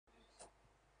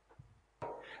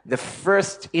The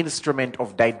first instrument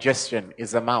of digestion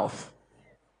is the mouth.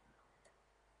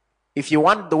 If you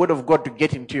want the word of God to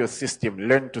get into your system,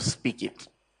 learn to speak it.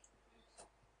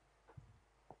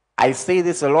 I say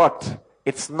this a lot.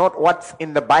 It's not what's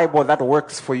in the Bible that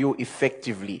works for you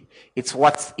effectively. It's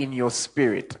what's in your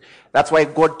spirit. That's why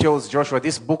God tells Joshua,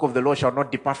 this book of the law shall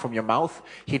not depart from your mouth.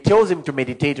 He tells him to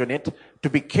meditate on it, to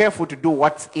be careful to do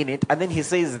what's in it. And then he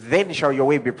says, then shall your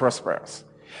way be prosperous.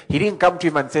 He didn't come to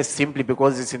him and say, simply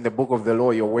because it's in the book of the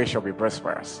law, your way shall be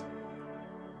prosperous.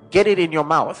 Get it in your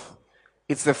mouth.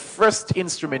 It's the first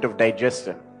instrument of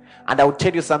digestion. And I will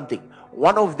tell you something.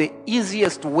 One of the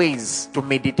easiest ways to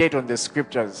meditate on the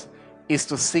scriptures is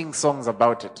to sing songs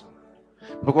about it.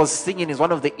 Because singing is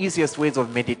one of the easiest ways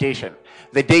of meditation.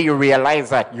 The day you realize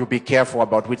that, you be careful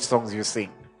about which songs you sing.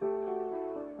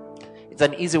 It's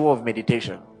an easy way of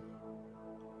meditation.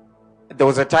 There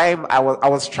was a time I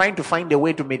was trying to find a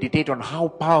way to meditate on how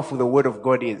powerful the word of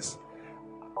God is.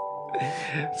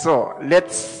 So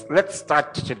let's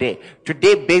start today.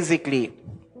 Today, basically,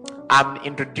 I'm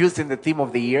introducing the theme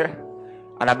of the year,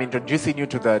 and I'm introducing you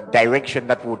to the direction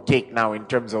that we'll take now in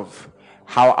terms of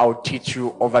how I'll teach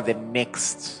you over the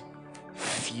next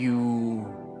few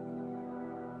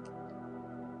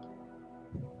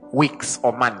weeks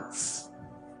or months.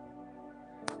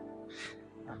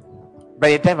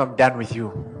 By the time I'm done with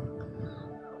you,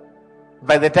 I said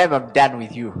by the time I'm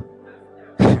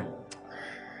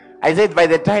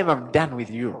done with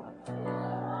you.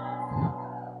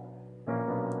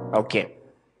 Okay.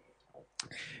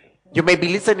 You may be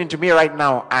listening to me right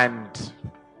now and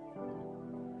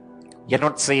you're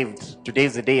not saved. Today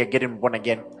is the day you're getting born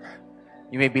again.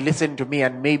 You may be listening to me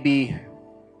and maybe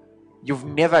you've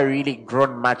never really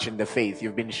grown much in the faith.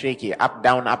 You've been shaky, up,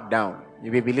 down, up, down.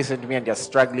 You may be listening to me and you're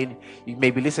struggling. You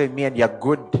may be listening to me and you're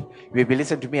good. You may be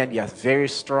listening to me and you're very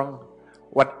strong.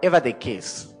 Whatever the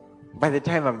case, by the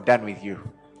time I'm done with you,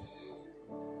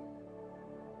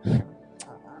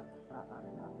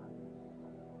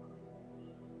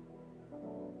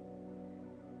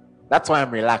 that's why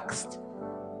I'm relaxed.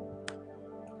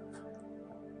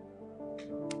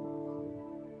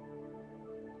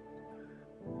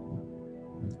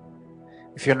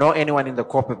 If you know anyone in the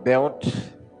corporate belt,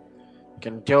 you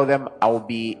can tell them I'll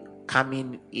be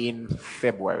coming in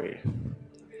February.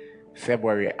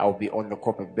 I'll be on the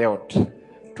corporate belt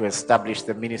to establish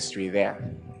the ministry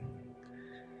there.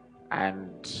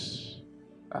 And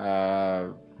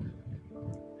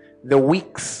the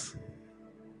weeks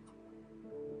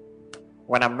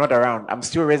when I'm not around, I'm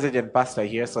still resident pastor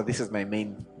here, so this is my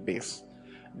main base.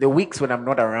 The weeks when I'm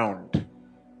not around,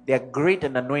 they are great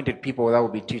and anointed people that will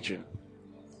be teaching.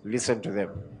 Listen to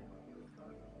them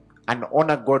and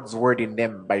honor God's word in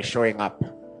them by showing up.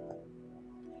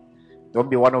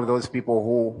 Don't be one of those people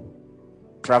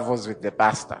who travels with the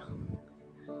pastor.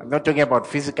 I'm not talking about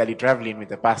physically traveling with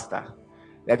the pastor.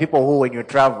 There are people who, when you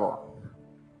travel,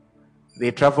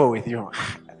 they travel with you.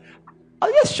 I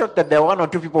was just shocked that there were one or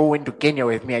two people who went to Kenya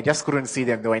with me. I just couldn't see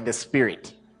them. They were in the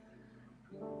spirit.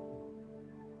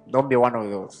 Don't be one of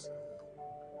those.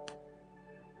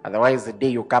 Otherwise, the day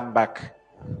you come back,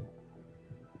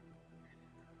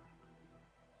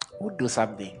 we'll do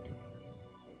something.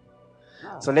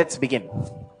 So let's begin.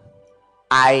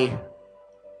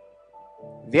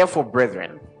 Therefore,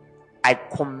 brethren, I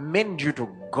commend you to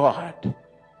God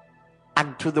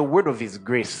and to the word of his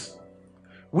grace,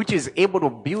 which is able to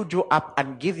build you up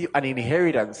and give you an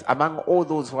inheritance among all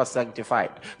those who are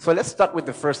sanctified. So let's start with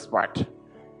the first part.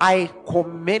 I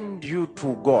commend you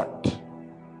to God.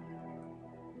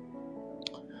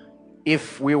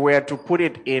 If we were to put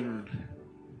it in,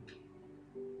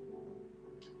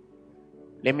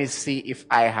 let me see if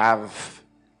I have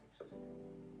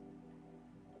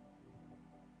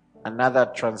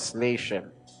another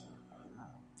translation.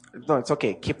 No, it's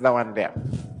okay. Keep that one there.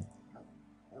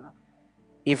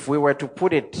 If we were to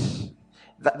put it,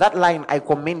 that line, I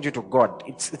commend you to God,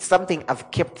 it's something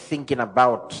I've kept thinking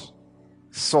about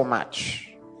so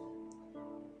much.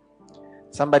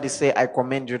 Somebody say, I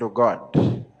commend you to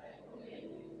God.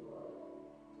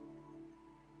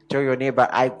 Tell your neighbor,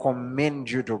 I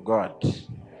commend you to God.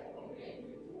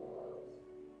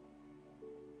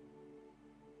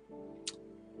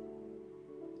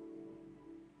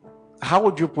 How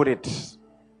would you put it?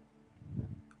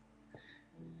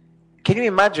 Can you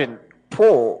imagine?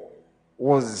 Paul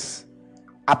was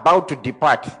about to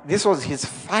depart. This was his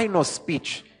final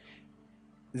speech.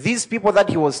 These people that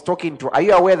he was talking to, are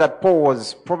you aware that Paul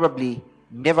was probably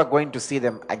never going to see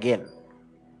them again?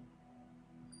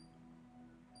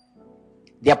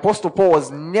 The Apostle Paul was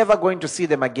never going to see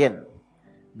them again.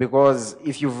 Because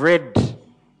if you've read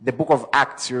the book of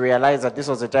Acts, you realize that this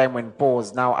was a time when Paul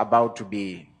was now about to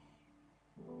be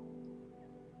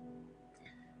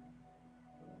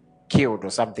killed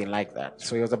or something like that.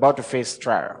 So he was about to face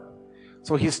trial.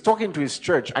 So he's talking to his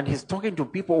church, and he's talking to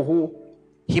people who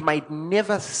he might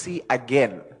never see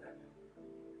again.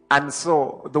 And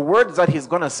so the words that he's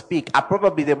going to speak are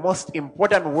probably the most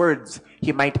important words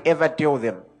he might ever tell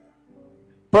them.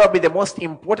 Probably the most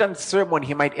important sermon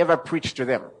he might ever preach to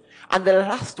them. And the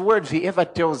last words he ever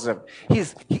tells them,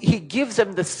 he gives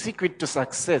them the secret to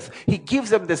success. He gives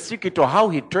them the secret to how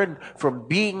he turned from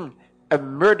being a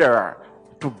murderer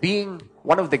to being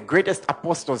one of the greatest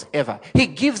apostles ever. He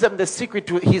gives them the secret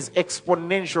to his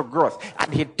exponential growth.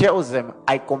 And he tells them,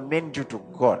 I commend you to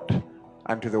God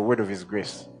and to the word of his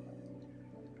grace.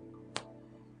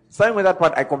 Starting with that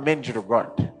part, I commend you to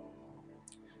God.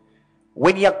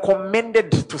 When you are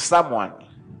commended to someone,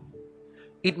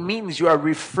 it means you are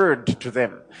referred to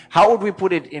them. How would we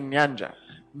put it in Nyanja?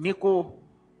 Niku.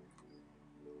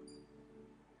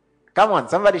 Come on,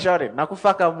 somebody shout it.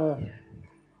 Nakufaka mu.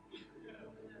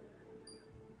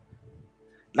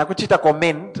 Nakuchita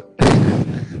commend.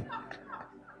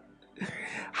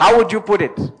 How would you put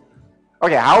it?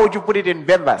 Okay, how would you put it in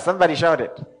Bemba? Somebody shout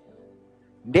it.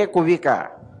 De kuvika.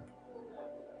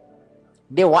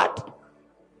 De what?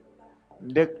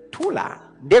 De tula.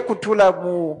 De kutula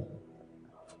mu.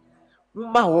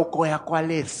 Mahoko ya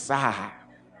kwalesa.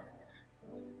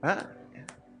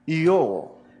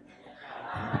 Iyo.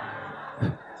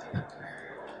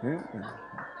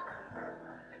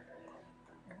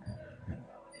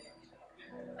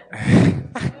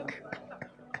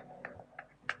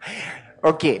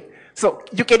 Okay, so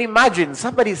you can imagine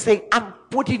somebody saying, I'm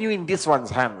putting you in this one's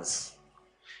hands.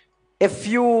 A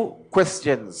few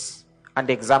questions and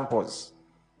examples.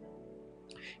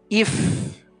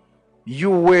 If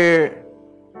you were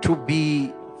to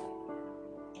be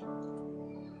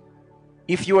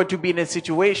in a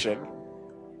situation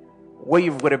where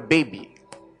you've got a baby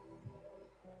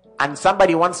and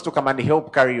somebody wants to come and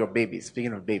help carry your baby,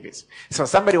 speaking of babies, so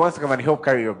somebody wants to come and help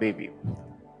carry your baby,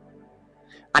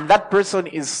 and that person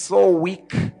is so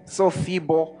weak, so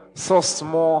feeble, so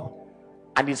small,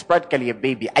 and is practically a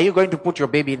baby, are you going to put your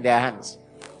baby in their hands?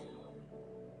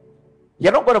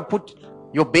 You're not going to put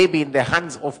your baby in the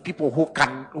hands of people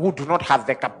who do not have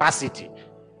the capacity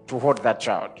to hold that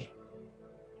child.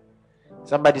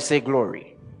 Somebody say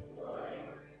glory.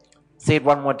 Say it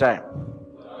one more time.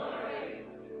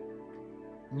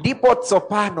 Ndipo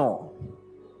tsopano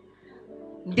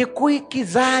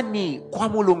ndikuikizani kwa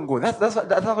mulungu.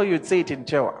 That's how you'd say it in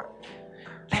Chewa.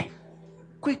 Like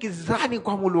kuikizani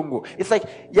kwa mulungu. It's like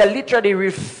you're literally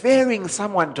referring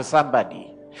someone to somebody.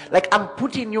 Like, I'm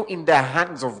putting you in the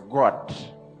hands of God.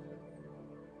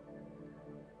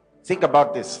 Think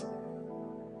about this.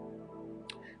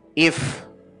 If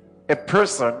a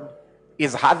person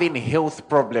is having health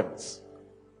problems,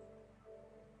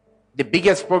 the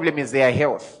biggest problem is their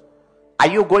health, are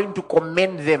you going to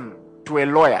commend them to a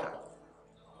lawyer?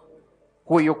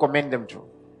 Who you commend them to?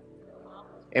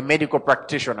 A medical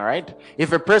practitioner, right?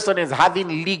 If a person is having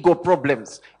legal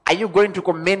problems, are you going to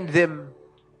commend them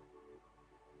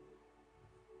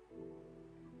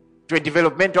to a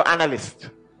developmental analyst?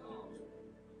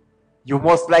 You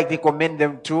most likely commend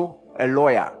them to a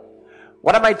lawyer.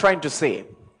 What am I trying to say?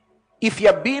 If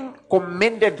you're being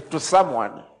commended to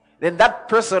someone, then that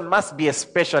person must be a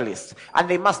specialist and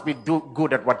they must be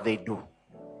good at what they do.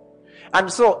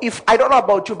 And so, if I don't know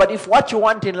about you, but if what you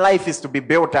want in life is to be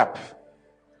built up,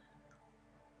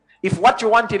 if what you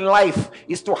want in life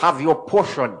is to have your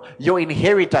portion, your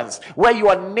inheritance, where you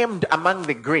are named among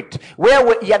the great, where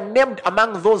you are named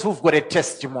among those who've got a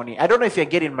testimony. I don't know if you're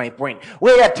getting my point.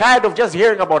 Where you're tired of just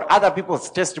hearing about other people's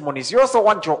testimonies. You also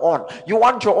want your own. You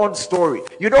want your own story.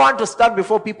 You don't want to stand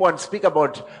before people and speak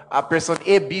about person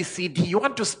A, B, C, D. You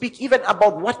want to speak even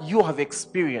about what you have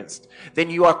experienced. Then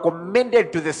you are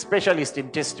commended to the specialist in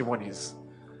testimonies.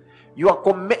 You are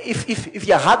if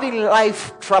you're having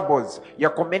life troubles, you're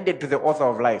commended to the author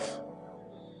of life.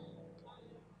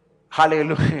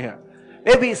 Hallelujah.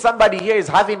 Maybe somebody here is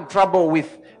having trouble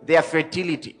with their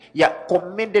fertility. You're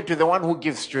commended to the one who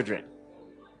gives children.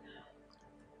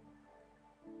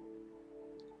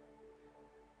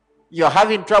 You're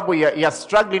having trouble, you're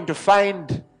struggling to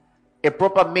find a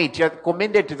proper mate. You're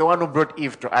commended to the one who brought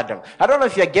Eve to Adam. I don't know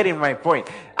if you're getting my point.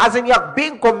 As in, you're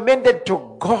being commended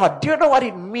to God. Do you know what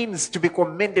it means to be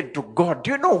commended to God? Do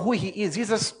you know who he is?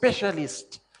 He's a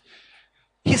specialist.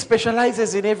 He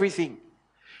specializes in everything.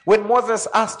 When Moses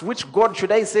asked, which God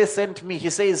should I say sent me? He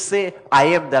says, say, I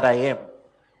am that I am.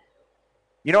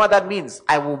 You know what that means?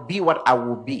 I will be what I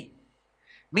will be.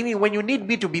 Meaning, when you need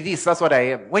me to be this, that's what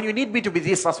I am. When you need me to be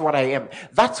this, that's what I am.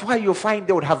 That's why you find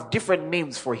they would have different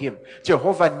names for him.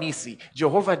 Jehovah Nisi,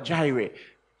 Jehovah Jireh.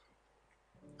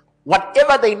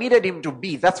 Whatever they needed him to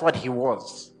be, that's what he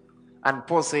was. And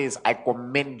Paul says, I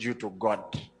commend you to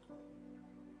God.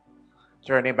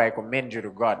 Tell your neighbor, I commend you to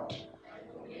God.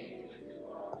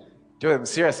 Tell them,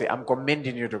 seriously, I'm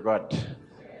commending you to God.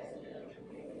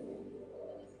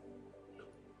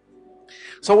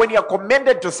 So when you are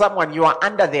commended to someone, you are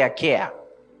under their care.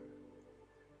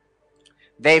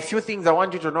 There are a few things I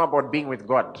want you to know about being with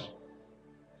God.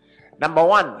 Number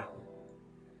one,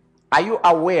 are you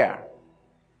aware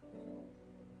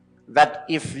that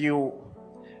if you,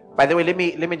 by the way, let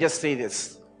me just say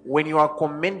this. When you are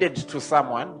commended to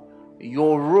someone,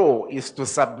 your role is to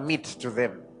submit to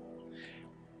them.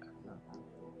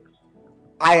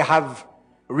 I have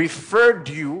referred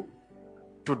you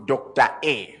to Dr.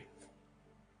 A.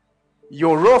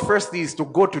 Your role first is to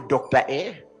go to Dr.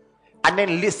 A and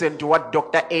then listen to what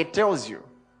Dr. A tells you.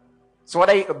 So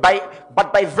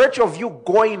by virtue of you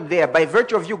going there, by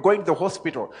virtue of you going to the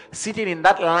hospital, sitting in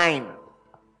that line,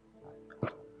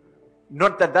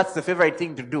 not that that's the favorite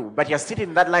thing to do, but you're sitting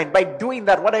in that line. By doing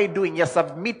that, what are you doing? You're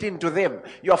submitting to them.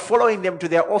 You're following them to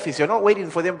their office. You're not waiting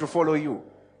for them to follow you.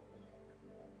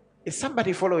 Is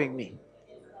somebody following me?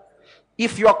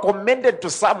 If you are commended to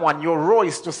someone, your role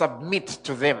is to submit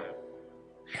to them.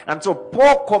 And so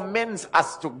Paul commends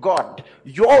us to God.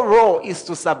 Your role is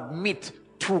to submit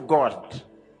to God.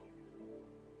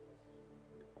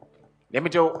 Let me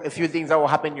tell you a few things that will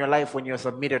happen in your life when you're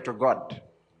submitted to God.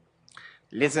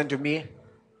 Listen to me.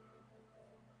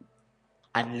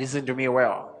 And listen to me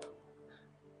well.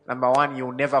 Number one,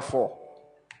 you'll never fall.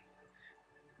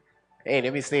 Hey,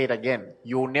 let me say it again.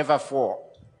 You'll never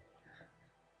fall.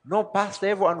 No, Pastor,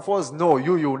 everyone falls. No,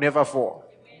 you'll never fall.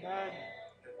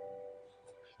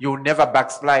 You'll never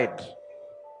backslide.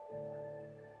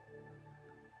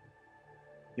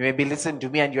 You may be listening to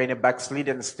me and you're in a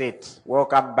backslidden state.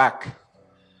 Welcome back.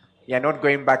 You're not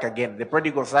going back again. The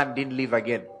prodigal son didn't leave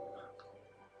again.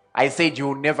 I said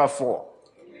you'll never fall.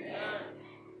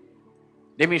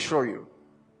 Let me show you.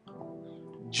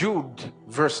 Jude,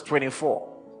 verse 24.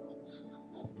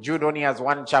 Jude only has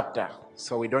one chapter,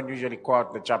 so we don't usually call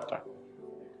out the chapter.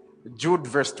 Jude,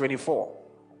 verse 24.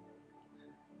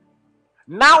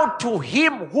 Now to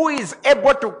him who is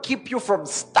able to keep you from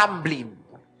stumbling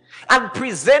and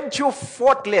present you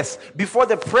faultless before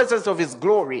the presence of his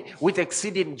glory with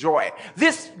exceeding joy.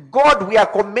 This God we are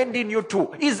commending you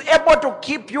to is able to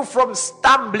keep you from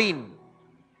stumbling.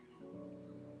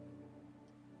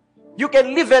 You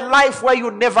can live a life where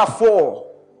you never fall.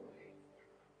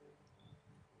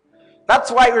 That's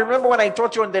why, remember when I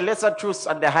taught you on the lesser truths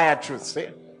and the higher truths, eh?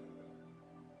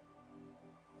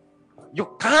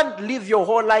 You can't live your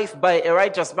whole life by a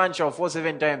righteous man shall fall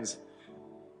 7 times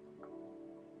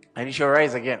and he shall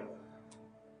rise again.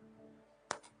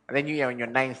 And then you are on your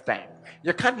 9th time.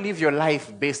 You can't live your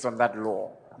life based on that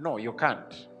law. No, you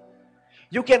can't.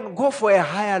 You can go for a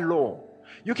higher law.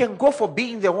 You can go for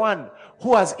being the one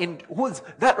who's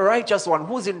that righteous one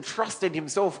who's entrusted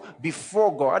himself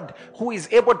before God, who is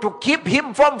able to keep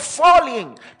him from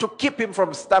falling, to keep him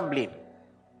from stumbling.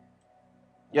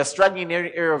 You're struggling in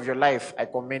every area of your life, I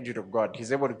commend you to God.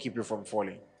 He's able to keep you from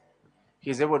falling.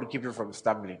 He's able to keep you from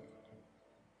stumbling.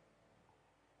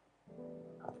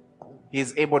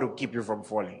 He's able to keep you from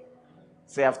falling.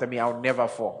 Say after me, I'll never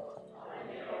fall.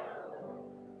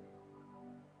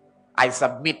 I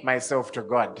submit myself to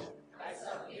God,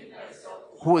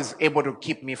 who is able to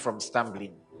keep me from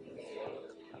stumbling.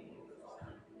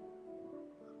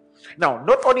 Now,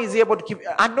 not only is he able to keep,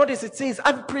 and notice it says,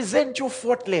 and present you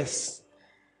faultless.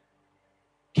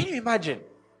 Can you imagine?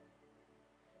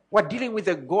 We're dealing with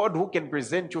a God who can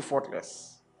present you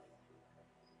faultless.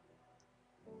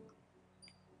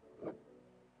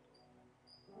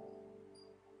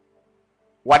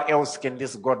 What else can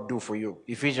this God do for you?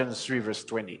 Ephesians 3 verse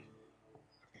 20.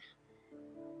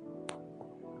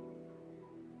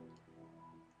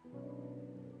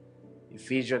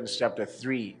 Ephesians chapter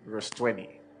 3 verse 20.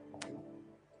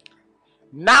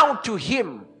 Now to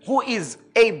him who is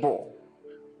able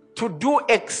to do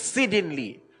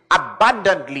exceedingly,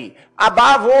 abundantly,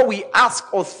 above all we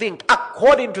ask or think,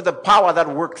 according to the power that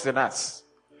works in us.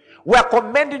 We are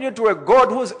commending you to a God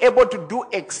who is able to do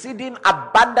exceeding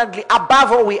abundantly,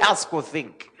 above all we ask or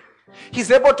think. He's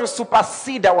able to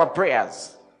supersede our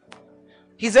prayers.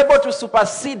 He's able to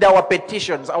supersede our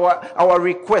petitions, our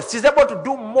requests. He's able to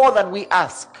do more than we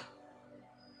ask.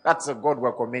 That's a God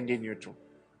we're commending you to.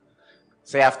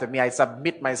 Say after me, I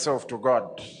submit myself to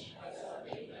God,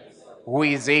 who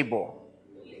is able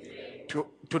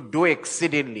to do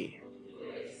exceedingly,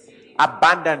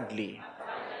 abundantly,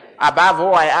 above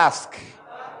all I ask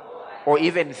or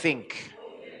even think,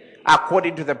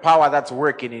 according to the power that's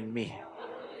working in me.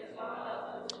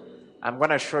 I'm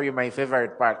going to show you my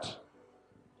favorite part.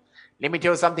 Let me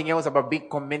tell you something else about being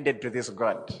commended to this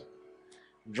God.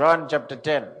 John chapter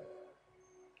 10.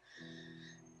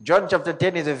 John chapter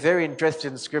 10 is a very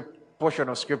interesting portion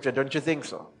of scripture, don't you think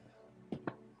so?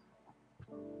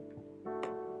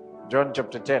 John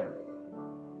chapter 10.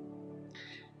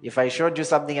 If I showed you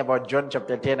something about John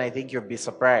chapter 10, I think you'd be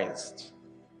surprised.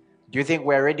 Do you think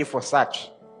we're ready for such?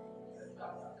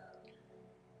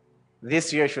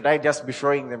 This year, should I just be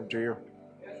showing them to you?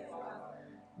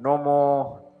 No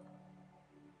more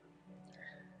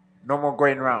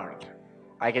going round.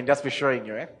 I can just be showing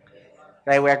you,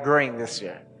 Like we're growing this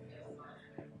year.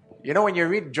 You know, when you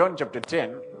read John chapter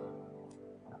 10,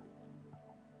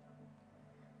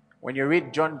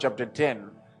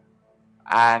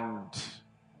 and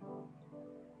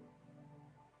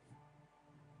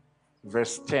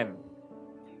verse 10,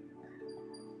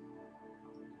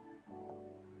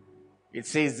 it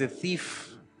says, the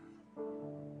thief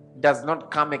does not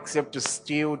come except to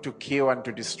steal, to kill, and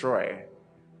to destroy.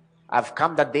 I've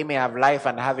come that they may have life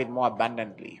and have it more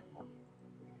abundantly.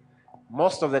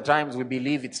 Most of the times we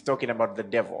believe it's talking about the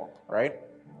devil, right?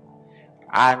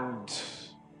 And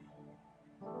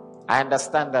I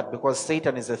understand that because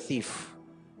Satan is a thief.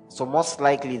 So most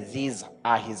likely these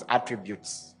are his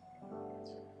attributes.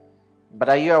 But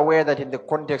are you aware that in the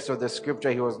context of the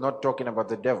scripture, he was not talking about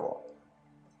the devil?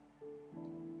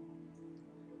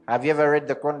 Have you ever read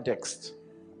the context?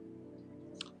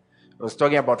 He was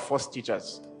talking about false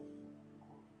teachers.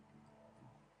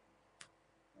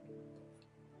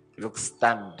 Look,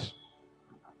 stand.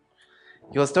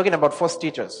 He was talking about false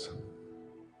teachers.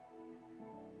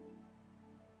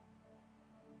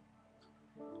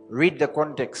 Read the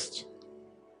context.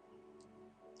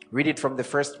 Read it from the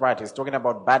first part. He's talking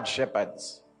about bad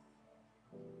shepherds.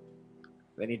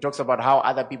 Then he talks about how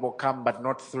other people come but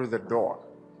not through the door.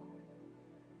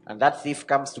 And that thief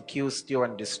comes to kill, steal,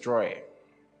 and destroy.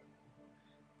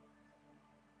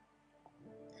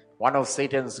 One of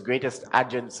Satan's greatest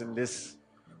agents in this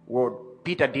world,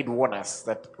 Peter did warn us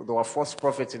that there were false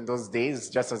prophets in those days,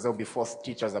 just as there will be false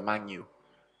teachers among you.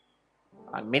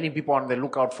 And many people are on the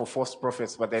lookout for false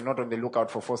prophets, but they're not on the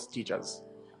lookout for false teachers.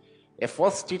 A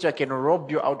false teacher can rob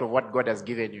you out of what God has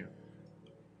given you.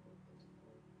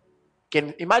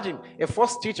 Can imagine a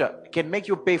false teacher can make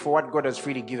you pay for what God has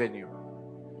freely given you.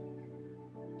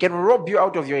 Can rob you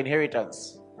out of your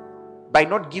inheritance by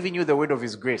not giving you the word of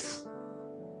his grace.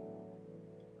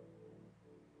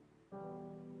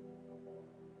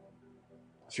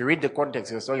 If you read the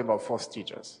context, he was talking about false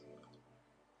teachers.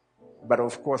 But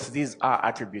of course, these are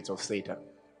attributes of Satan.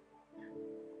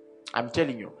 I'm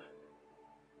telling you,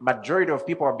 majority of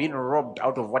people are being robbed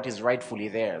out of what is rightfully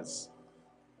theirs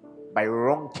by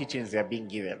wrong teachings they are being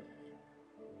given.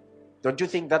 Don't you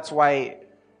think that's why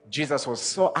Jesus was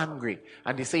so angry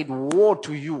and he said, woe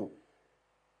to you,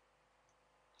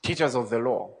 teachers of the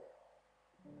law,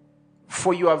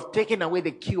 for you have taken away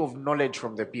the key of knowledge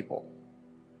from the people.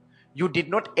 You did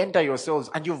not enter yourselves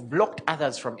and you've blocked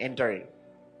others from entering.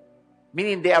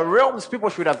 Meaning there are realms people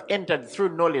should have entered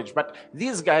through knowledge, but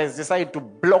these guys decided to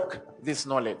block this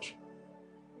knowledge.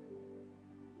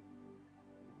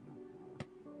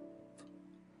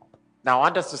 Now I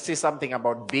want us to see something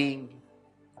about being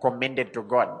commended to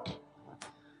God.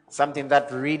 Something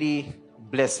that really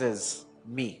blesses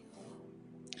me.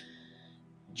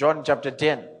 John chapter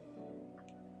 10.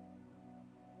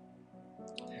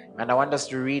 And I want us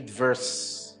to read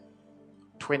verse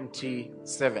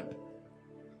 27.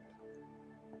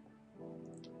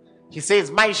 He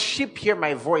says, my sheep hear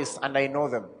my voice and I know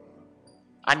them,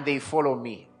 and they follow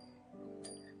me.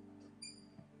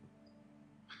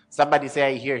 Somebody say,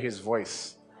 I hear his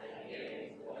voice.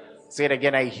 Say it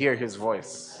again, I hear his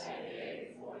voice.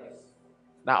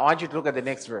 Now I want you to look at the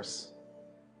next verse.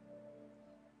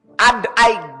 And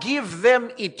I give them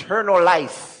eternal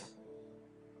life.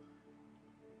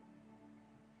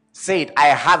 Say it, I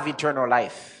have eternal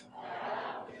life.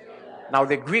 Now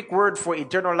the Greek word for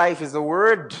eternal life is the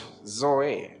word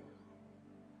Zoe.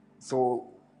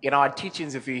 So in our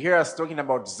teachings, if you hear us talking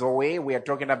about Zoe, we are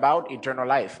talking about eternal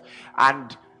life.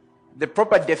 And the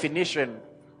proper definition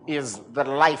is the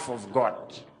life of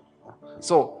God.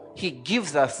 So he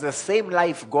gives us the same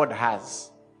life God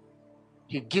has.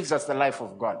 He gives us the life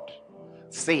of God.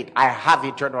 Say it, I have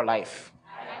eternal life.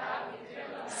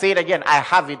 Say it again, I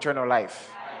have eternal life.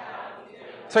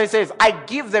 So he says, I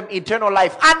give them eternal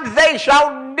life and they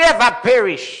shall never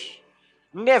perish.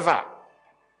 Never.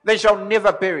 They shall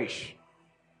never perish.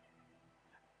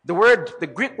 The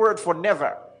Greek word for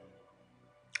never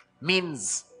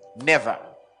means never.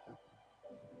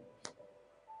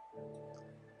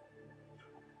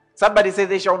 Somebody say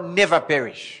they shall never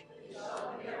perish.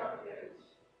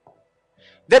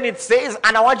 Then it says,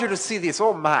 and I want you to see this,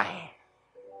 oh my.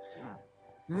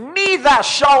 Neither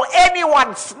shall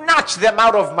anyone snatch them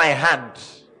out of my hand.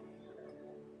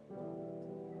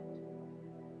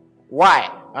 Why?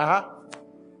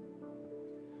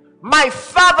 My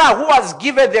Father who has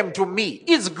given them to me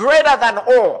is greater than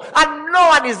all, and no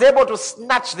one is able to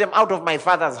snatch them out of my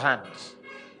Father's hand.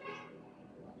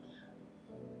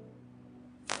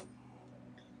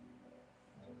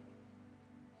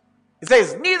 It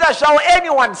says, neither shall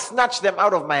anyone snatch them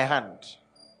out of my hand.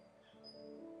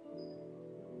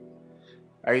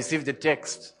 I received the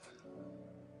text.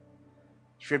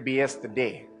 Should be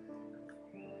yesterday.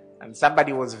 And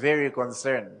somebody was very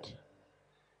concerned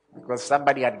because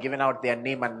somebody had given out their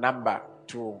name and number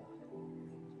to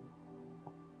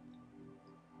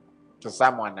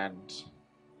someone, and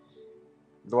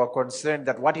they were concerned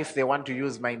that what if they want to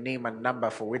use my name and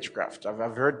number for witchcraft?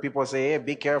 I've heard people say, hey,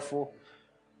 be careful.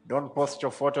 Don't post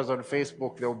your photos on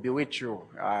Facebook. They'll bewitch you.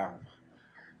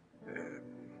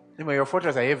 Your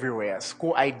photos are everywhere.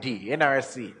 School ID,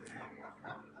 NRC.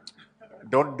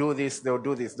 Don't do this, they'll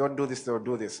do this. Don't do this, they'll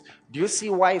do this. Do you see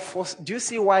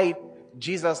why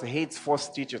Jesus hates false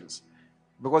teachings?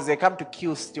 Because they come to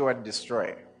kill, steal, and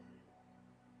destroy.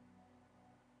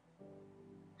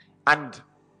 And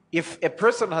if a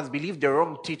person has believed the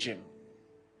wrong teaching,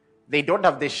 they don't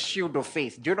have the shield of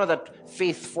faith. Do you know that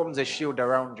faith forms a shield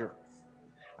around you?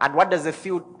 And what does the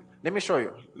shield? Let me show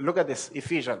you. Look at this,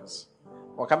 Ephesians.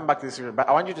 We're coming back to this, but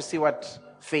I want you to see what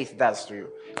faith does to you.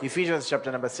 Ephesians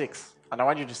chapter number 6. And I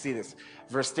want you to see this.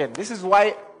 Verse 10. This is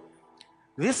why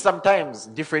this sometimes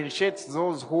differentiates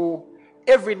those who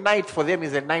every night for them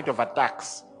is a night of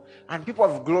attacks. And people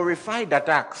have glorified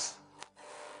attacks.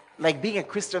 Like being a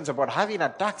Christian is about having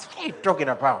attacks. What are you talking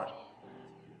about?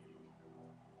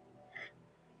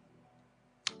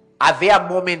 Are there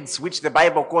moments which the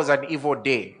Bible calls an evil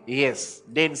day? Yes.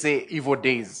 Then say evil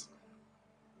days.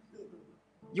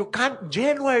 You can't,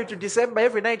 January to December,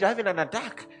 every night you're having an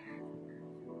attack.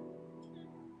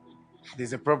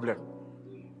 There's a problem.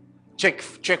 Check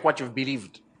what you've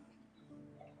believed.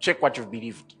 Check what you've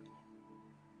believed.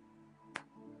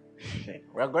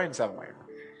 We're going somewhere.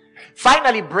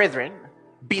 Finally, brethren,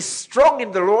 be strong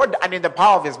in the Lord and in the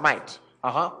power of his might.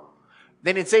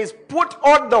 Then it says, put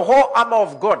on the whole armor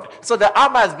of God. So the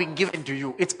armor has been given to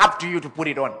you. It's up to you to put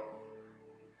it on.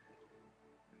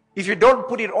 If you don't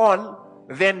put it on,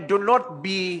 then do not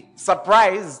be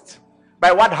surprised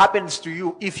by what happens to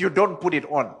you if you don't put it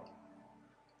on.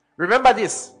 Remember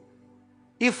this.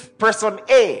 If person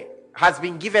A has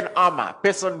been given armor,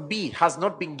 person B has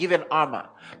not been given armor,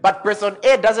 but person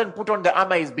A doesn't put on the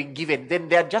armor he's been given, then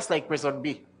they're just like person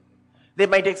B. They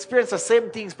might experience the same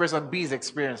things person B is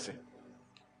experiencing.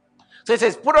 So it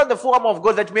says, put on the full armor of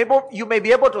God that you may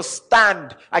be able to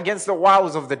stand against the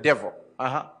wiles of the devil.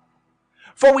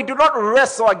 For we do not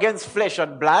wrestle against flesh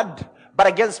and blood, but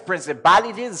against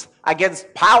principalities,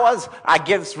 against powers,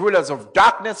 against rulers of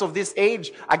darkness of this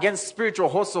age, against spiritual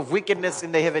hosts of wickedness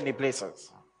in the heavenly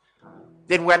places.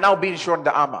 Then we are now being shown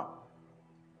the armor.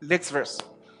 Next verse.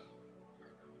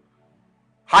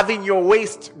 Having your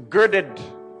waist girded.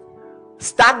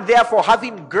 Stand therefore,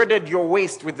 having girded your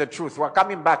waist with the truth. We're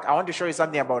coming back. I want to show you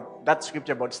something about that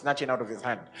scripture about snatching out of his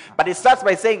hand. But it starts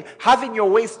by saying, having your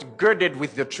waist girded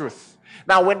with the truth.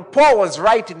 Now, when Paul was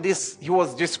writing this, he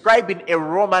was describing a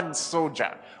Roman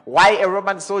soldier. Why a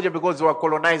Roman soldier? Because they were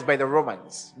colonized by the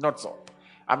Romans. Not so.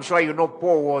 I'm sure you know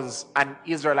Paul was an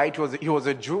Israelite. He was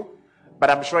a Jew. But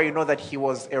I'm sure you know that he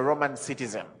was a Roman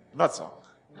citizen. Not so.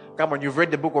 Come on, you've read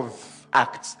the book of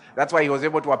Acts. That's why he was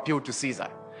able to appeal to Caesar.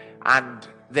 And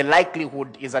the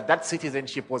likelihood is that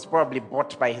citizenship was probably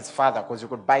bought by his father, because you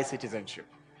could buy citizenship.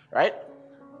 Right?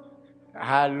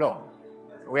 Hello.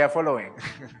 We are following.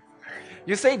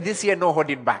 You say this year, no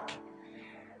holding back.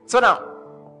 So now,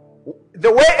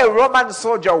 the way a Roman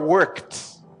soldier worked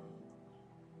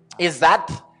is that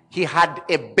he had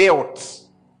a belt.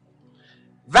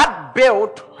 That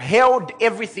belt held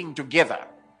everything together.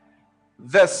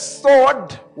 The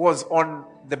sword was on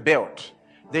the belt.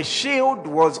 The shield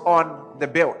was on the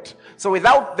belt. So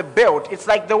without the belt, it's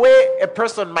like the way a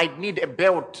person might need a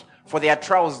belt for their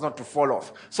trousers not to fall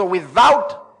off. So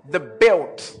without the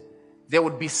belt, there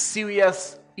would be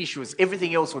serious issues.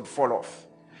 Everything else would fall off.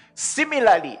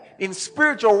 Similarly, in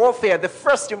spiritual warfare, the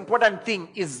first important thing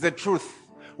is the truth.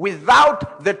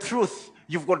 Without the truth,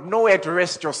 You've got nowhere to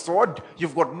rest your sword.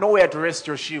 You've got nowhere to rest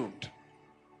your shield.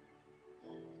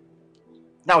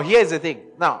 Now, here's the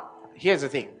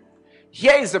thing.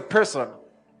 Here is a person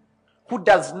who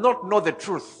does not know the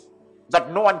truth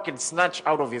that no one can snatch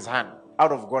out of his hand,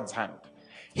 out of God's hand.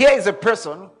 Here is a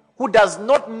person who does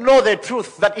not know the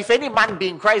truth that if any man be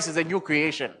in Christ is a new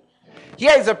creation.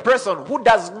 Here is a person who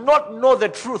does not know the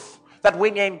truth that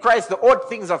when you're in Christ, the old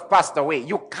things have passed away.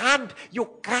 You can't,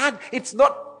 it's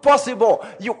not possible.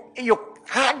 You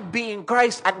can't be in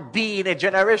Christ and be in a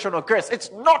generational curse.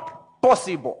 It's not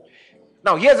possible.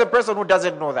 Now, here's a person who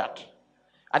doesn't know that.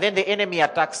 And then the enemy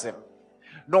attacks him.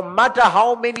 No matter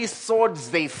how many swords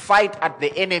they fight at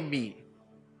the enemy,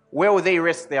 where will they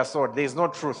rest their sword? There is no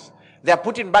truth. They are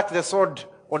putting back the sword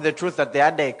on the truth that they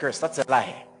are under a curse. That's a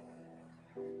lie.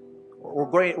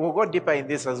 We'll go deeper in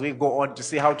this as we go on to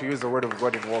see how to use the word of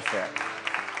God in warfare.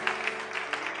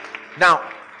 Now,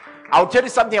 I'll tell you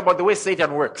something about the way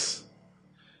Satan works.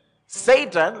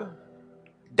 Satan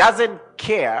doesn't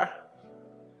care.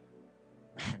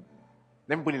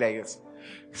 Let me put it like this.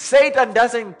 Satan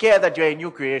doesn't care that you're a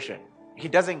new creation. He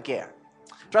doesn't care.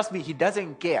 Trust me, he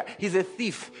doesn't care. He's a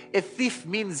thief. A thief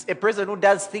means a person who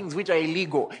does things which are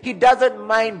illegal. He doesn't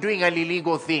mind doing an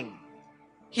illegal thing.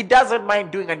 He doesn't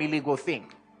mind doing an illegal thing.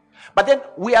 But then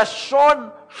we are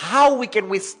shown how we can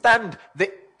withstand the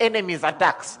enemy's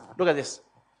attacks. Look at this.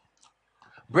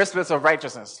 Breastplate of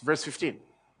righteousness, verse 15.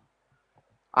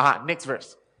 Next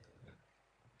verse.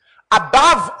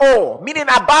 Above all, meaning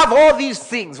above all these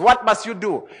things, what must you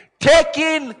do?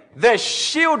 Taking the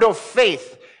shield of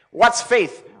faith. What's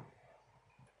faith?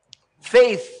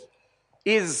 Faith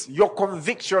is your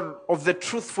conviction of the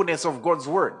truthfulness of God's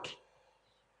word.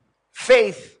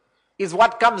 Faith is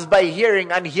what comes by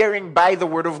hearing, and hearing by the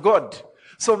word of God.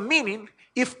 So meaning,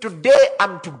 if today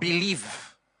I'm to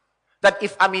believe that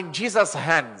if I'm in Jesus'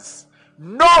 hands,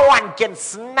 no one can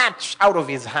snatch out of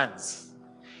his hands.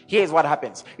 Here's what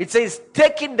happens. It says,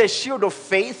 taking the shield of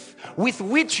faith with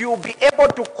which you'll be able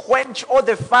to quench all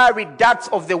the fiery darts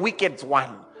of the wicked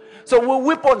one. So will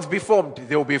weapons be formed?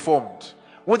 They will be formed.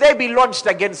 Will they be launched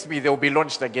against me? They will be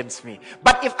launched against me.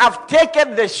 But if I've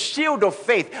taken the shield of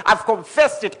faith, I've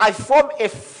confessed it, I form a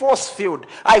force field,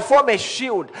 I form a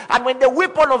shield. And when the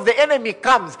weapon of the enemy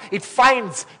comes, it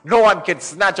finds no one can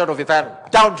snatch out of it and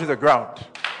down to the ground.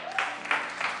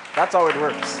 That's how it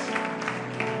works.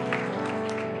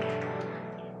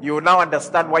 You will now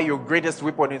understand why your greatest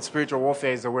weapon in spiritual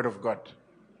warfare is the word of God.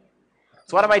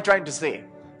 So what am I trying to say?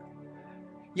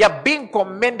 You are being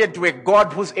commended to a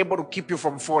God who's able to keep you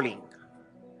from falling.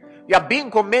 You are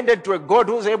being commended to a God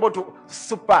who's able to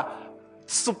super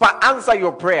answer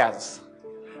your prayers.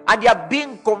 And you are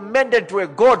being commended to a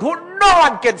God who no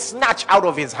one can snatch out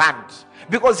of his hand,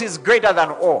 because he's greater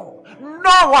than all.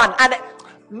 No one, and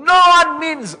no one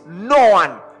means no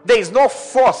one. There is no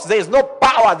force, there is no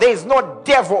power, there is no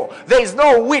devil, there is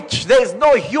no witch, there is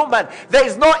no human, there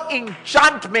is no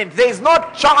enchantment, there is no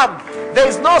charm, there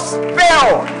is no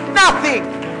spell, nothing.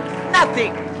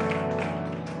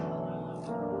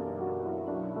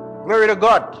 Glory to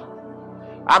God.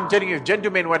 I'm telling you, if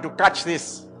gentlemen were to catch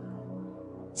this,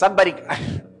 somebody,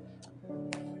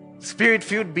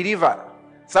 spirit-filled believer,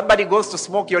 somebody goes to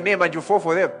smoke your name and you fall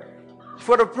for them,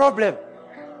 for the problem.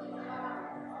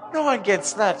 No one can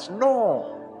snatch.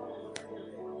 No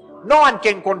one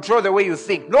can control the way you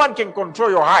think. No one can control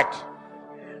your heart.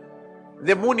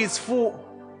 The moon is full.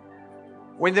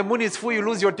 When the moon is full, you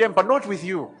lose your temper. Not with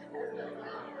you.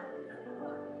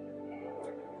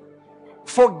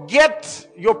 Forget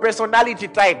your personality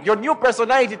type. Your new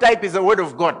personality type is the word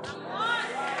of God.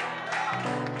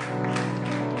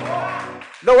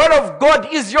 The word of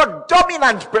God is your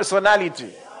dominant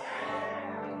personality.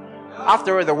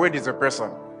 After all, the word is a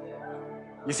person.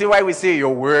 You see why we say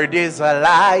your word is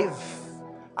alive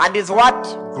and is what?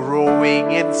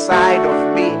 Growing inside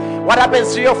of me. What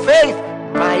happens to your faith?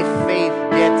 My faith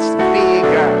gets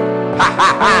bigger. Ha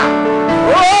ha ha.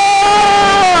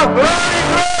 Oh, glory,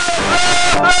 glory,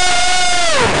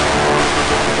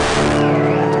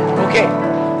 glory. Okay.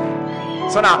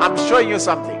 So now I'm showing you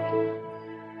something.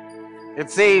 It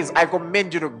says, I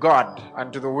commend you to God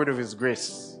and to the word of his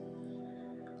grace.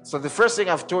 So the first thing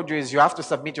I've told you is you have to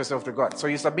submit yourself to God. So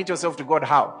you submit yourself to God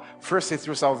how? Firstly,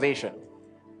 through salvation.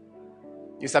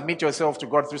 You submit yourself to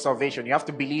God through salvation. You have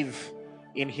to believe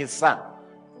in his Son.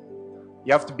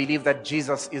 You have to believe that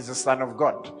Jesus is the Son of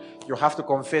God. You have to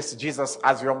confess Jesus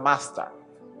as your master.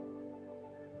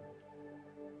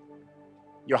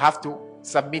 You have to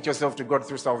submit yourself to God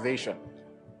through salvation.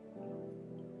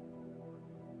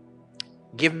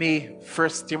 Give me 1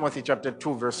 Timothy chapter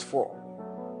 2 verse 4.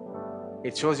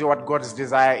 It shows you what God's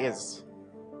desire is.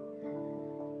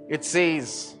 It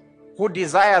says, who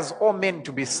desires all men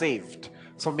to be saved.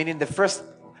 So meaning the first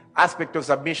aspect of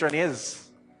submission is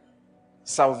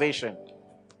salvation.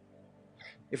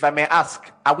 If I may ask,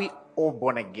 are we all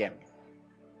born again?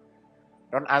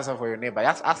 Don't answer for your neighbor.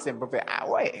 Just ask them, ask.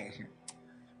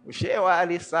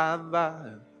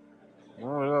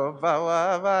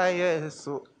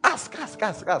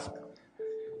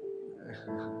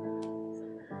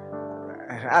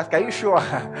 Ask, are you sure?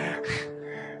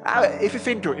 If you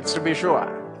think to, it's to be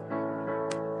sure.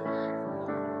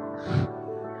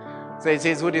 So it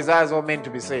says, who desires all men to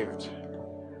be saved.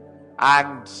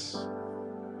 And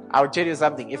I'll tell you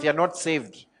something. If you're not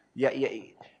saved,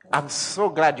 I'm so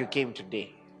glad you came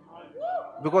today.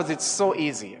 Because it's so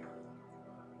easy.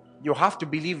 You have to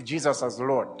believe Jesus as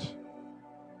Lord,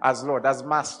 as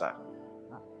Master.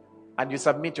 And you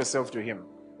submit yourself to Him.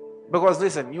 Because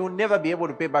listen, you'll never be able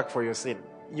to pay back for your sin.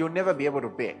 You'll never be able to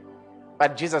pay.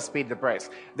 But Jesus paid the price.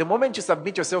 The moment you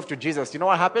submit yourself to Jesus, you know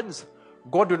what happens?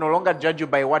 God will no longer judge you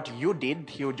by what you did.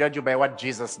 He will judge you by what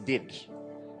Jesus did.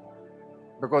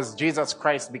 Because Jesus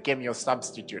Christ became your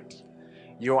substitute.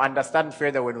 You'll understand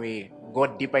further when we go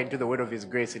deeper into the word of His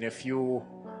grace in a few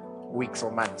weeks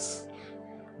or months.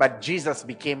 But Jesus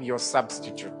became your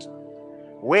substitute.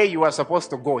 Where you are supposed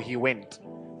to go, He went.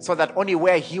 So that only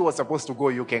where He was supposed to go,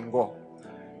 you can go.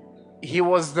 He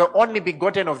was the only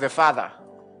begotten of the Father.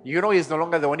 You know He's no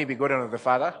longer the only begotten of the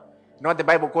Father. You know what the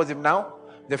Bible calls Him now?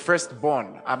 The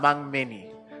firstborn among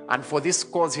many. And for this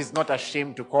cause He's not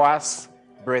ashamed to call us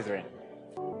brethren.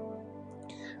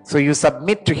 So you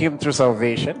submit to Him through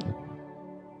salvation.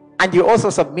 And you also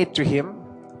submit to Him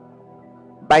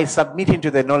by submitting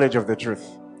to the knowledge of the truth.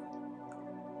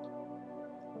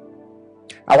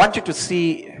 I want you to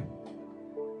see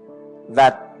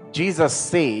that Jesus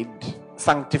said,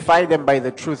 sanctify them by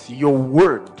the truth. Your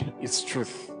word is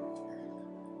truth.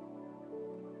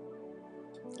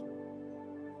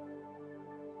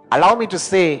 Allow me to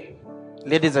say,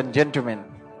 ladies and gentlemen,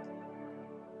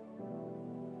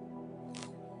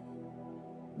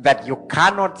 that you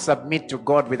cannot submit to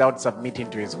God without submitting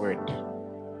to His word.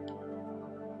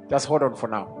 Just hold on for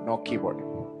now. No keyboard.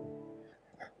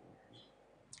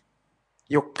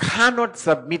 You cannot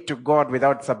submit to God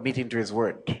without submitting to His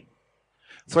word.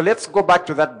 So let's go back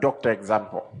to that doctor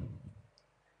example.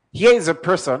 Here is a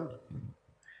person,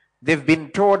 they've been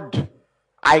told,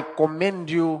 I commend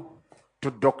you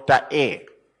to Dr. A,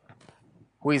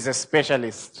 who is a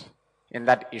specialist in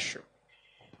that issue.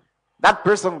 That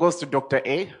person goes to Dr.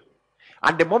 A,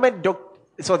 and the moment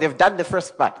so they've done the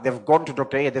first part, they've gone to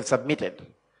Dr. A, they've submitted.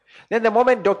 Then the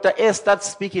moment Dr. A starts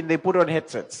speaking, they put on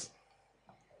headsets.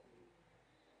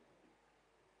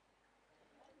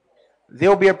 There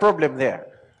will be a problem there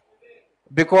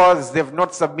because they've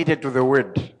not submitted to the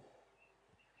word.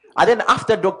 And then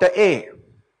after Dr. A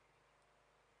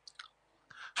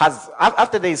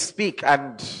after they speak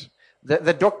and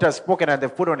the doctor has spoken and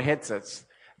they've put on headsets,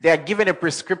 they are given a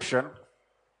prescription,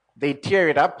 they tear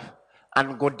it up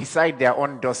and go decide their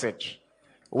own dosage.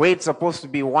 Where it's supposed to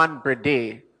be 1 per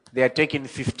day, they are taking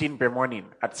 15 per morning.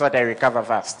 At so that I recover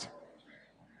fast.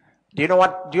 Do you know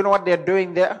what they're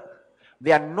doing there?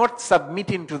 They are not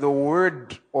submitting to the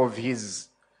word of his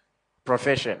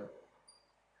profession.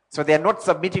 So they are not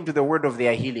submitting to the word of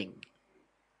their healing.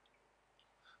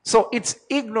 So it's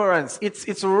ignorance.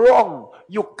 It's wrong.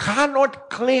 You cannot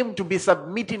claim to be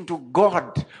submitting to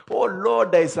God. Oh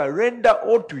Lord, I surrender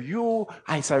all to you.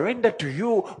 I surrender to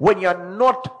you when you're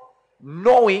not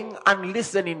knowing and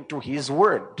listening to His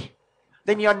word.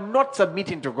 Then you're not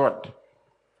submitting to God.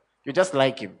 You just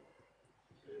like Him.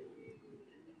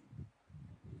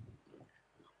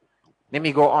 Let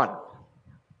me go on.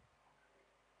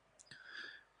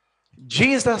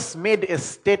 Jesus made a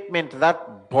statement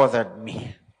that bothered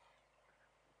me.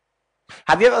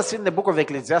 Have you ever seen the book of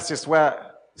Ecclesiastes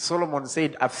where Solomon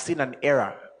said, I've seen an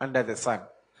error under the sun?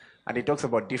 And he talks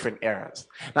about different errors.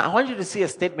 Now, I want you to see a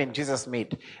statement Jesus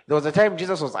made. There was a time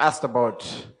Jesus was asked about,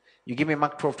 you give me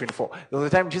Mark 12:24. There was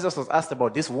a time Jesus was asked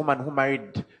about this woman who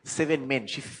married 7 men.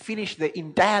 She finished the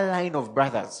entire line of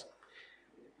brothers.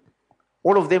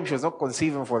 All of them, she was not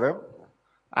conceiving for them.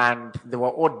 And they were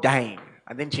all dying.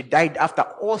 And then she died after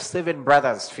all 7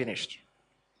 brothers finished.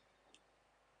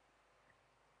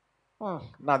 Oh,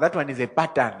 now that one is a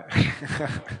pattern.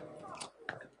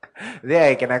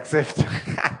 There I can accept.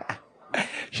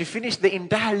 She finished the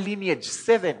entire lineage,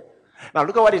 7. Now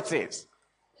look at what it says.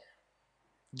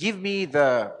 Give me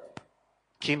the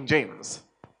King James.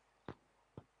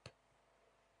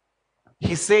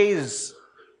 He says,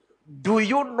 do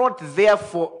you not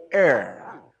therefore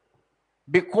err,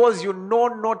 because you know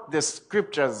not the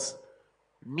scriptures,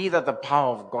 neither the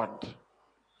power of God?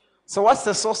 So what's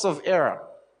the source of error?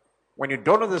 When you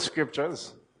don't know the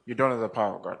scriptures, you don't know the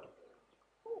power of God.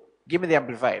 Give me the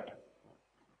Amplified.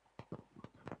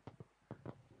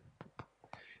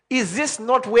 Is this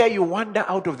not where you wander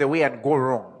out of the way and go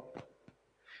wrong?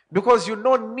 Because you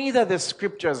know neither the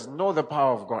scriptures nor the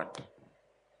power of God.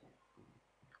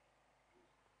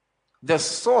 The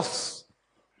source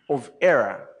of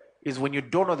error is when you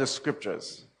don't know the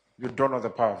scriptures, you don't know the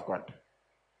power of God.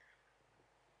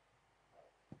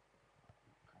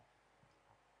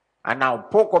 And now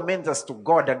Paul commends us to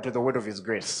God and to the word of his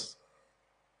grace.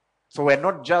 So we're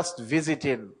not just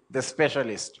visiting the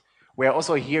specialist, we're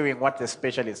also hearing what the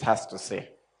specialist has to say.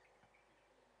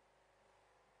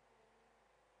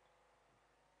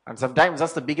 And sometimes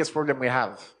that's the biggest problem we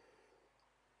have.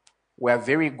 We're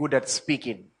very good at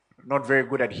speaking, not very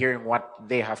good at hearing what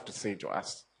they have to say to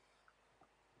us.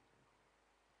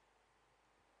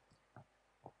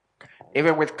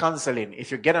 Even with counseling,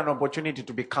 if you get an opportunity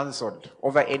to be counseled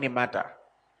over any matter,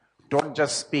 don't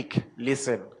just speak,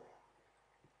 listen.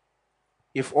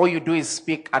 If all you do is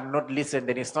speak and not listen,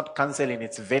 then it's not counseling,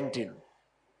 it's venting.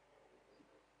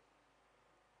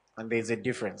 And there's a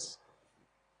difference.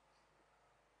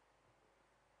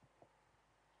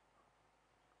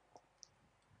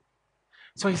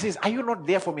 So he says, are you not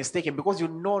therefore mistaken? Because you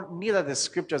know neither the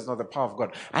scriptures nor the power of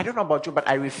God. I don't know about you, but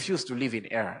I refuse to live in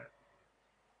error.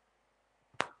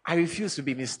 I refuse to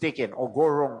be mistaken or go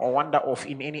wrong or wander off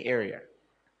in any area.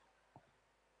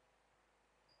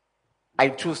 I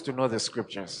choose to know the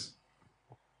scriptures.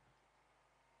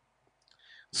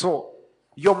 So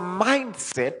your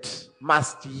mindset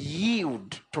must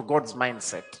yield to God's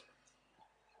mindset.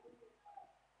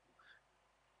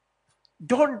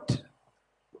 Don't,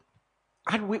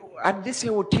 and this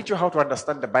here will teach you how to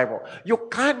understand the Bible. You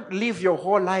can't live your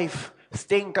whole life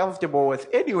staying comfortable with,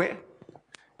 anyway,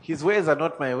 his ways are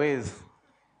not my ways.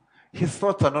 His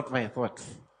thoughts are not my thoughts.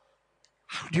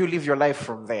 How do you live your life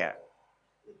from there?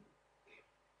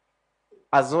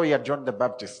 As though you're John the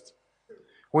Baptist,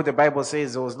 who the Bible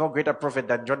says there was no greater prophet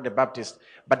than John the Baptist,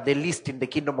 but the least in the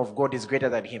kingdom of God is greater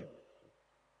than him.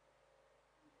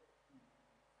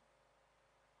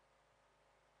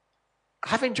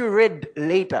 Haven't you read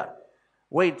later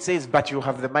where it says, but you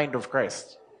have the mind of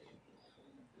Christ?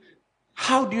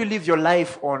 How do you live your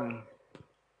life on,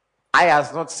 eye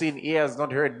has not seen, ear has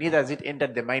not heard, neither has it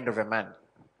entered the mind of a man?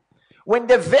 When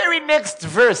the very next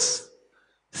verse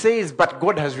says, but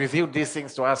God has revealed these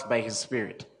things to us by his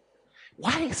Spirit.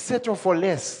 Why settle for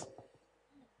less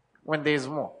when there is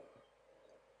more?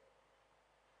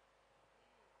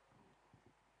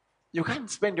 You can't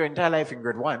spend your entire life in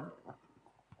grade 1.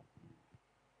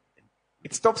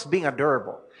 It stops being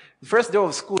adorable. The first day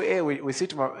of school, we see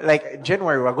tomorrow, like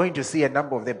January, we're going to see a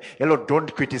number of them. Hello,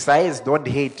 don't criticize, don't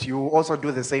hate. You also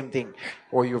do the same thing,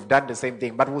 or you've done the same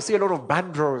thing. But we'll see a lot of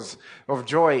banderos of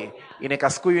joy in a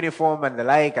school uniform and the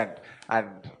like,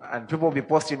 and people will be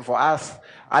posting for us.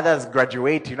 Others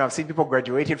graduate. You know, I've seen people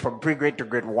graduating from pre-grade to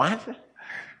grade 1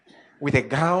 with a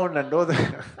gown and all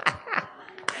the.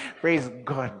 Praise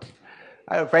God.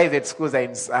 Private schools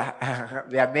are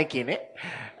they are making it.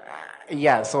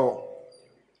 Yeah, so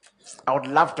I would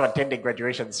love to attend a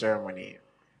graduation ceremony.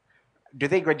 Do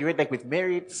they graduate like with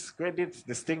merits, credits,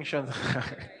 distinctions?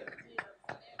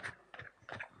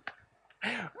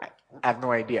 I have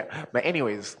no idea. But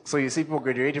anyways, so you see people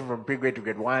graduating from pre-grade to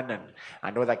grade 1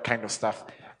 and all that kind of stuff.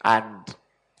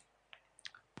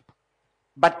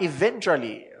 But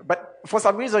eventually, but for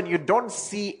some reason you don't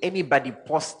see anybody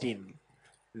posting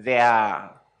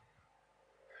their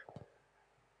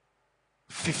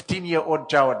 15-year-old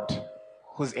child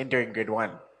who's entering grade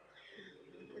 1.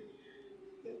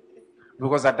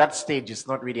 Because at that stage, it's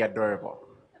not really adorable.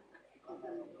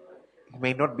 It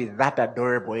may not be that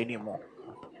adorable anymore.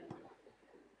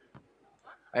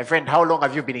 My friend, how long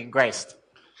have you been in Christ?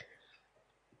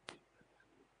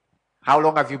 How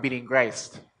long have you been in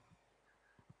Christ?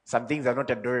 Some things are not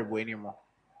adorable anymore.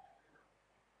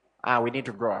 We need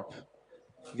to grow up.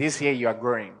 This year you are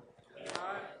growing.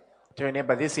 Tell your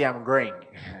neighbor, this year I'm growing.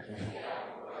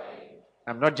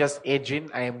 I'm not just aging,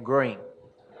 I am growing.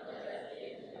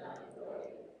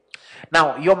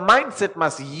 Now, your mindset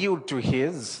must yield to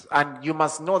his, and you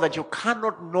must know that you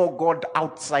cannot know God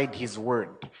outside his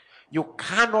word. You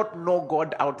cannot know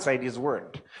God outside his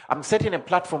word. I'm setting a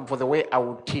platform for the way I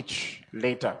will teach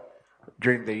later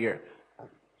during the year.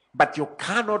 But you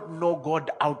cannot know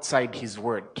God outside his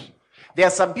word. There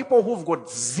are some people who've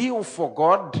got zeal for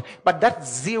God, but that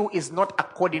zeal is not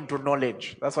according to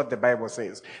knowledge. That's what the Bible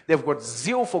says. They've got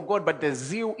zeal for God, but the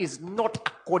zeal is not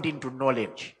according to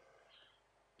knowledge.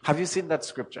 Have you seen that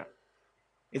scripture?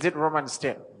 Is it Romans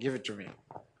 10? Give it to me.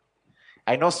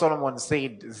 I know Solomon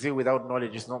said zeal without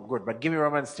knowledge is not good, but give me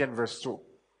Romans 10 verse 2.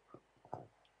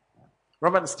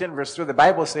 Romans 10 verse 2, the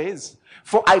Bible says,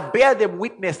 "For I bear them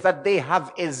witness that they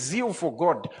have a zeal for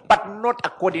God, but not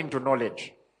according to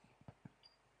knowledge."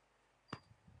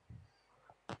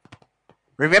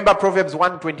 Remember Proverbs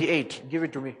 1:28. Give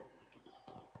it to me.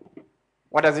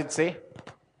 What does it say?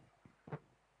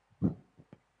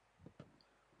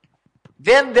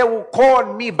 "Then they will call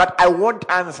on me, but I won't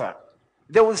answer.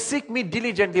 They will seek me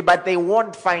diligently, but they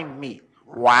won't find me."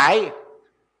 Why?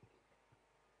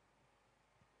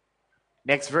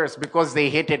 Next verse, "Because they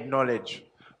hated knowledge."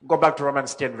 Go back to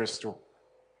Romans 10 verse 2.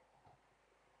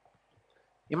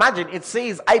 Imagine, it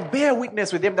says, "I bear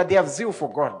witness with them that they have zeal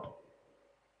for God."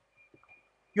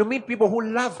 You meet people who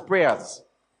love prayers.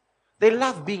 They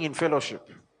love being in fellowship.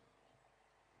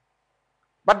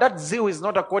 But that zeal is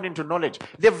not according to knowledge.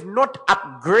 They've not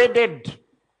upgraded.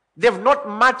 They've not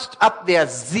matched up their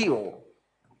zeal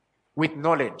with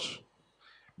knowledge.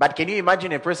 But can you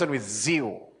imagine a person with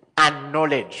zeal and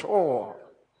knowledge? Oh,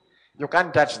 you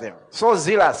can't touch them. So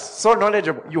zealous, so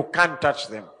knowledgeable, you can't touch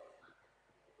them.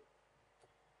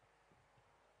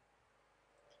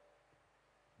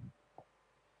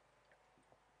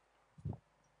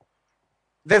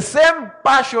 The same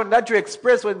passion that you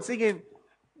express when singing,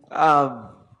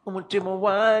 "Umutima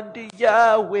wandi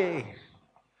Yahweh,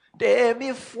 demi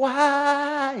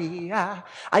fwaya."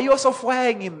 Are you also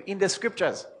flying him in the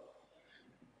scriptures?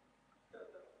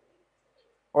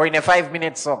 Or in a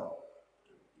 5-minute song?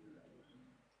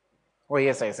 Oh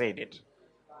yes, I said it.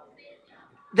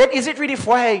 Then is it really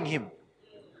flying him?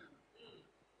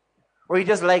 Or you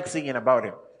just like singing about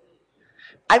him?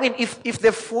 I mean, if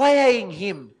the flying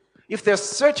him, if they're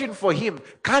searching for him,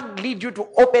 can't lead you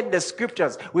to open the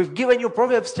scriptures. We've given you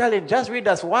Proverbs challenge. Just read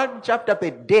us 1 chapter per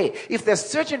day. If they're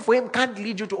searching for him, can't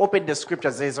lead you to open the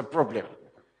scriptures, there's a problem.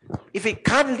 If it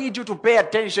can't lead you to pay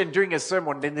attention during a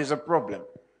sermon, then there's a problem.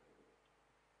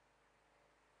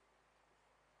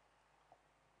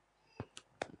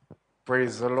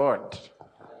 Praise the Lord.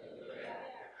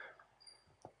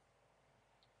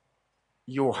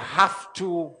 You have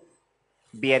to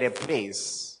be at a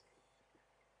place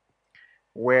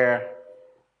where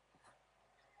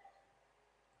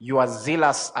you are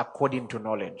zealous according to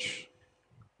knowledge.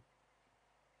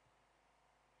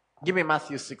 Give me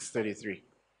Matthew 6:33.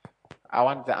 I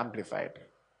want the Amplified.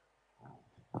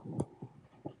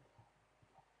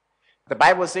 The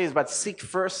Bible says, "But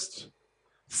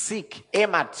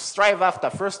aim at, strive after,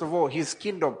 first of all, his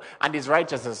kingdom and his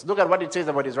righteousness." Look at what it says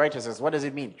about his righteousness. What does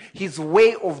it mean? His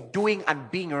way of doing and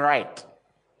being right.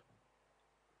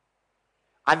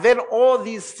 And then all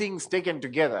these things taken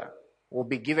together will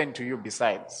be given to you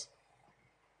besides.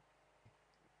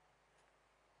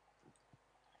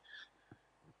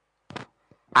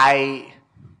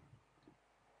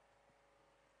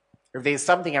 If there's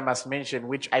something I must mention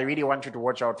which I really want you to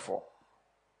watch out for,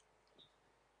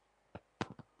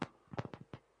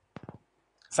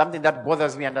 something that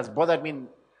bothers me and has bothered me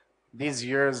these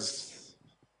years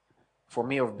for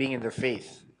me of being in the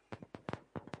faith,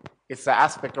 it's the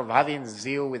aspect of having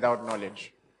zeal without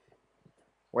knowledge,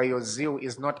 where your zeal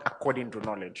is not according to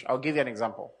knowledge. I'll give you an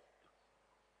example.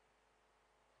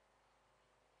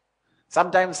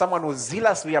 Sometimes someone will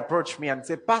zealously approach me and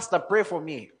say, "Pastor, pray for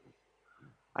me."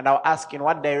 And I'll ask, "In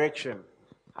what direction?"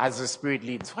 "As the Spirit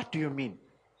leads." What do you mean?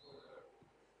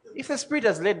 If the Spirit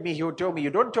has led me, He will tell me.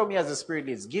 You don't tell me as the Spirit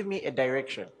leads. Give me a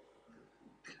direction.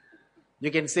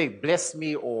 You can say, "Bless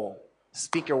me," or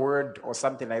 "Speak a word," or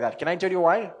something like that. Can I tell you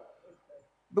why?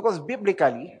 Because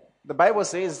biblically, the Bible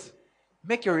says,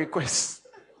 make your requests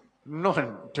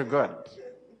known to God.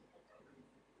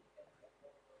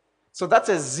 So that's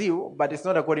a zeal, but it's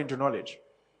not according to knowledge.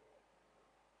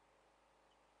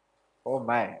 Oh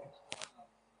my.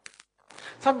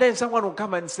 Sometimes someone will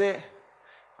come and say,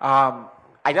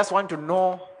 "I just want to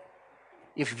know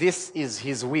if this is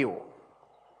his will."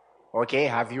 Okay,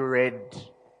 have you read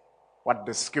what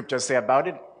the scriptures say about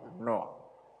it? No.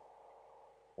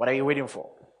 What are you waiting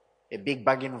for? A big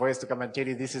bargain voice to come and tell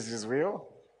you this is his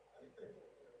will?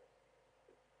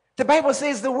 The Bible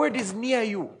says the word is near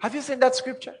you. Have you seen that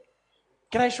scripture?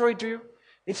 Can I show it to you?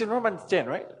 It's in Romans 10,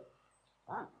 right?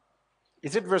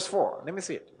 Is it verse 4? Let me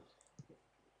see it.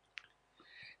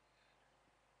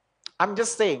 I'm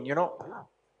just saying,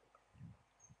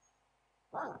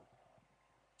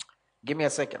 give me a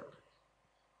second.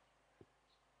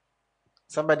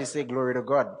 Somebody say glory to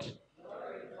God.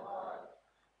 Glory to God.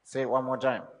 Say it one more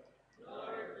time.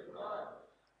 Glory to God.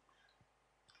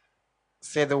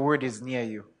 Say the word is near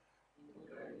you.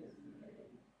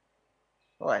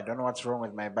 Oh, I don't know what's wrong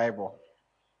with my Bible.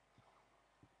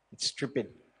 It's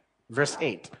stupid. Verse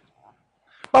 8.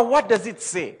 But what does it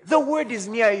say? The word is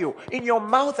near you, in your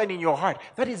mouth and in your heart.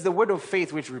 That is the word of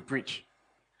faith which we preach.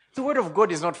 The word of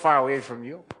God is not far away from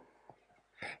you.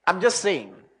 I'm just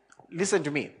saying, listen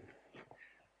to me.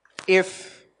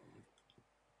 If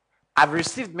I've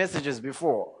received messages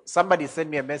before, somebody sent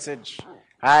me a message,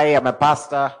 "Hi, I'm a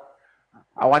pastor.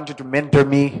 I want you to mentor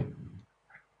me."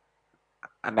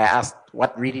 And I asked,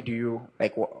 what really do you,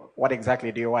 like, what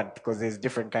exactly do you want? Because there's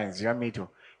different kinds. You want me to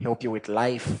help you with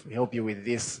life, help you with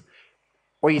this?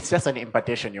 Or it's just an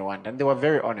impartation you want? And they were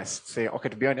very honest. Say, okay,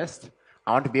 to be honest,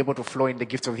 I want to be able to flow in the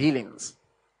gifts of healings,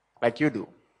 like you do.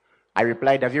 I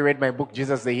replied, have you read my book,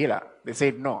 Jesus the Healer? They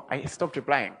said, no. I stopped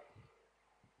replying.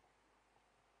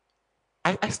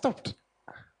 I stopped.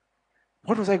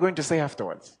 What was I going to say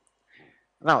afterwards?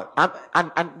 Now,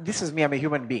 and this is me, I'm a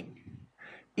human being.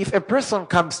 If a person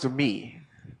comes to me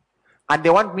and they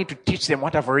want me to teach them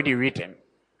what I've already written,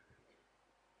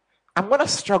 I'm going to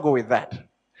struggle with that.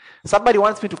 Somebody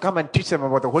wants me to come and teach them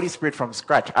about the Holy Spirit from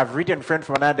scratch. I've written Friend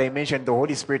from Another Dimension, the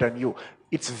Holy Spirit and You.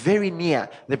 It's very near.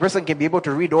 The person can be able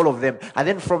to read all of them. And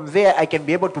then from there, I can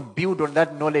be able to build on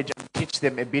that knowledge and teach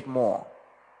them a bit more.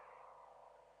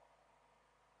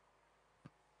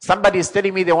 Somebody is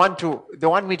telling me they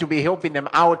want me to be helping them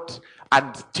out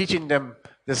and teaching them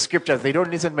the scriptures. They don't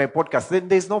listen to my podcast. Then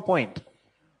there's no point.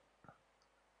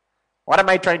 What am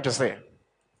I trying to say?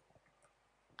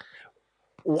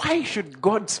 Why should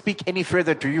God speak any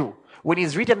further to you when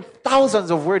He's written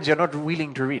thousands of words you're not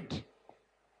willing to read?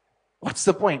 What's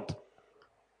the point?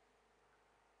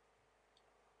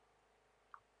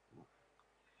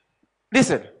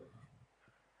 Listen.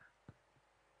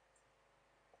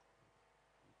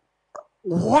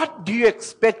 What do you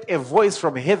expect a voice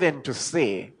from heaven to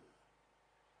say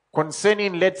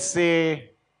concerning, let's say,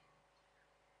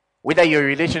 whether your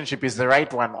relationship is the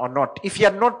right one or not, if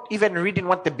you're not even reading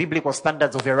what the biblical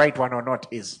standards of a right one or not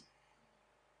is?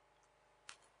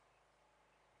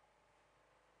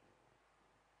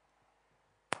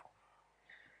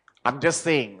 I'm just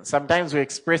saying, sometimes we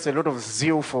express a lot of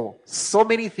zeal for so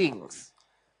many things,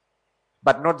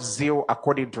 but not zeal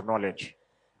according to knowledge,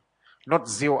 not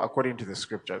zeal according to the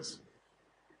scriptures.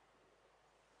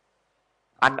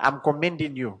 And I'm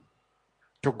commending you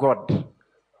to God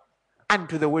and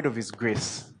to the word of His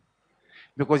grace,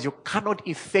 because you cannot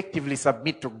effectively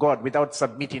submit to God without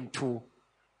submitting to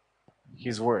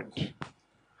His word.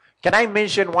 Can I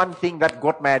mention one thing that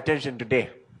got my attention today?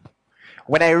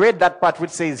 When I read that part which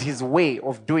says His way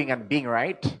of doing and being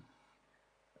right,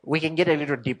 we can get a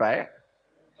little deeper. Eh?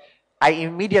 I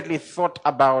immediately thought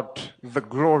about the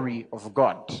glory of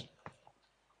God.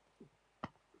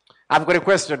 I've got a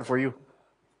question for you,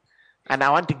 and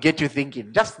I want to get you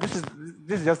thinking. This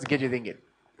is just to get you thinking.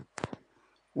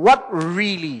 What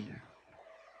really,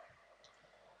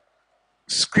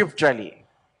 scripturally,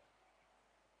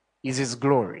 is His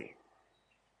glory?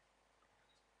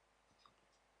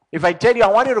 If I tell you, I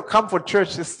want you to come for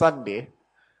church this Sunday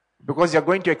because you're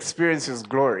going to experience His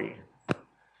glory,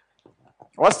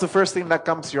 what's the first thing that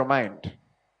comes to your mind?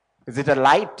 Is it a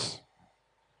light?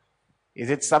 Is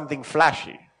it something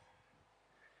flashy?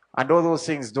 And all those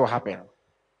things do happen.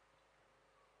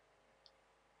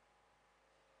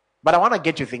 But I want to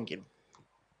get you thinking.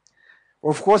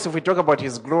 Of course, if we talk about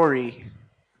His glory,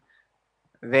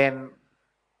 then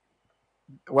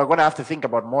we're going to have to think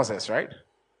about Moses, right?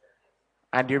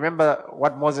 And do you remember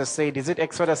what Moses said? Is it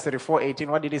Exodus 34:18?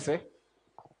 What did he say?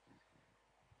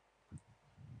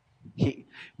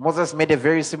 Moses made a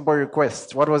very simple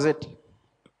request. What was it?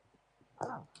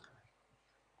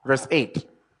 Verse 8.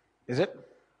 Is it?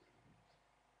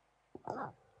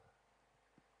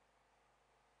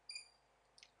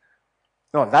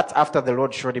 No, that's after the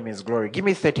Lord showed him His glory. Give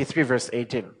me 33 verse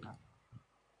 18.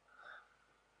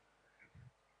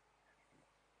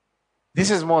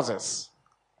 This is Moses.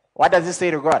 What does he say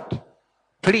to God?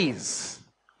 Please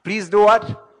do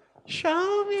what?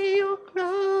 Show me your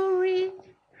glory.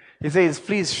 He says,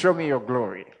 please show me your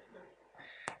glory.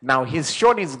 Now, He's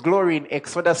shown His glory in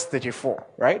Exodus 34,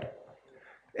 right?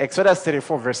 Exodus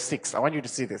 34 verse 6. I want you to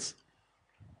see this.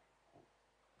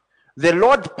 The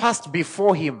Lord passed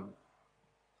before him.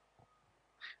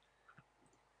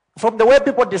 From the way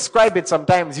people describe it,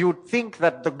 sometimes you think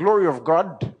that the glory of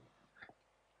God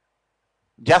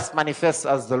just manifests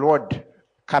as the Lord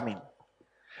coming.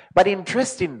 But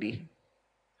interestingly,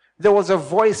 there was a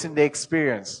voice in the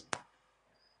experience.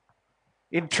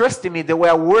 Interestingly, there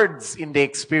were words in the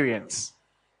experience.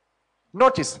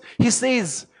 Notice, He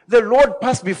says, the Lord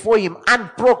passed before him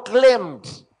and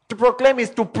proclaimed. To proclaim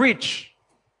is to preach.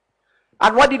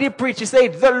 And what did he preach? He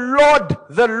said, the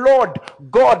Lord,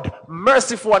 God,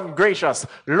 merciful and gracious,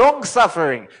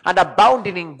 long-suffering, and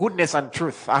abounding in goodness and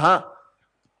truth.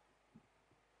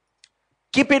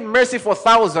 Keeping mercy for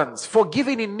thousands,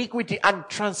 forgiving iniquity and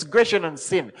transgression and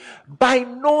sin, by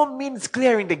no means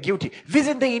clearing the guilty,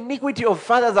 visiting the iniquity of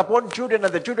fathers upon children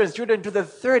and the children's children to the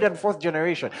third and fourth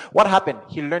generation. What happened?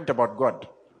 He learned about God.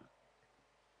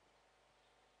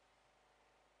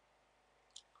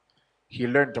 He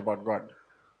learned about God.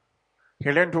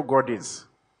 He learned who God is.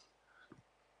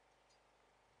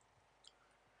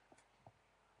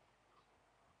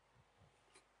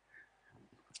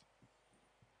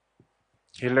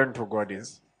 He learned who God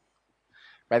is.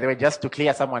 By the way, just to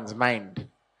clear someone's mind,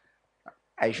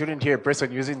 I shouldn't hear a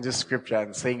person using this scripture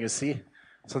and saying, you see,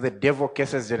 so the devil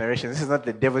curses generation. This is not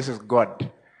the devil, this is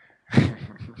God.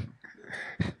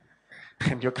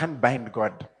 And you can't bind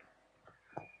God.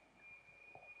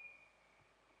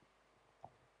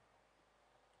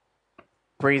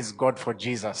 Praise God for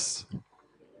Jesus,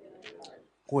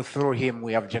 who through him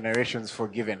we have generations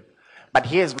forgiven. But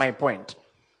here's my point.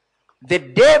 The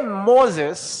day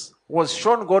Moses was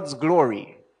shown God's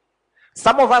glory,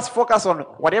 some of us focus on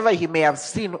whatever he may have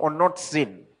seen or not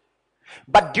seen.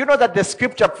 But do you know that the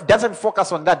scripture doesn't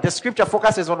focus on that? The scripture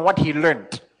focuses on what he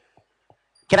learned.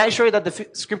 Can I show you that the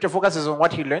scripture focuses on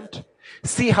what he learned?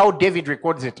 See how David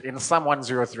records it in Psalm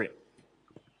 103.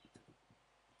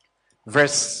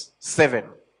 Verse 7.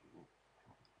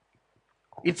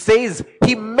 It says,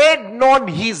 he made known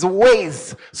his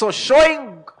ways. So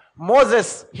showing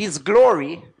Moses his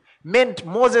glory meant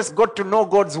Moses got to know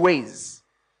God's ways.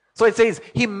 So it says,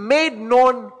 he made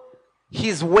known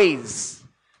his ways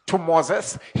to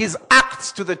Moses, his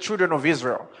acts to the children of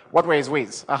Israel. What were his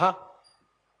ways?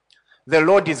 The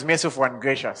Lord is merciful and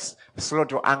gracious, slow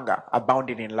to anger,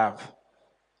 abounding in love.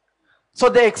 So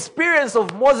the experience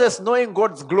of Moses knowing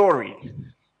God's glory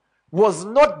was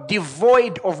not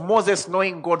devoid of Moses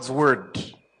knowing God's word.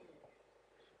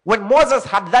 When Moses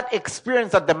had that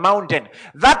experience at the mountain,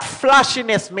 that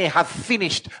flashiness may have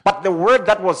finished, but the word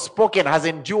that was spoken has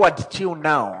endured till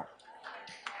now.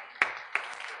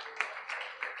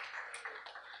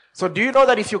 So do you know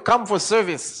that if you come for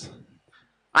service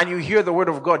and you hear the word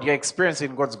of God, you're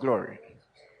experiencing God's glory?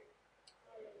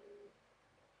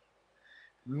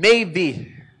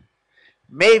 Maybe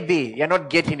you're not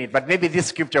getting it, but maybe this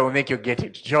scripture will make you get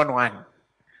it. John 1.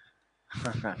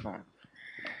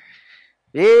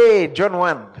 Hey, John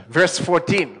 1, verse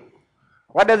 14.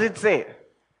 What does it say?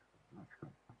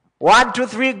 1, 2,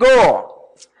 3,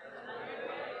 go.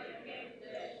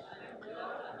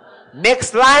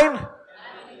 Next line.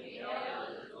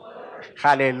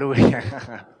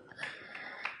 Hallelujah.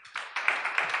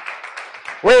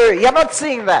 Well, you're not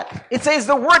seeing that. It says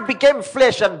the word became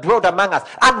flesh and dwelt among us,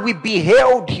 and we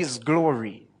beheld his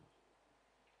glory.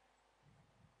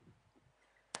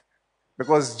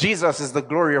 Because Jesus is the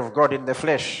glory of God in the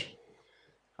flesh.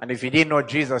 And if you didn't know,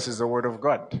 Jesus is the word of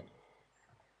God.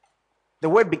 The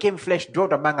word became flesh,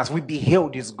 dwelt among us. We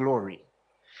beheld his glory.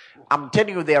 I'm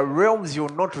telling you, there are realms you'll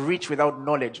not reach without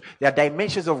knowledge. There are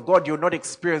dimensions of God you'll not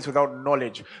experience without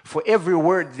knowledge. For every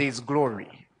word, there is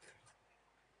glory.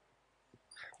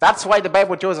 That's why the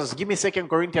Bible tells us, give me 2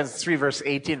 Corinthians 3 verse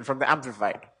 18 from the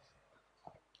Amplified.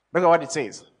 Look at what it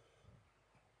says.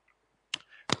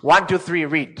 1, 2, 3,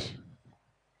 read.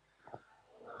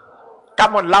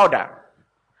 Come on, louder.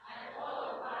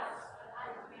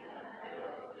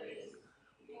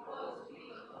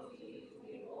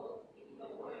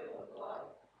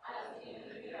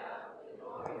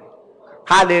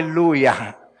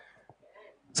 Hallelujah.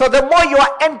 So the more you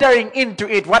are entering into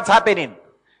it, what's happening?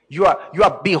 You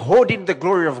are beholding the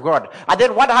glory of God. And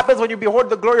then what happens when you behold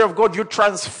the glory of God? You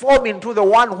transform into the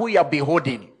one who you are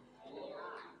beholding.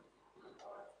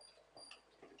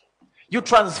 You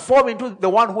transform into the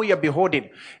one who you are beholding.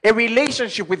 A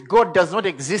relationship with God does not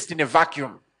exist in a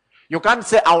vacuum. You can't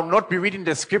say, I'll not be reading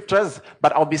the scriptures,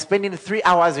 but I'll be spending 3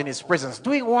 hours in his presence.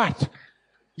 Doing what?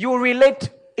 You relate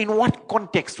in what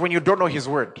context when you don't know his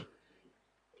word?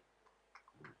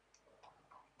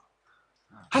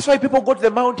 That's why people go to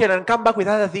the mountain and come back with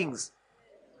other things.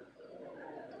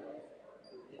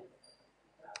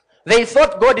 They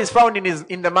thought God is found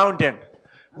in the mountain,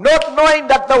 not knowing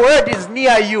that the word is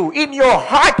near you, in your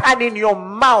heart and in your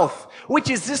mouth, which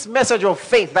is this message of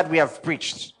faith that we have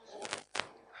preached.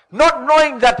 Not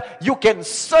knowing that you can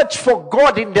search for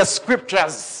God in the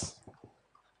scriptures.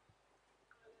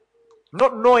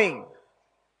 Not knowing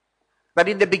that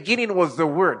in the beginning was the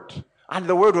word. And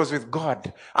the word was with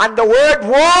God. And the word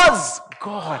was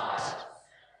God.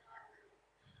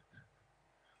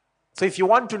 So if you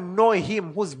want to know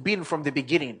him who's been from the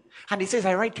beginning, and he says,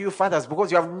 I write to you fathers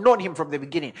because you have known him from the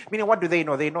beginning. Meaning, what do they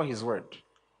know? They know his word.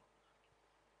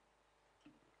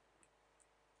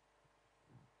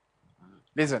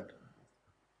 Listen,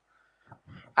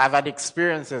 I've had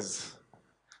experiences,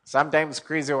 sometimes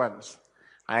crazy ones,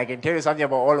 and I can tell you something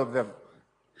about all of them.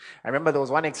 I remember there was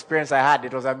one experience I had,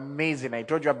 it was amazing. I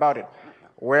told you about it,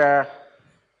 where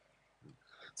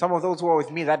some of those who were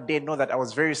with me that day know that I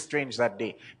was very strange that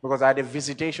day because I had a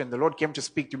visitation. The Lord came to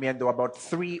speak to me, and there were about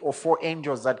 3 or 4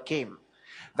 angels that came.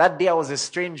 That day I was a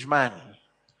strange man.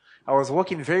 I was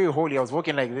walking very holy. I was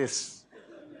walking like this.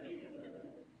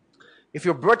 If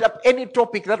you brought up any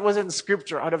topic that wasn't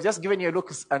scripture, I would have just given you a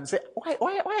look and said,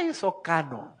 why are you so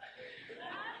carnal?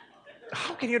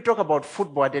 How can you talk about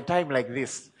football at a time like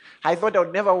this? I thought I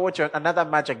would never watch another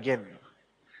match again.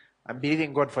 I'm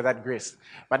believing God for that grace.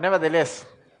 But nevertheless,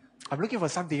 I'm looking for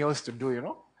something else to do, you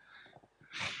know.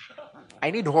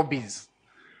 I need hobbies.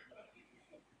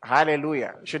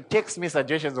 Hallelujah. You should text me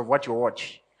suggestions of what you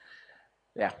watch.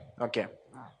 Yeah, okay.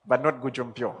 But not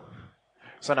Gujumpyo.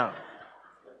 So now,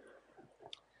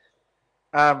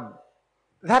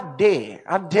 that day,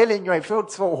 I'm telling you, I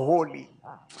felt so holy.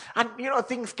 And, you know,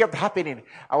 things kept happening.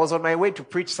 I was on my way to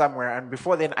preach somewhere, and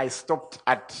before then I stopped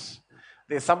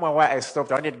there's somewhere where I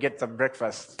stopped. I wanted to get some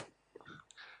breakfast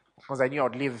because I knew I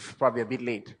would leave probably a bit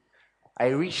late. I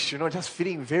reached, you know, just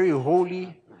feeling very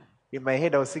holy. In my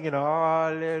head, I was singing,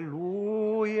 Hallelujah.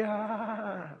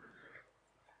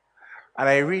 And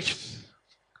I reached,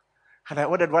 and I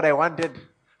ordered what I wanted. And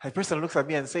the person looks at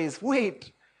me and says,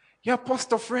 wait, you're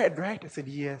Apostle Fred, right? I said,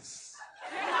 yes.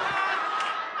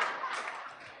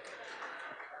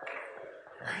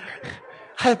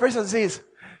 And the person says,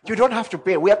 you don't have to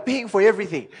pay. We are paying for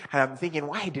everything. And I'm thinking,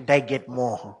 why didn't I get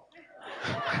more?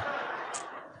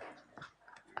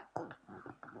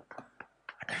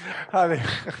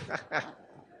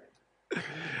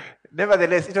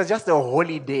 Nevertheless, it was just a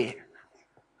holy day.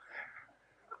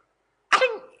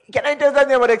 Can I tell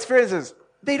something about experiences?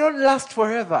 They don't last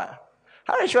forever.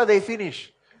 How are you sure they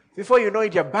finish? Before you know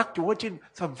it, you're back to watching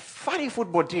some funny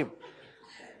football team.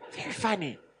 Very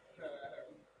funny.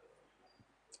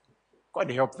 God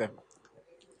help them.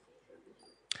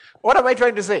 What am I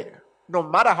trying to say? No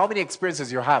matter how many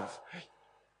experiences you have,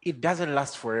 it doesn't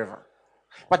last forever.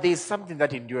 But there is something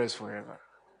that endures forever.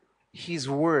 His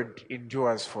word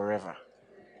endures forever.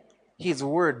 His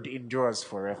word endures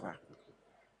forever.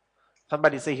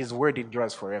 Somebody say his word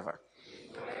endures forever.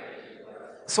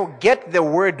 So get the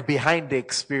word behind the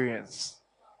experience.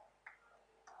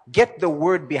 Get the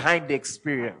word behind the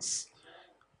experience.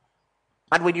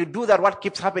 And when you do that, what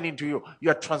keeps happening to you?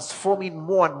 You are transforming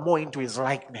more and more into his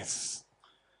likeness.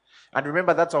 And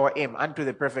remember, that's our aim, unto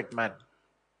the perfect man.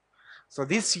 So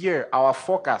this year, our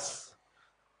focus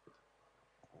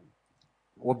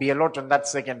will be a lot on that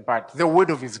second part, the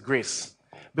word of his grace.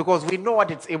 Because we know what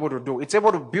it's able to do. It's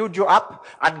able to build you up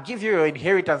and give you your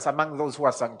inheritance among those who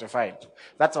are sanctified.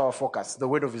 That's our focus, the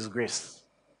word of his grace.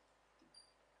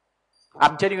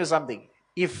 I'm telling you something.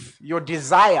 If your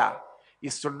desire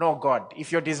is to know God,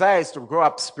 if your desire is to grow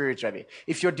up spiritually,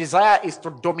 if your desire is to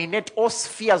dominate all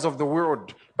spheres of the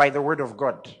world by the word of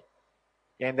God,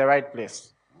 you're in the right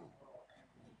place.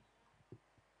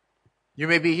 You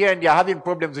may be here and you're having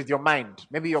problems with your mind.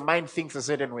 Maybe your mind thinks a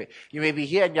certain way. You may be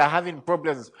here and you're having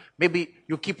problems. Maybe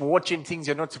you keep watching things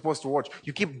you're not supposed to watch.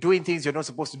 You keep doing things you're not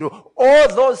supposed to do. All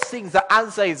those things, the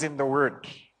answer is in the word.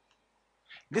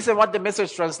 Listen what the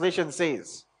Message translation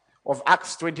says of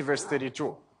Acts 20 verse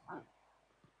 32.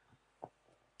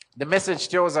 The Message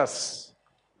tells us,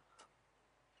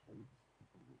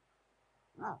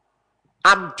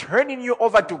 I'm turning you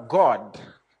over to God,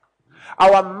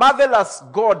 our marvelous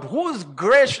God, whose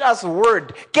gracious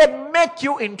word can make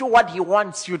you into what he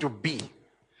wants you to be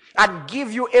and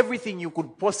give you everything you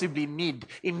could possibly need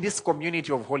in this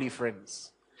community of holy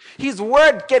friends. His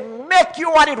word can make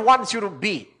you what it wants you to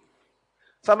be.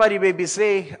 Somebody may be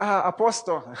saying,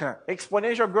 Apostle,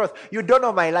 exponential growth. You don't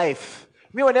know my life.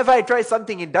 Me, whenever I try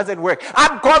something, it doesn't work.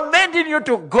 I'm commending you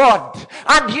to God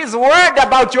and his word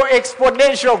about your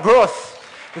exponential growth.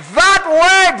 That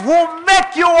word will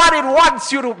make you what it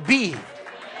wants you to be.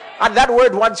 And that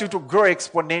word wants you to grow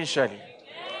exponentially.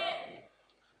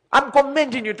 I'm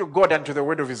commending you to God and to the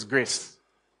word of his grace.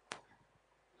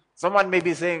 Someone may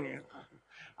be saying,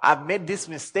 I've made this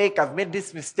mistake, I've made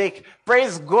this mistake.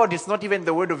 Praise God, it's not even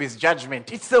the word of his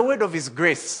judgment. It's the word of his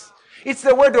grace. It's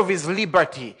the word of his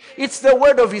liberty. It's the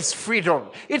word of his freedom.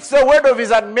 It's the word of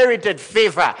his unmerited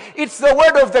favor. It's the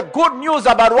word of the good news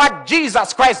about what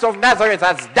Jesus Christ of Nazareth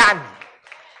has done.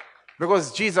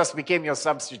 Because Jesus became your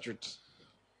substitute.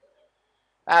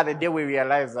 The day we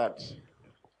realize that.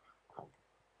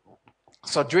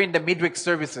 So during the midweek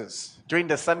services, during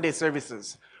the Sunday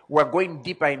services, we're going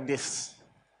deeper in this.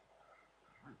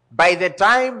 By the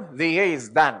time the year is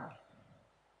done,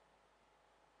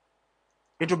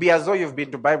 it will be as though you've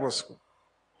been to Bible school.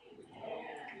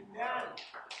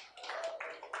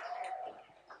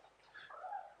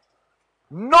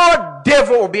 No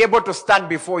devil will be able to stand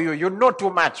before you. You know too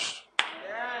much.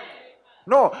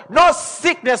 No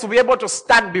sickness will be able to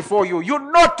stand before you. You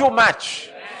know too much.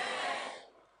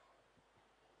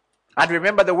 And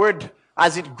remember the word,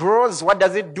 as it grows, what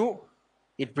does it do?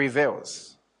 It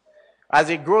prevails. As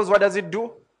it grows, what does it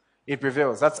do? It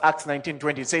prevails. That's Acts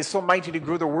 19:20. It says, so mightily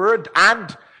grew the word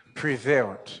and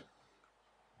prevailed.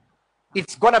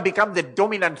 It's going to become the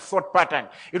dominant thought pattern.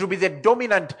 It will be the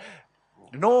dominant.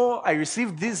 No, I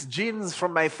received these genes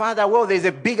from my father. Well, there's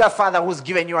a bigger father who's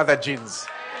given you other genes.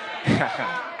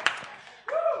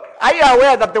 Are you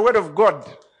aware that the word of God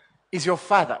is your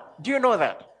father? Do you know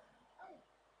that?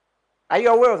 Are you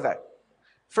aware of that?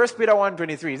 1 Peter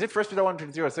 1:23. Is it 1 Peter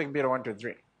 1:23 or 2 Peter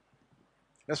 1:23?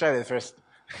 Let's try the first.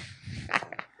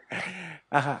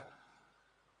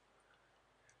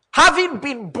 Having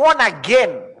been born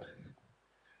again,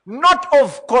 not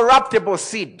of corruptible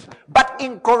seed, but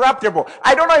incorruptible.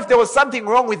 I don't know if there was something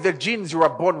wrong with the genes you were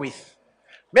born with.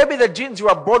 Maybe the genes you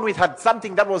were born with had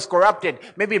something that was corrupted.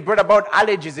 Maybe it brought about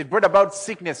allergies. It brought about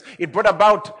sickness. It brought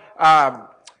about,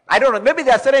 I don't know. Maybe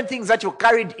there are certain things that you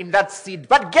carried in that seed.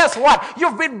 But guess what?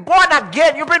 You've been born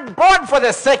again. You've been born for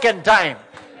the second time.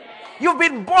 You've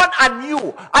been born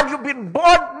anew. And you've been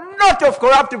born not of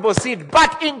corruptible seed,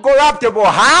 but incorruptible.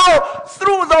 How?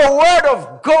 Through the word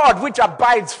of God, which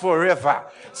abides forever.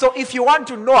 So if you want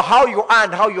to know how you are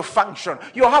and how you function,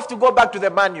 you have to go back to the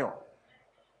manual.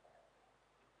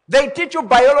 They teach you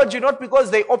biology not because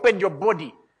they opened your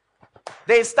body.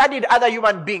 They studied other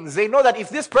human beings. They know that if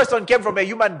this person came from a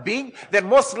human being, then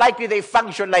most likely they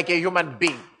function like a human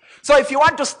being. So if you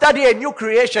want to study a new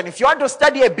creation, if you want to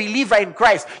study a believer in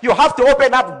Christ, you have to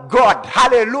open up God.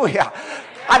 Hallelujah.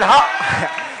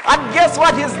 And guess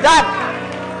what he's done?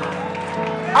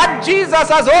 And Jesus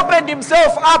has opened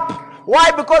himself up.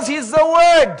 Why? Because he's the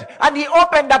word. And he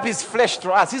opened up his flesh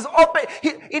to us.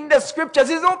 In the scriptures,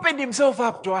 he's opened himself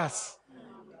up to us.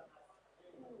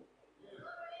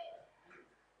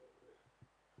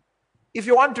 If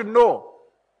you want to know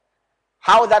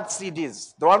how that seed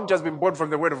is, the one which has been born from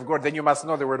the word of God, then you must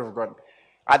know the word of God.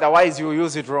 Otherwise, you will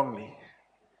use it wrongly.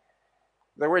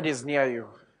 The word is near you.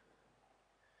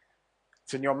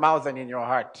 It's in your mouth and in your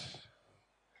heart.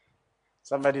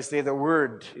 Somebody say the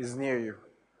word is near you.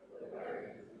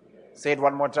 Say it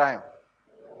one more time.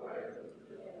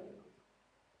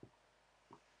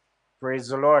 Praise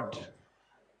the Lord.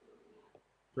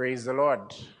 Praise the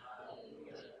Lord.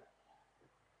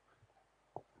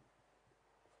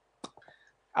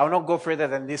 I will not go further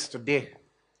than this today.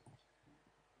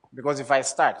 Because if I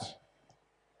start,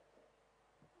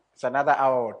 it's another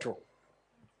hour or two.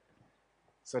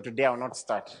 So today I will not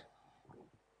start.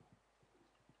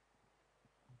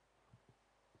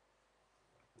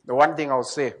 The one thing I'll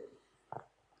say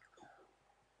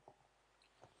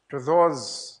to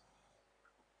those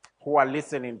who are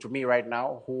listening to me right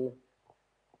now, who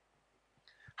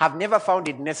have never found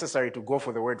it necessary to go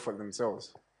for the word for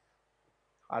themselves,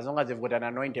 as long as they've got an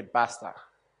anointed pastor,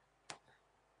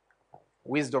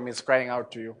 wisdom is crying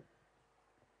out to you.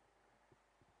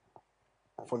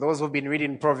 For those who've been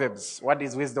reading Proverbs, what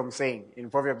is wisdom saying? In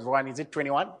Proverbs 1, is it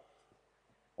 21?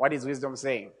 What is wisdom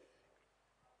saying?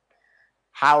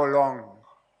 How long?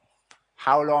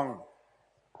 How long?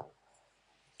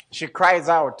 She cries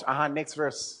out. Next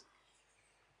verse.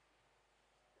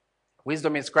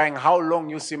 Wisdom is crying, how long,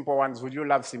 you simple ones, would you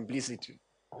love simplicity?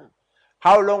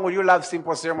 How long will you love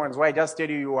simple sermons where I just tell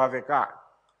you have a car?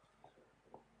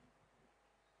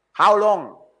 How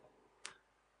long?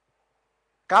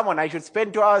 Come on, I should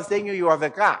spend 2 hours telling you have a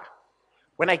car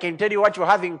when I can tell you what you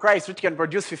have in Christ, which can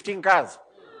produce 15 cars.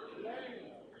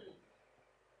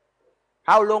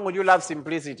 How long will you love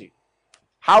simplicity?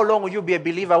 How long will you be a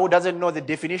believer who doesn't know the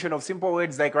definition of simple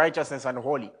words like righteousness and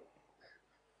holy?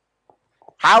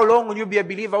 How long will you be a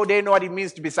believer who doesn't know what it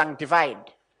means to be sanctified,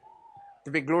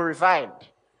 to be glorified,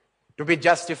 to be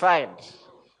justified?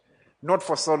 Not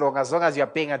for so long, as you're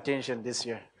paying attention this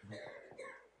year.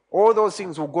 All those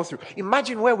things will go through.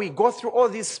 Imagine where we go through all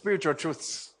these spiritual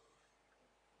truths.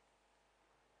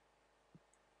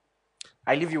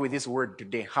 I leave you with this word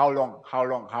today. How long? How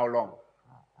long? How long?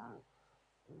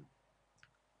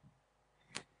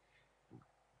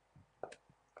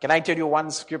 Can I tell you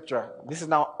one scripture? This is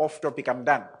now off topic, I'm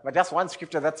done. But just one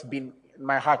scripture that's been in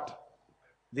my heart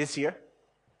this year.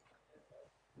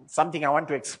 something I want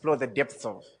to explore the depths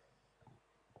of.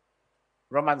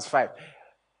 Romans 5.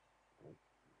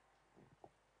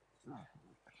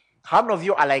 How many of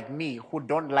you are like me who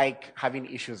don't like having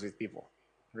issues with people?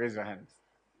 Raise your hands.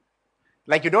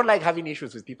 Like you don't like having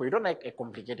issues with people. You don't like a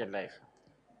complicated life.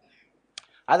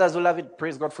 Others will love it.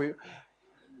 Praise God for you.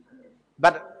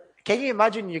 But can you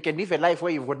imagine you can live a life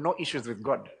where you've got no issues with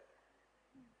God?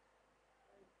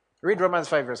 Read Romans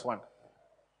 5 verse 1.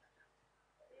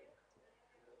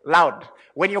 Loud.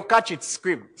 When you catch it,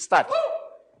 scream. Start.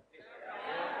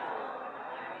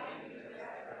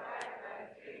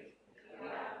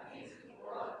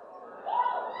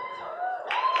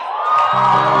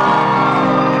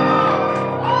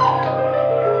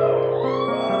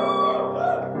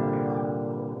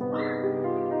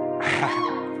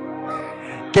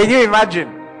 Can you imagine?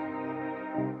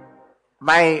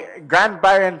 My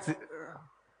grandparents,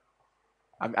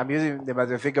 I'm using them as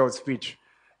a figure of speech.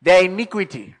 Their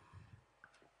iniquity,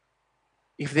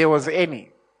 if there was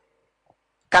any,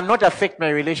 cannot affect my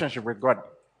relationship with God.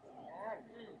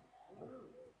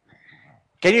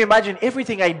 Can you imagine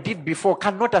everything I did before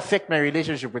cannot affect my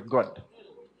relationship with God?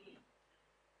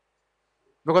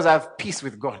 Because I have peace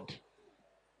with God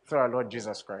through our Lord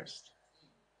Jesus Christ.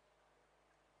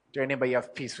 Do anybody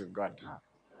have peace with God?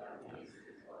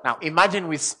 Now imagine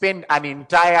we spend an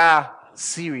entire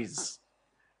series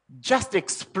just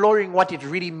exploring what it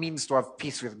really means to have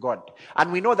peace with God.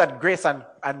 And we know that grace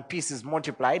and peace is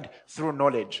multiplied through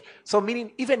knowledge. So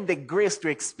meaning even the grace to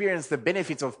experience the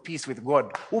benefits of peace with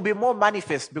God will be more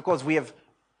manifest because we have...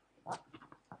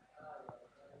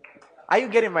 Are you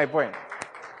getting my point?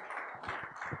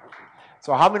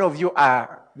 So how many of you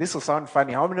are... This will sound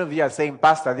funny. How many of you are saying,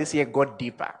 Pastor, this year got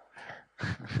deeper?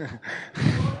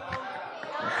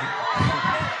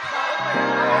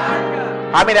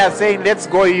 How many are saying, let's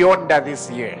go yonder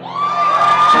this year?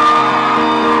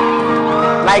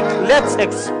 Like, let's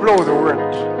explore the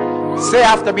word. Say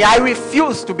after me, I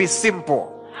refuse to be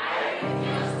simple.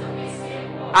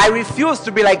 I refuse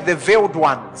to be like the veiled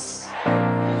ones.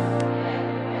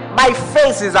 My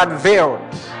face is unveiled.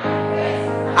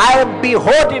 I am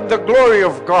beholding the glory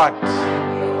of God.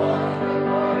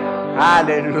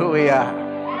 Hallelujah.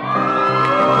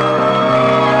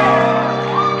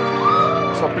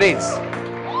 So please,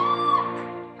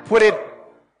 put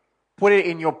it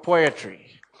in your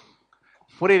poetry.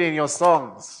 Put it in your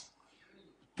songs.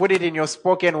 Put it in your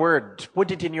spoken word. Put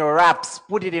it in your raps.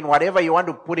 Put it in whatever you want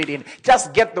to put it in.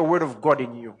 Just get the word of God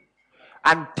in you.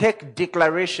 And take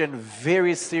declaration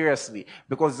very seriously.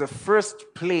 Because the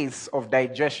first place of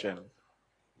digestion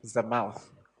is the mouth.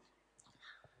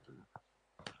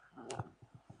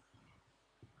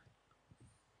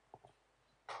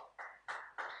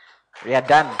 We are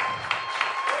done.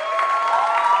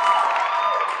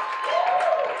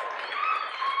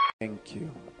 Thank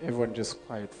you. Everyone just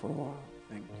quiet for a while.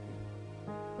 Thank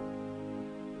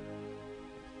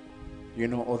you. You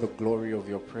know all the glory of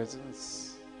your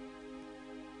presence.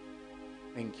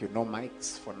 Thank you. No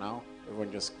mics for now.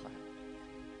 Everyone just quiet.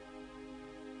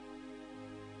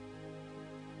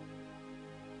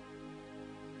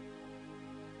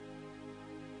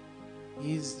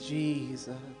 Is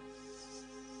Jesus.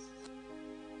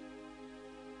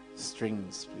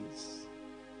 Strings, please.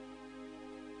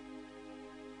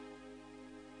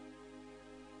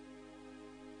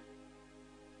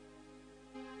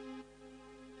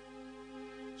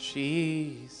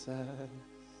 Jesus,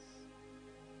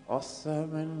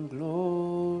 awesome and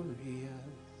glorious,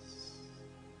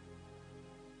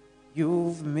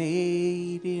 you've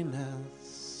made in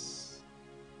us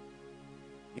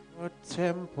your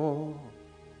temple,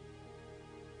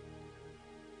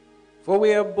 for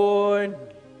we are born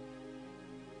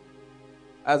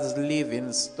as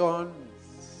living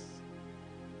stones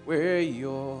where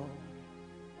you're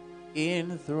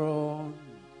enthroned.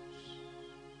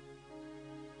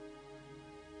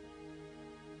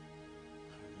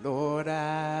 Lord,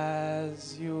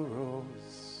 as you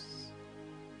rose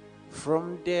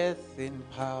from death in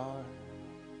power,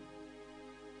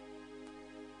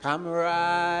 come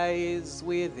rise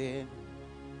within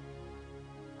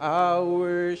our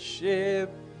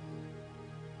worship.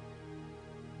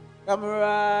 Come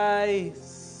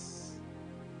rise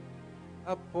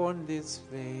upon this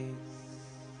place.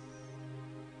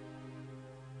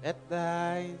 Let the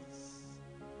eyes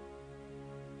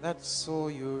that saw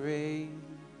you raise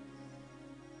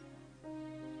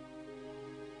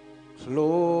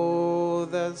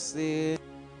clothe us in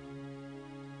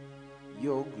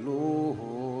your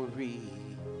glory.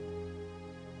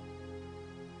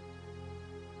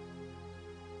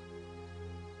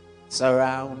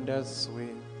 Surround us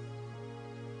with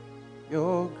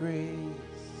your grace.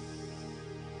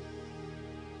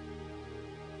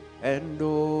 and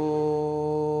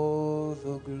all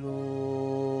the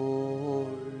glory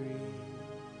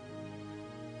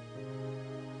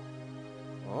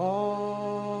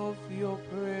of your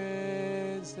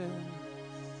presence,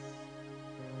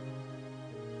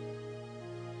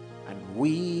 and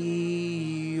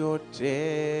we your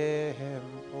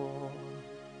temple.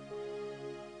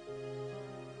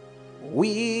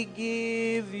 We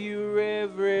give you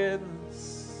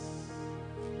reverence,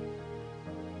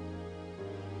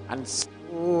 and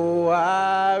so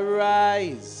I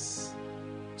rise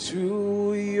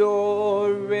to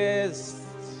your rest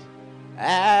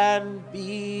and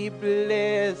be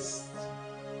blessed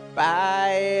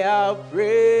by our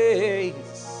praise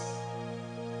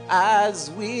as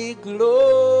we glory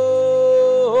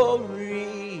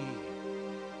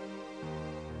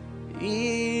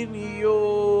in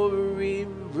your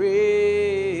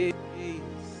embrace.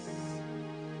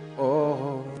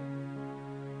 Oh,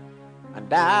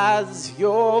 and as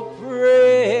your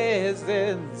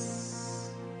presence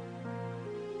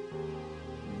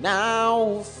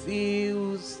now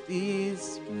fills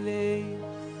this place,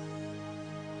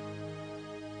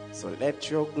 so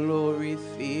let your glory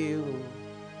fill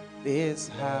this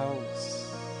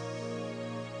house.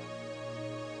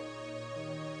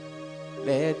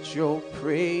 Let your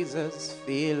praises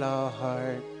fill our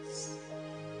hearts.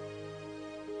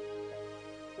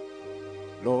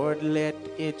 Lord, let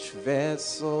each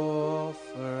vessel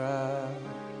offer up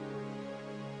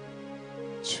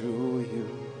to you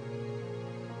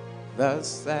the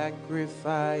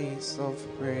sacrifice of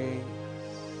praise.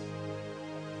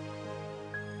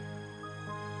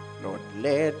 Lord,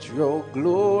 let your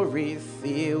glory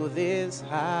fill this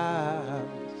house,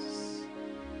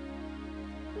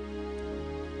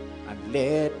 and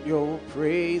let your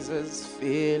praises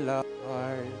fill our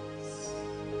hearts,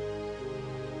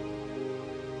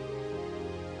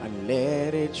 and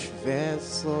let each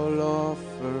vessel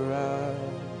offer up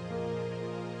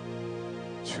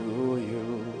to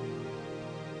you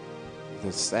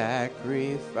the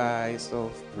sacrifice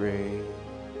of praise.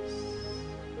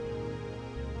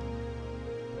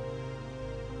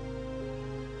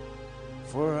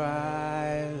 For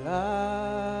I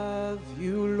love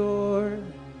you, Lord,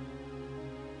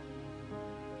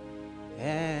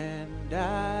 and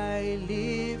I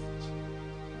lift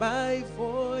my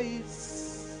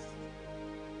voice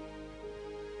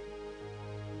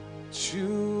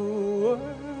to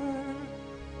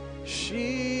worship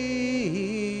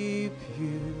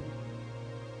you,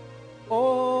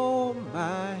 oh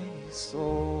my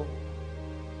soul.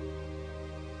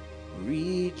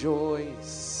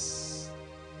 Rejoice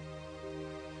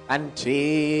and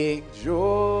take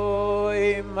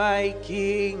joy, my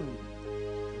King,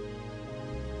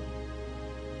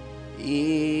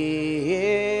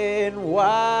 in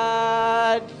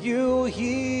what you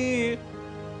hear,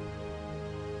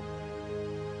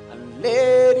 and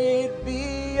let it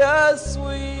be a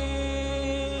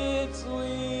sweet,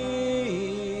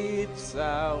 sweet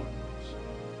sound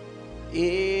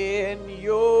in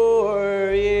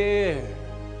your ear.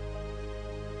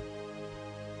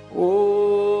 Oh,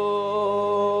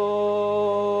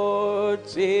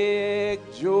 take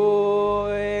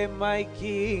joy, my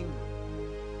King,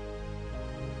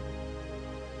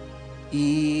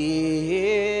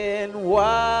 in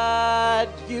what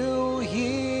you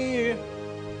hear.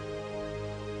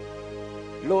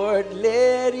 Lord,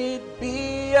 let it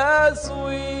be a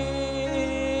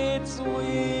sweet,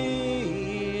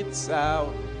 sweet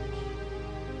sound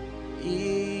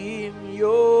in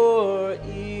your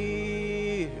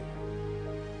ear.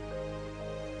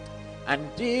 And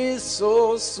 'tis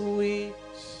so sweet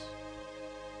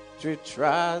to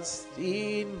trust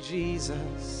in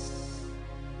Jesus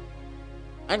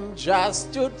and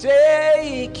just to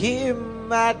take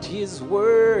him at his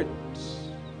word,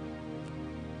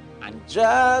 and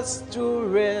just to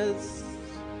rest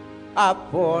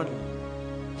upon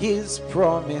his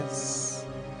promise,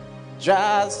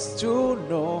 just to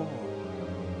know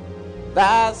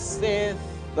thus saith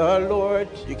the Lord.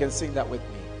 You can sing that with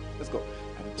me. Let's go.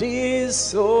 And 'tis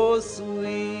so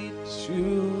sweet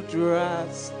to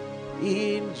trust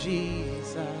in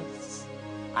Jesus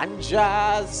and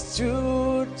just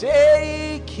to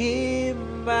take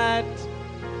him at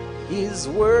his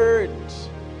word,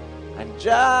 and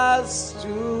just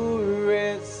to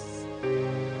rest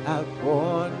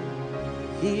upon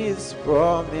his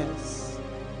promise,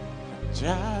 and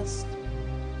just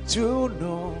to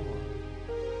know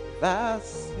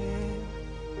thus saith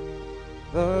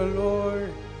the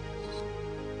Lord.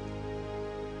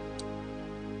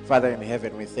 Father in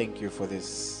heaven, we thank you for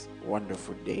this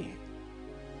wonderful day.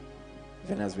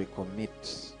 Even as we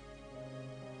commit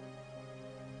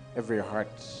every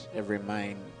heart, every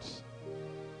mind.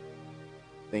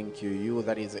 Thank you. You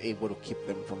that is able to keep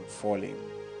them from falling.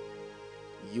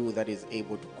 You that is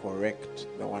able to correct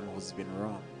the one who's been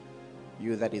wrong.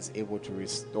 You that is able to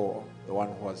restore the one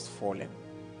who has fallen.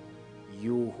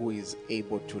 You who is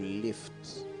able to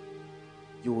lift.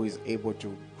 You who is able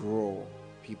to grow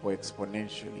people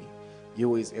exponentially. You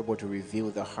who is able to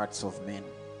reveal the hearts of men.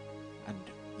 And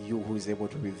you who is able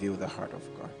to reveal the heart of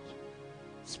God.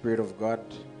 Spirit of God,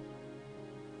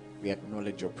 we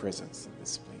acknowledge your presence in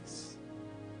this place.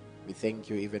 We thank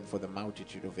you even for the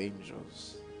multitude of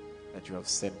angels that you have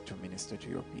sent to minister to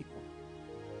your people.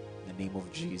 In the name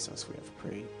of Jesus we have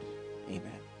prayed.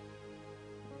 Amen.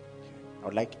 I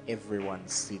would like everyone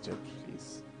seated,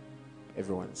 please.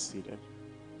 Everyone seated.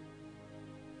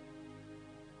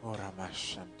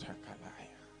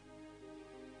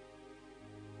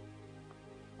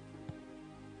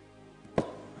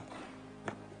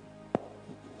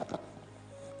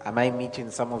 Am I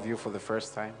meeting some of you for the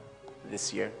first time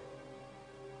this year?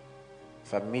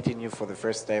 If I'm meeting you for the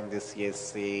first time this year,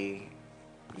 say,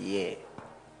 yeah.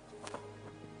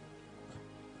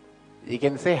 You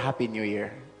can say Happy New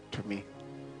Year to me.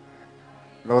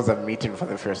 Those I'm meeting for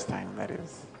the first time, that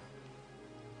is.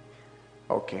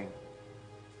 Okay.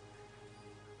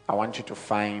 I want you to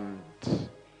find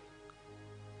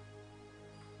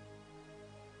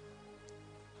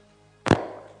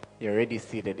you're already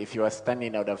seated. If you are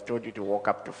standing, I would have told you to walk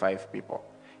up to 5 people.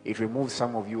 It removes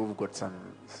some of you who've got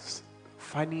some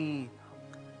funny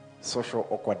social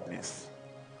awkwardness.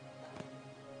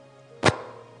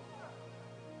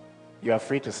 You are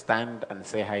free to stand and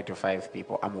say hi to 5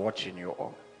 people. I'm watching you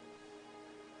all.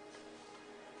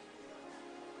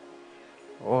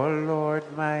 Oh Lord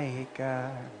my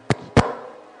God,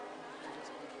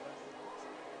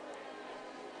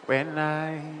 when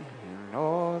I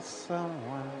know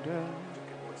someone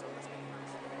does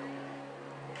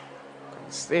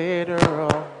consider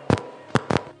all.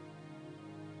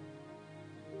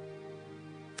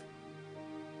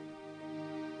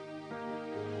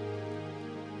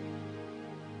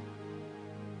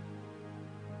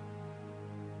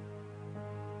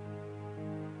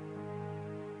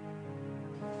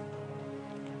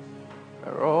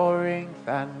 The roaring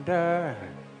thunder,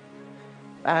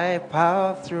 thy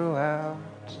power throughout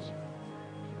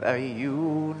the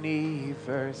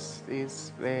universe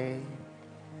display.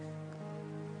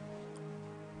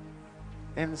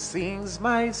 Then sings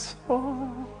my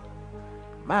soul,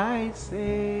 my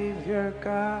Savior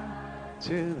God,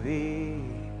 to thee.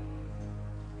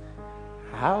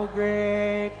 How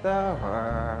great thou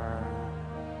art,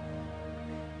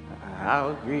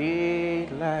 how great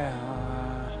thou art.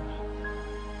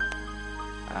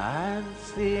 And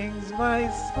sings my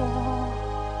soul,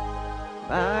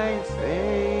 my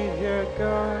Savior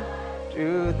God,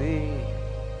 to thee.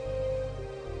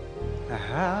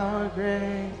 How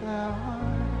great thou art,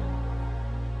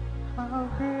 how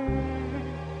great.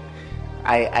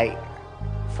 I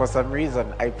for some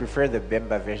reason I prefer the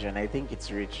Bemba version. I think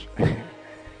it's rich.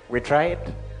 We try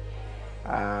it.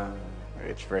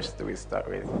 Which verse do we start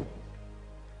with?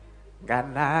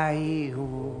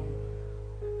 Ganaihu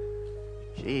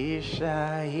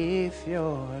Kisha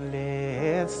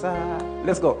ifyolesa.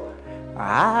 Let's go.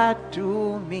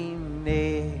 Atumine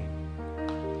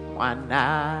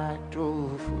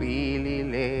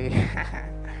wanatufilile.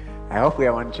 I hope we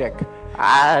are on check.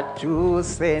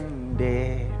 Atusende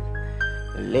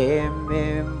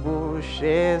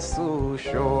lemembushe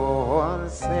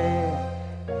sushonse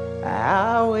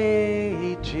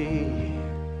aweji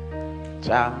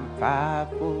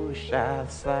champapusha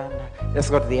sana. Let's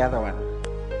go to the other one.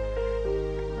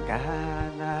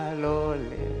 Gana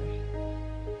lole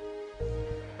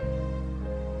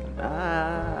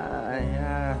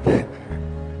naya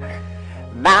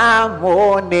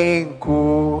namonenku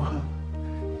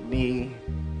ni.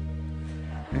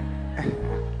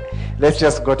 Let's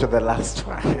just go to the last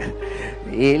one.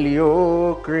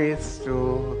 Ilio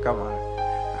Christo, come on.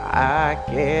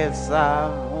 Akesa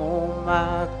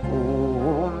mumakumbi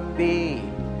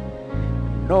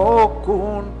no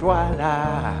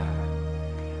kuntwala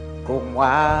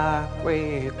kumwakwe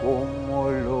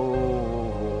kumolo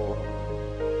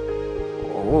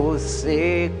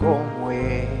ose komwe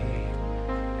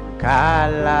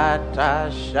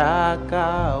kalata shaka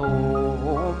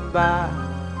umba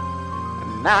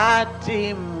nati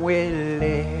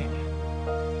mwele.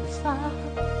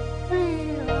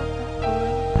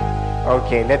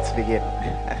 Okay, let's begin.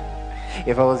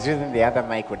 If I was using the other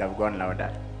mic, would have gone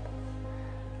louder.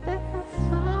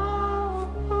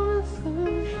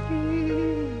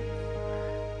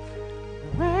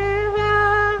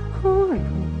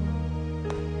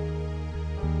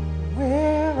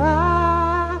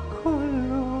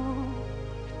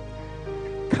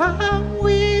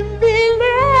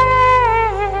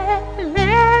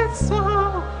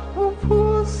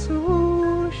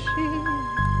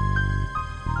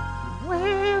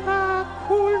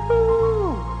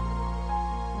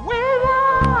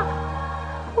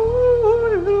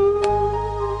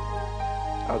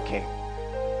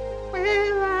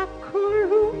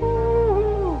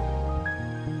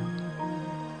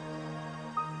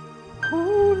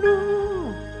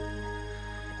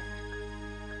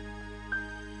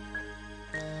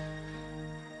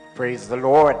 Praise the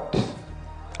Lord.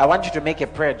 I want you to make a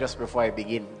prayer just before I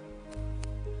begin.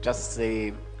 Just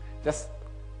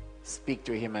speak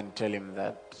to him and tell him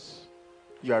that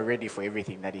you are ready for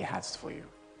everything that he has for you.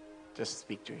 Just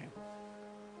speak to him.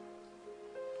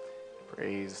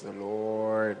 Praise the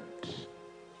Lord.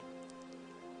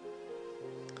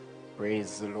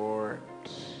 Praise the Lord.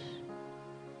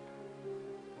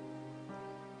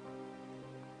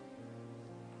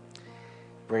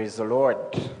 Praise the Lord.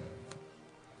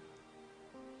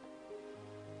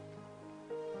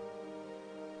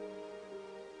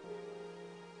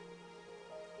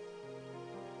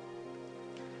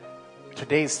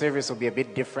 Today's service will be a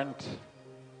bit different.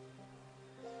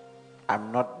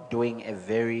 I'm not doing a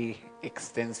very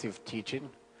extensive teaching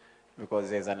because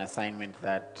there's an assignment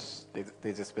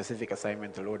there's a specific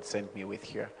assignment the Lord sent me with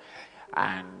here.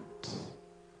 And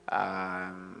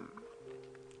I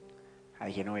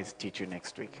can always teach you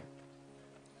next week.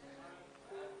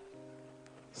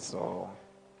 So,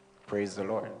 praise the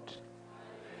Lord.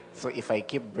 So if I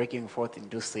keep breaking forth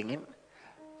into singing,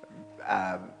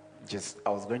 I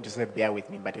was going to say bear with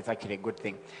me, but it's actually a good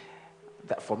thing.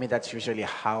 For me, that's usually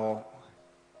how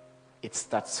it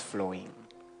starts flowing.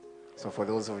 So for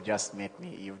those who've just met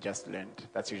me, you've just learned.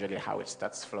 That's usually how it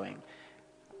starts flowing.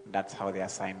 That's how the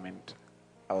assignment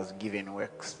I was given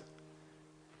works.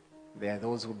 There are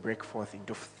those who break forth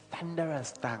into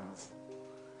thunderous tongues.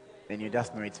 Then you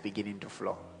just know it's beginning to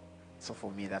flow. So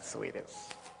for me, that's the way it is.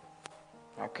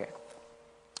 Okay.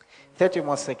 30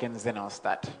 more seconds, then I'll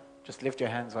start. Just lift your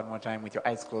hands one more time with your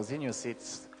eyes closed in your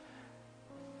seats.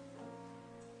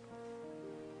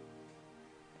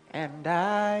 And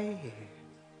I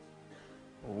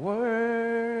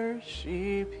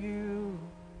worship you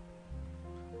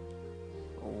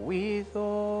with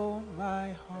all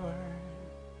my heart.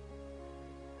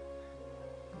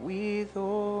 With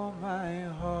all my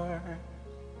heart.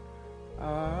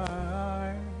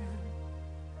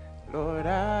 Lord,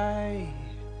 I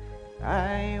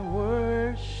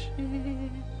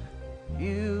worship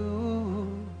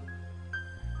you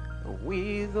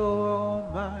with all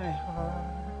my heart.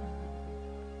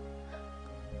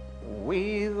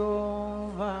 With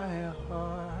all my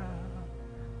heart.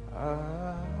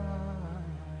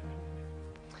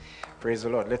 Praise the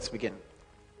Lord. Let's begin.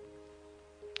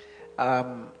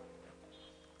 I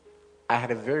had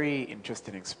a very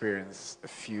interesting experience a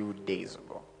few days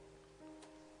ago.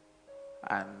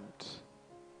 And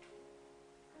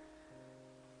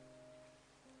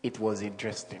it was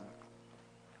interesting.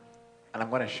 And I'm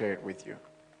going to share it with you.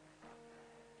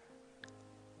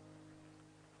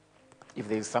 If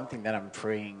there's something that I'm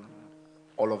praying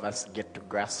all of us get to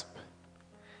grasp,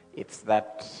 it's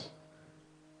that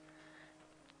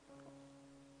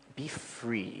be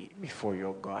free before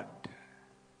your God.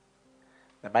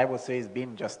 The Bible says,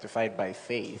 being justified by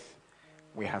faith,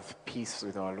 we have peace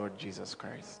with our Lord Jesus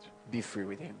Christ. Be free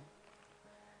with him.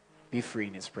 Be free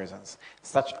in his presence.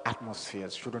 Such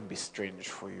atmospheres shouldn't be strange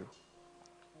for you.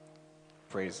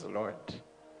 Praise the Lord.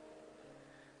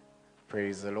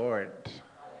 Praise the Lord.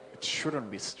 It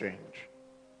shouldn't be strange.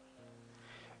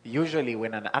 Usually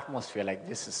when an atmosphere like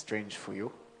this is strange for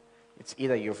you, it's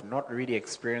either you've not really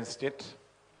experienced it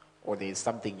or there is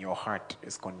something your heart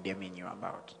is condemning you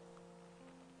about.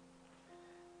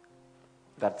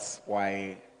 That's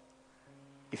why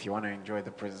if you want to enjoy the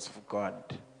presence of God,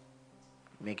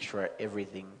 make sure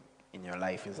everything in your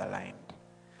life is aligned.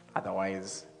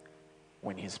 Otherwise,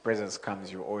 when his presence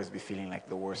comes, you'll always be feeling like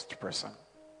the worst person.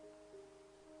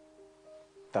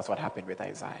 That's what happened with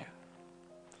Isaiah.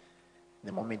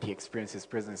 The moment he experienced his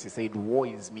presence, he said, woe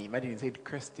is me. Imagine he said,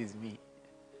 cursed is me.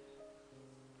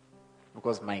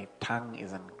 Because my tongue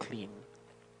is unclean.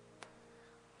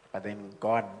 But then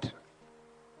God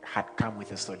had come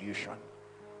with a solution.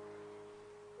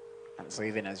 And so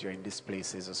even as you're in this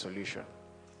place, there's a solution.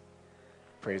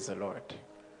 Praise the Lord.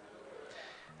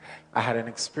 I had an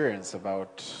experience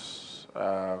about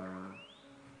a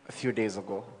few days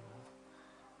ago.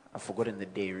 I've forgotten the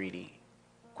day really.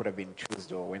 Could have been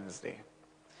Tuesday or Wednesday.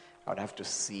 I would have to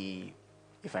see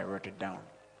if I wrote it down.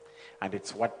 And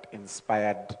it's what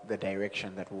inspired the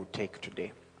direction that we'll take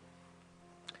today.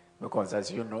 Because as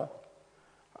you know,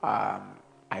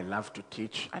 I love to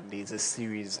teach, and there's a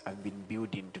series I've been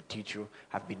building to teach you.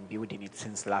 I've been building it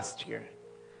since last year.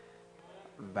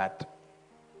 But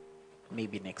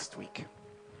maybe next week.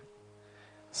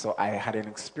 So I had an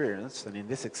experience, and in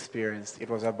this experience, it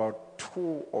was about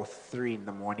 2 or 3 in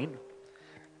the morning.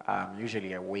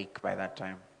 Usually awake by that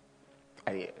time.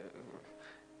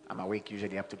 I'm awake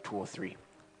usually up to 2 or 3.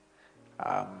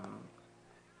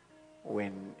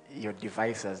 When your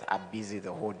devices are busy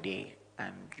the whole day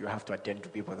and you have to attend to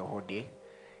people the whole day,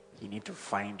 you need to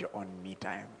find your own me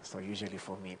time. So usually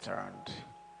for me,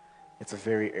 it's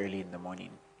very early in the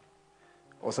morning.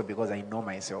 Also because I know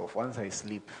myself, once I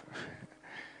sleep,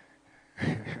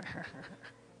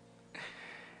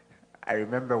 I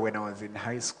remember when I was in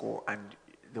high school, and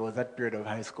there was that period of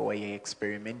high school where you're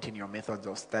experimenting your methods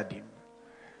of studying.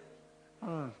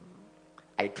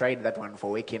 I tried that one for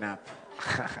waking up.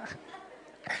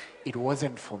 It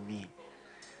wasn't for me.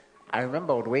 I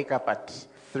remember I would wake up at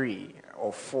 3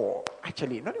 or 4,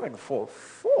 actually not even 4,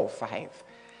 4 or 5,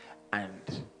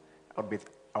 and I would be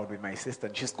with my sister,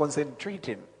 and she's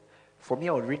concentrating. For me,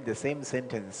 I would read the same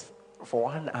sentence for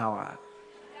 1 hour.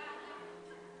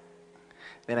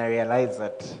 Then I realized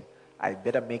that I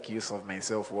better make use of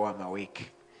myself while I'm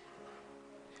awake.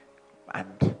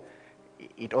 And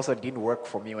it also didn't work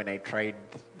for me when I tried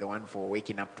the one for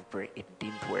waking up to pray. It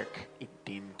didn't work. It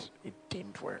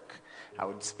didn't work. I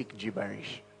would speak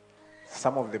gibberish.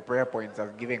 Some of the prayer points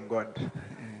I've given God.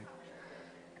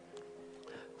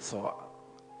 So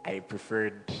I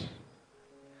preferred,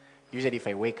 usually if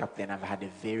I wake up, then I've had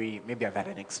maybe I've had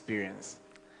an experience.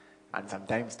 And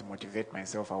sometimes to motivate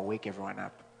myself, I'll wake everyone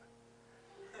up.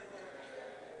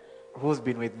 Who's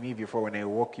been with me before when I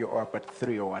woke you up at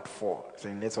 3 or at 4,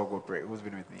 saying, let's all go pray? Who's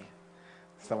been with me?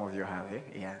 Some of you have, eh?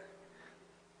 Yeah.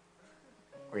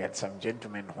 We had some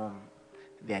gentlemen home.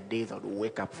 There are days I would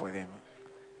wake up for them.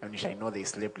 I wish I know they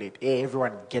slept late. Hey,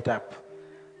 everyone, get up.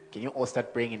 Can you all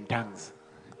start praying in tongues?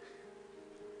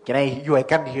 Can I hear you? I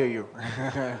can't hear you.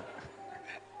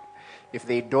 If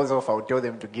they doze off, I'll tell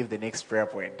them to give the next prayer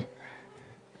point.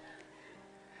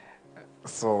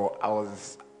 So I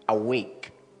was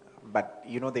awake. But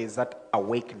there's that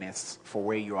awakeness for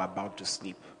where you're about to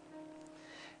sleep.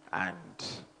 And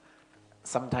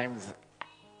sometimes,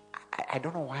 I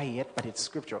don't know why yet, but it's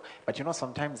scripture. But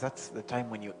sometimes that's the time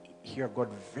when you hear God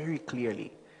very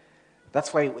clearly.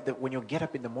 That's why when you get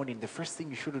up in the morning, the first thing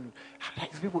you shouldn't,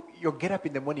 like people, you get up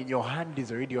in the morning, your hand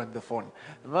is already on the phone.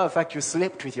 As a matter of fact, you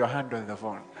slept with your hand on the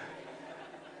phone.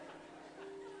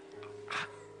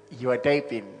 You are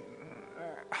typing,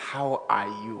 how are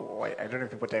you? I don't know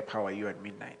if people type how are you at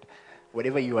midnight.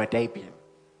 Whatever you are typing.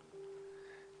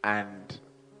 And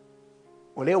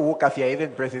when you woke up, you're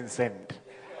even pressing send.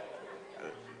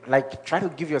 Like, try to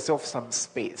give yourself some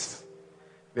space.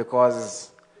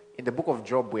 Because in the book of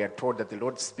Job, we are told that the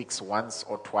Lord speaks once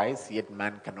or twice, yet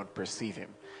man cannot perceive him.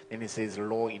 Then he says,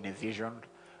 lo, in a vision,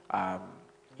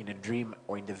 in a dream,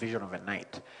 or in the vision of a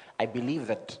night. I believe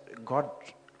that God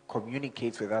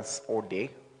communicates with us all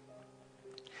day.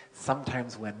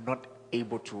 Sometimes we're not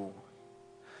able to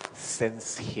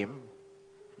sense him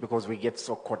because we get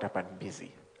so caught up and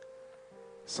busy.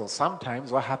 So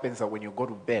sometimes what happens is that when you go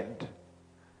to bed,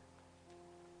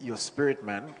 your spirit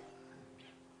man,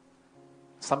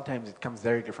 sometimes it comes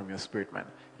directly from your spirit man.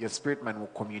 Your spirit man will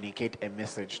communicate a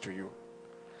message to you.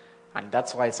 And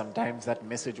that's why sometimes that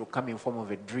message will come in form of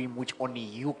a dream which only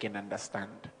you can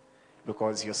understand.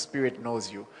 Because your spirit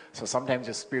knows you. So sometimes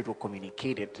your spirit will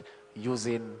communicate it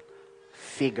using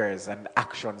figures and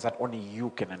actions that only you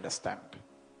can understand.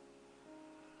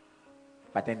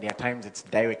 But then there are times it's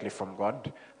directly from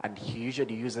God, and he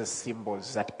usually uses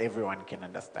symbols that everyone can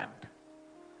understand.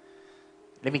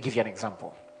 Let me give you an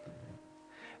example.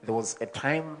 There was a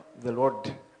time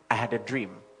I had a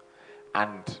dream,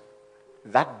 and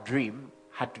that dream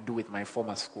had to do with my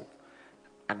former school,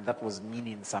 and that was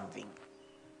meaning something.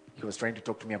 He was trying to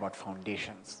talk to me about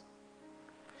foundations.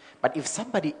 But if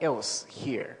somebody else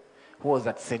here who was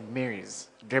at St. Mary's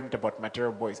dreamt about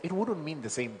material boys, it wouldn't mean the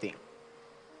same thing.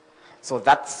 So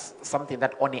that's something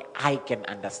that only I can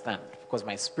understand because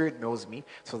my spirit knows me.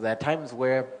 So there are times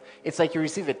where it's like you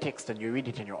receive a text and you read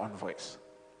it in your own voice.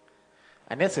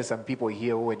 Unless there's some people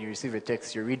here who, when you receive a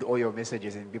text, you read all your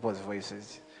messages in people's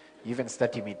voices. You even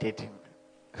start imitating.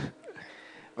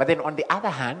 But then on the other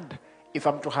hand, if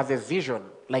I'm to have a vision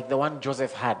like the one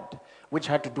Joseph had, which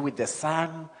had to do with the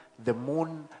sun, the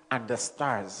moon, and the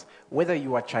stars, whether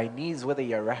you are Chinese, whether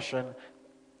you're Russian,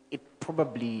 it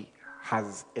probably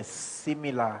has a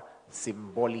similar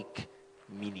symbolic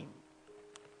meaning.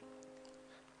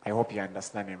 I hope you're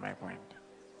understanding my point.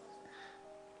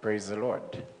 Praise the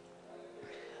Lord.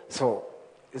 So,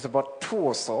 it's about 2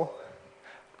 or so,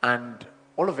 and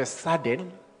all of a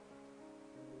sudden,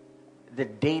 the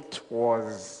date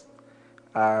was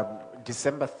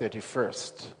December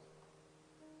 31st,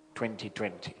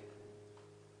 2020.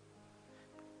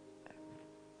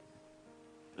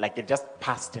 Like it just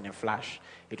passed in a flash.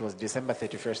 It was December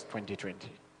 31st, 2020.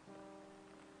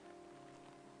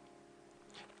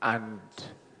 And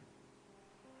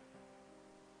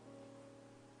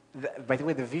by the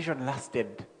way, the vision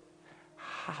lasted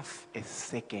half a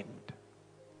second.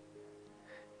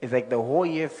 It's like the whole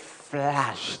year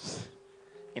flashed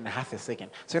in half a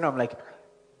second. So, I'm like,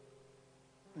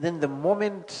 then the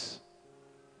moment,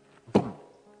 boom,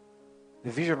 the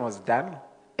vision was done,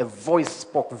 a voice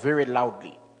spoke very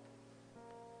loudly.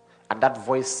 And that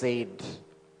voice said,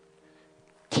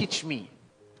 teach me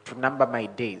to number my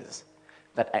days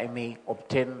that I may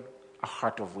obtain a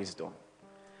heart of wisdom.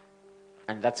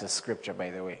 And that's a scripture, by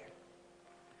the way.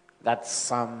 That's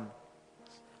Psalm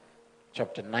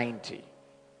chapter 90.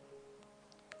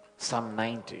 Psalm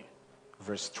 90,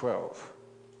 verse 12.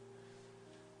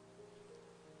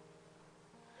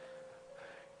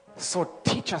 So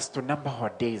teach us to number our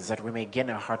days that we may gain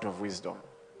a heart of wisdom.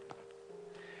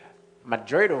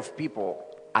 Majority of people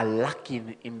are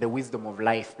lacking in the wisdom of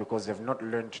life because they've not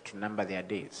learned to number their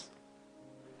days.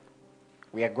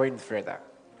 We are going further.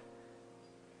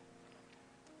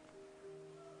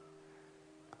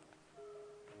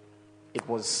 It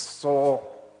was so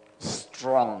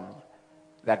strong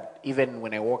that even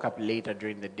when I woke up later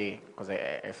during the day, because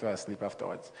I fell asleep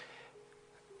afterwards,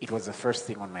 it was the first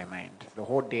thing on my mind. The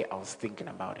whole day I was thinking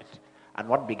about it. And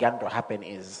what began to happen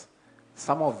is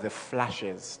some of the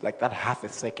flashes, like that half a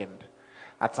second,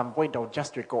 at some point I would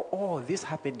just recall, oh, this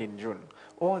happened in June.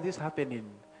 Oh, this happened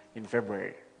in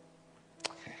February.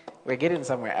 We're getting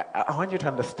somewhere. I want you to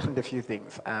understand a few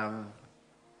things.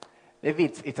 Maybe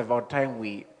it's about time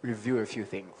we review a few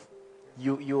things.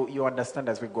 You understand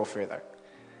as we go further.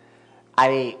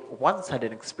 I once had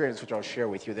an experience which I'll share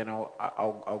with you, then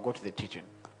I'll go to the teaching.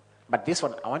 But this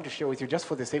one I want to share with you just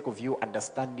for the sake of you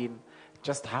understanding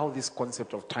just how this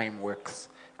concept of time works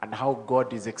and how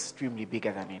God is extremely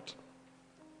bigger than it.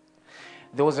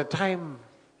 There was a time,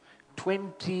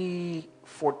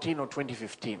 2014 or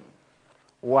 2015,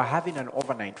 we were having an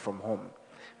overnight from home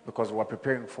because we were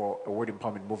preparing for a Word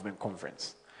Empowerment Movement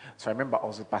conference. So I remember I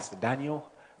was with Pastor Daniel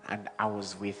and I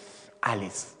was with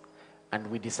Alice. And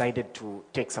we decided to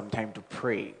take some time to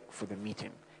pray for the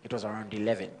meeting. It was around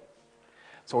 11.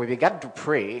 So we began to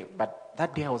pray, but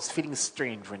that day I was feeling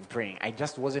strange when praying. I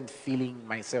just wasn't feeling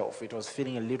myself. It was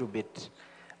feeling a little bit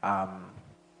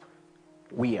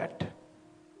weird.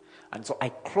 And so I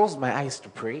closed my eyes to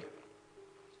pray.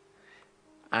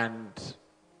 And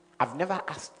I've never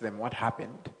asked them what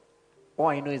happened. All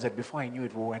I know is that before I knew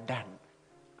it, we were done.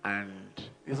 And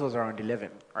this was around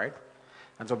 11, right?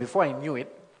 And so before I knew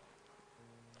it,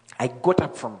 I got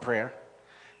up from prayer,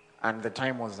 and the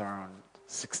time was around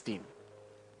 16.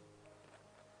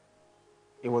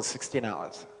 It was 16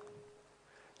 hours.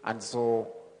 And so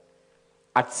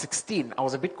at 16, I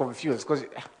was a bit confused because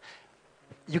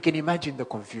you can imagine the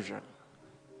confusion.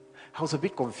 I was a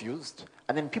bit confused.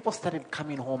 And then people started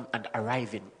coming home and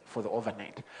arriving for the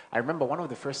overnight. I remember one of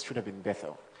the first showed up in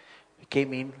Bethel. She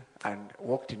came in and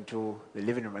walked into the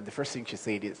living room, and the first thing she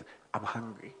said is, I'm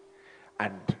hungry.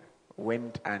 And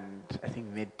went and I think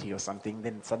made tea or something.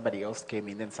 Then somebody else came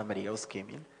in. Then somebody else came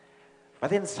in. But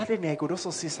then suddenly I could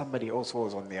also see somebody else who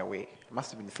was on their way. It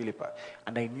must have been Philippa.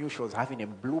 And I knew she was having a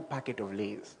blue packet of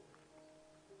Lay's.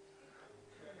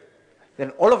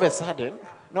 Then all of a sudden,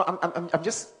 no,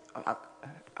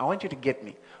 I want you to get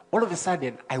me. All of a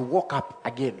sudden, I woke up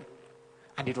again.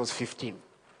 And it was 15.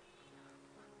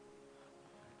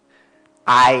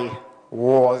 I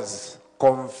was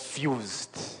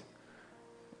confused.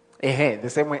 The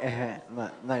same way.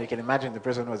 Now you can imagine the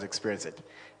person who has experienced it.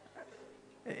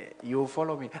 You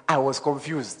follow me? I was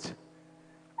confused.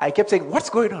 I kept saying, what's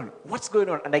going on? What's going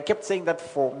on? And I kept saying that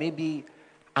for maybe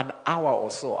an hour or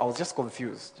so. I was just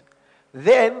confused.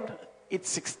 Then it's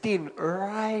 16,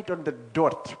 right on the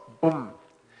dot. Boom.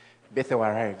 Bethel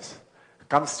arrives.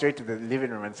 Comes straight to the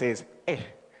living room and says, hey,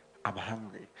 I'm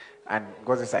hungry. And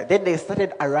goes inside. Then they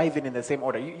started arriving in the same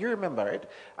order. You remember, right?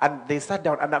 And they sat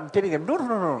down, and I'm telling them,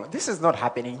 no, this is not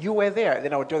happening. You were there.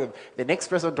 Then I would tell them, the next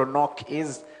person to knock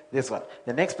is this one.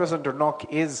 The next person to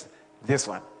knock is this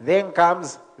one. Then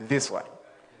comes this one.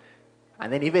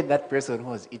 And then even that person who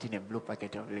was eating a blue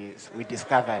packet of Lay's, we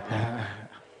discovered.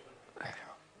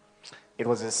 It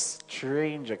was a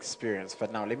strange experience.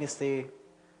 But now let me say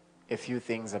a few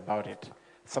things about it.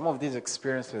 Some of these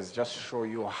experiences just show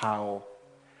you how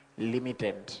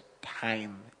limited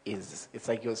time is. It's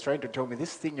like he was trying to tell me,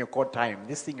 this thing you call time,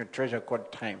 this thing you treasure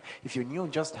called time, if you knew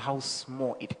just how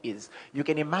small it is, you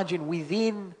can imagine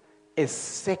within a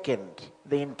second,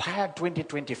 the entire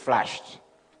 2020 flashed.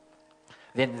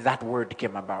 Then that word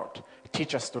came about.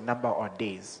 Teach us to number our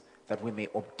days that we may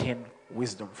obtain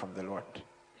wisdom from the Lord.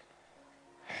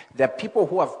 There are people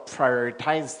who have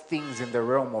prioritized things in the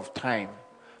realm of time,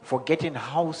 forgetting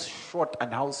how short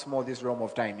and how small this realm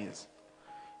of time is.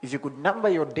 If you could number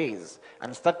your days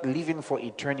and start living for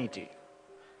eternity,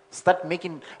 start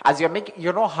making, as you're making,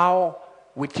 you know how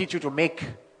we teach you to make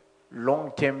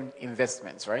long-term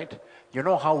investments, right? You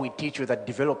know how we teach you that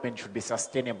development should be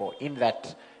sustainable, in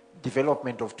that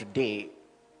development of today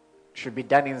should be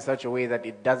done in such a way that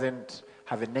it doesn't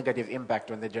have a negative impact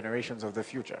on the generations of the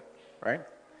future, right?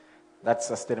 That's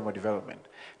sustainable development.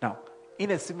 Now,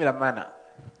 in a similar manner,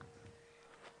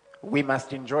 we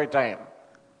must enjoy time,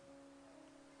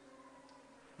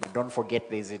 but don't forget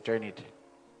there's eternity.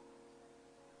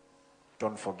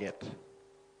 Don't forget.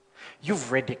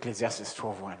 You've read Ecclesiastes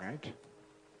 12:1, right?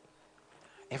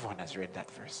 Everyone has read that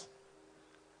verse.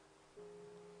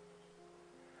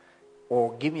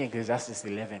 Or give me Ecclesiastes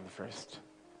 11 first.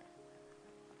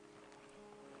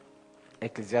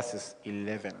 Ecclesiastes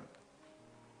 11.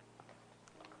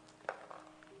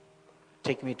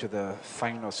 Take me to the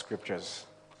final scriptures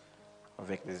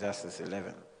of Ecclesiastes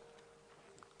 11.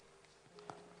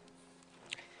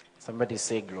 Somebody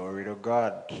say glory to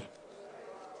God.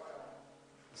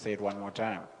 Say it one more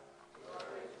time.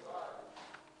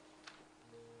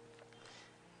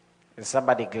 Is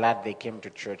somebody glad they came to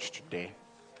church today?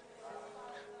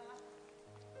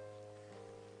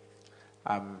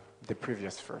 The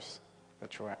previous verse.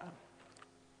 That's where I am.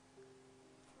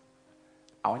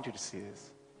 I want you to see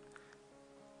this.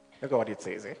 Look at what it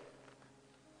says, eh?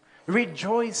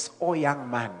 Rejoice, O young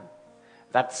man.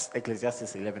 That's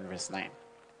Ecclesiastes 11 verse 9.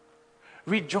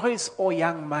 Rejoice, O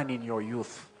young man, in your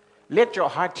youth. Let your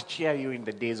heart cheer you in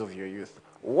the days of your youth.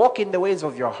 Walk in the ways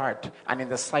of your heart and in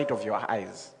the sight of your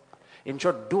eyes. In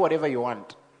short, do whatever you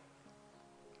want.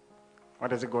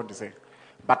 What is it going to say?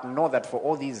 But know that for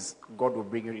all these, God will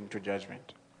bring you into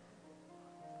judgment.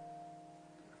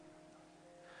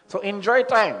 So enjoy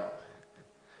time,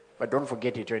 but don't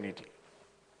forget eternity.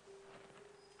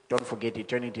 Don't forget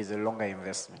eternity is a longer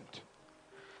investment.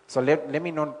 So let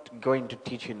me not go into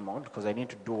teaching mode, because I need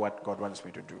to do what God wants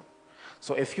me to do.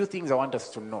 So a few things I want us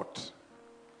to note,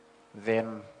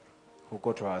 then we'll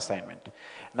go to our assignment.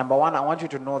 Number one, I want you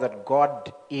to know that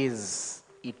God is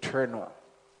eternal.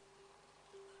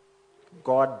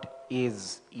 God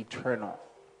is eternal.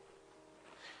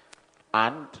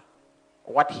 And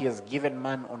what he has given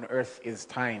man on earth is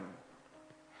time.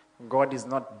 God is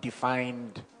not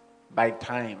defined by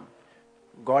time.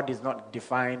 God is not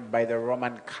defined by the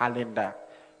Roman calendar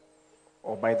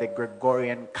or by the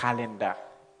Gregorian calendar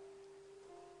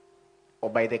or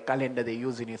by the calendar they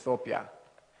use in Ethiopia.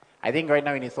 I think right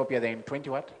now in Ethiopia they're in 20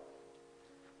 what?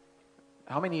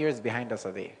 How many years behind us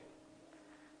are they?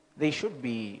 They should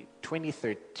be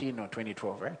 2013 or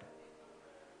 2012, right?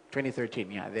 2013,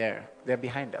 yeah, they're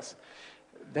behind us.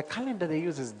 The calendar they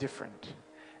use is different.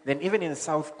 Then even in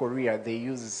South Korea,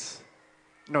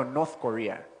 North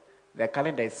Korea, their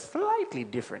calendar is slightly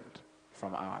different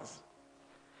from ours.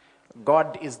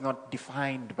 God is not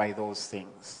defined by those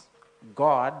things.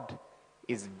 God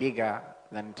is bigger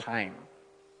than time.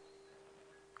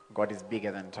 God is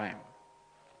bigger than time.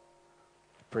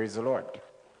 Praise the Lord.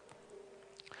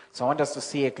 So I want us to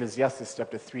see Ecclesiastes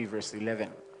chapter 3, verse 11.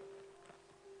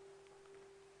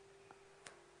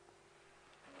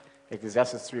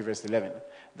 Ecclesiastes 3, verse 11.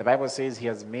 The Bible says he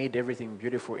has made everything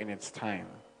beautiful in its time.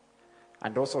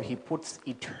 And also he puts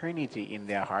eternity in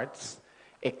their hearts,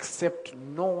 except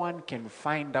no one can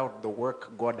find out the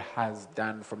work God has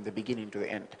done from the beginning to the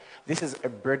end. This is a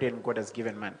burden God has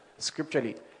given man.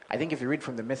 Scripturally, I think if you read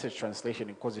from the Message translation,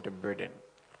 it calls it a burden.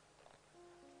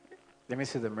 Let me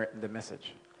see the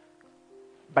Message.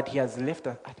 But he has left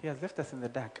us in the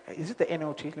dark. Is it the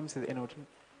NLT? Let me see the NLT.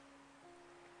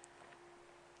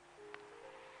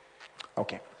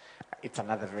 Okay. It's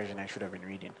another version I should have been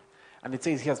reading. And it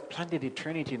says he has planted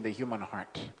eternity in the human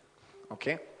heart.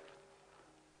 Okay?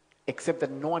 Except that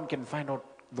no one can find out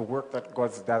the work that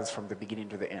God does from the beginning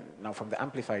to the end. Now from the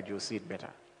Amplified, you'll see it better.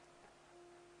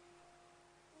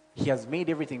 He has made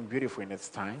everything beautiful in its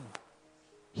time.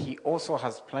 He also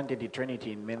has planted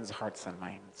eternity in men's hearts and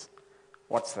minds.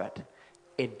 What's that?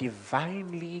 A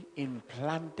divinely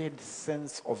implanted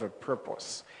sense of a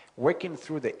purpose, working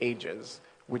through the ages,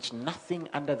 which nothing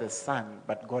under the sun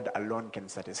but God alone can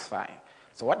satisfy.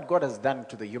 So what God has done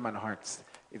to the human hearts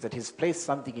is that he's placed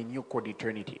something in you called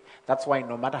eternity. That's why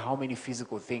no matter how many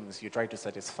physical things you try to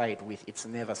satisfy it with, it's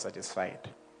never satisfied.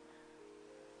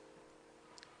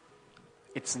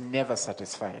 It's never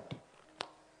satisfied.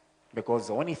 Because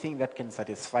the only thing that can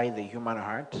satisfy the human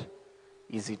heart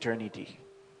is eternity.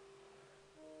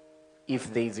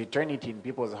 If there is eternity in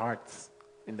people's hearts,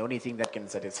 then the only thing that can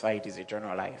satisfy it is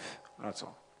eternal life. Not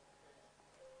so.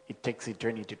 It takes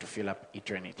eternity to fill up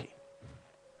eternity.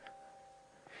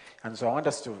 And so I want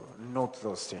us to note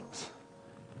those things.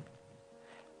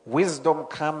 Wisdom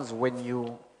comes when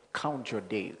you count your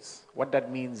days. What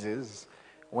that means is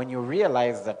when you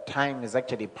realize that time is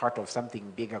actually part of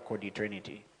something bigger called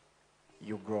eternity,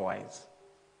 you grow wise.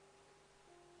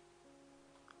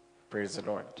 Praise the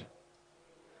Lord.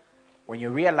 When you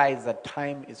realize that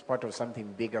time is part of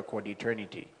something bigger called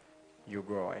eternity, you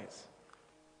grow wise.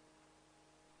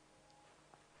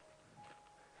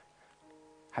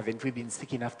 Haven't we been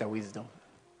seeking after wisdom?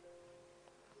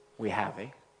 We have, eh?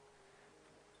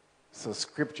 So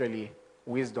scripturally,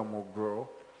 wisdom will grow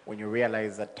when you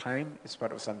realize that time is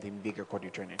part of something bigger called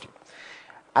eternity.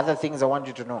 Other things I want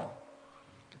you to know.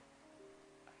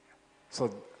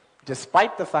 So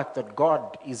despite the fact that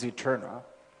God is eternal,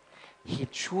 he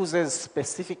chooses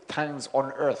specific times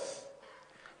on earth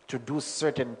to do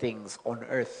certain things on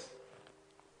earth.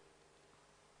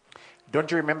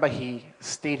 Don't you remember he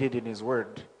stated in his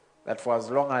word that for as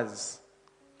long as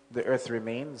the earth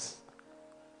remains,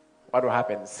 what will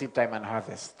happen? Seed time and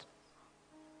harvest,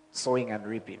 sowing and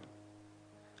reaping.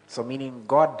 So meaning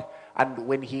God, and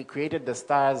when he created the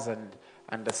stars and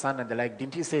the sun and the like,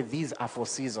 didn't he say these are for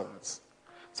seasons?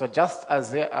 So just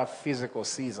as there are physical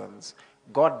seasons,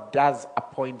 God does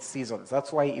appoint seasons.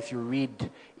 That's why if you read,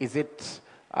 if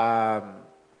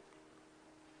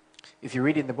you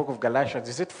read in the book of Galatians,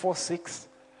 is it 4:6,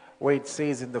 where it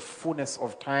says, in the fullness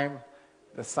of time,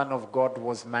 the Son of God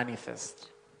was manifest.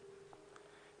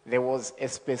 There was a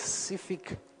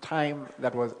specific time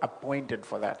that was appointed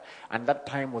for that, and that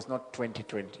time was not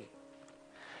 2020.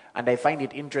 And I find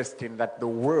it interesting that the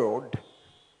world,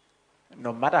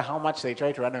 no matter how much they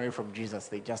try to run away from Jesus,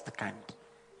 they just can't.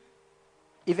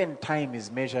 Even time is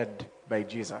measured by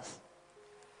Jesus.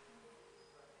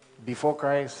 Before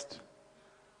Christ,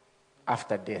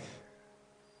 after death.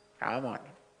 Come on.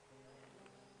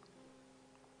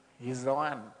 He's the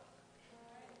one.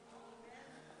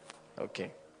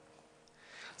 Okay.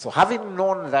 So having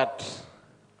known that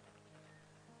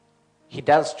he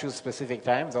does choose specific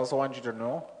times, I also want you to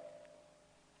know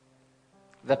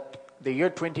that the year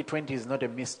 2020 is not a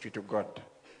mystery to God.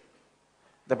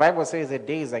 The Bible says a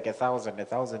day is like 1,000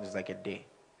 is like a day.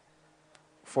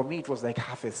 For me, it was like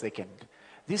half a second.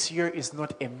 This year is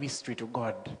not a mystery to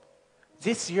God.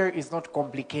 This year is not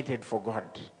complicated for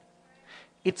God.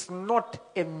 It's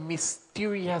not a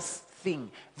mysterious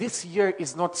thing. This year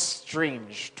is not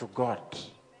strange to God.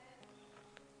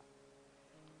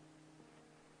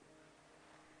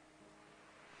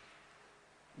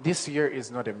 This year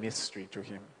is not a mystery to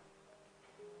him.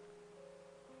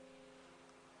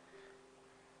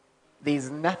 There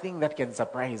is nothing that can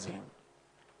surprise him.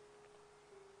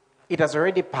 It has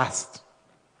already passed.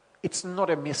 It's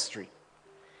not a mystery.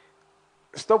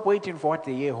 Stop waiting for what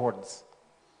the year holds.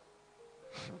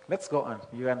 Let's go on.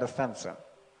 You understand, sir?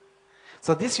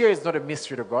 So this year is not a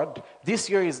mystery to God.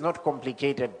 This year is not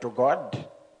complicated to God.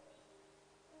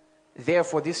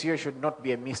 Therefore, this year should not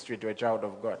be a mystery to a child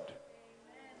of God.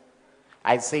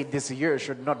 I say this year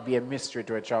should not be a mystery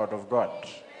to a child of God.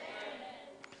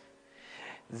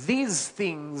 These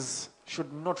things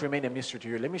should not remain a mystery to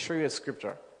you. Let me show you a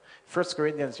scripture. 1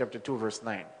 Corinthians chapter 2, verse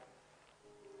 9.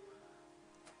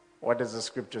 What does the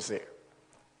scripture say?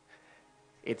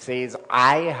 It says,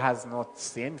 eye has not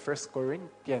seen, 1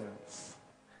 Corinthians.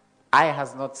 Eye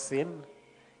has not seen,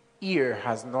 ear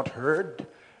has not heard,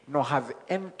 nor have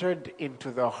entered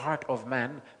into the heart of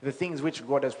man the things which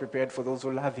God has prepared for those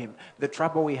who love him. The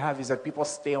trouble we have is that people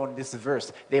stay on this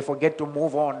verse. They forget to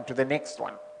move on to the next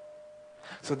one.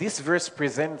 So this verse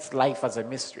presents life as a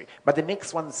mystery. But the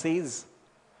next one says,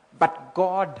 but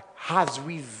God has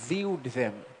revealed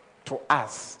them to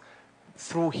us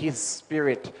through his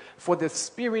Spirit. For the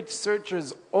Spirit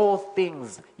searches all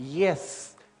things,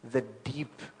 yes, the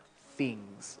deep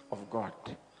things of God.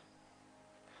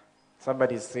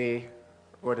 Somebody say,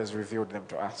 God has revealed them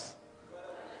to us.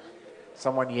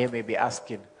 Someone here may be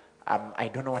asking, I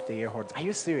don't know what the year holds. Are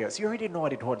you serious? You already know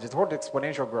what it holds. It holds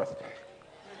exponential growth.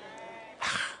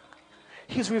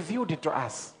 He's revealed it to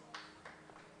us.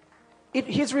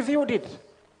 He's revealed it.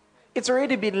 It's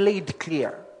already been laid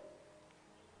clear.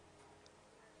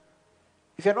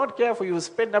 If you're not careful, you will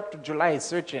spend up to July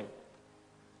searching.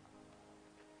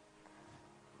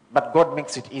 But God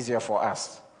makes it easier for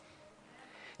us.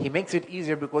 He makes it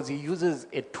easier because he uses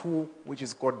a tool which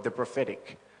is called the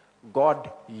prophetic.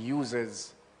 God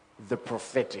uses the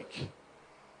prophetic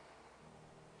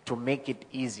to make it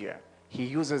easier. He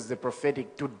uses the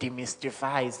prophetic to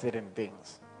demystify certain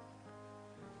things.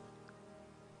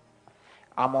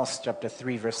 Amos chapter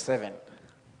 3 verse 7.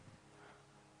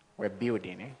 We're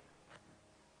building, eh?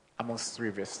 Amos 3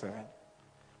 verse 7.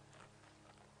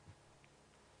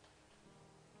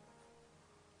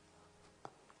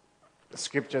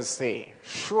 scriptures say,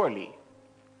 surely.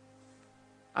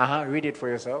 Read it for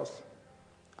yourselves.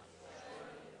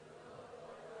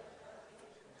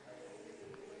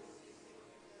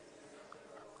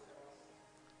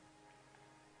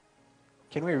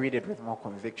 Can we read it with more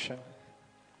conviction?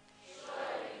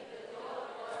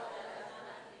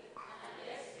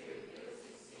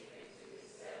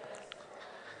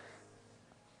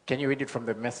 Can you read it from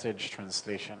the Message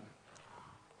translation?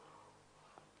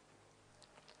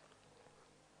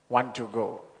 1 to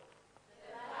go.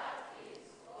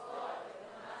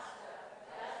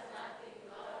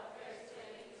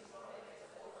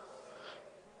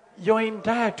 Your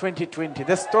entire 2020,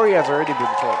 the story has already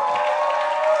been told.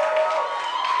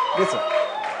 Listen,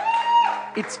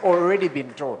 it's already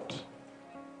been told.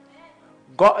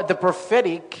 God, the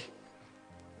prophetic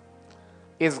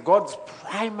is God's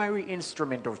primary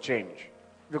instrument of change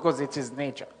because it's his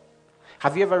nature.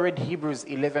 Have you ever read Hebrews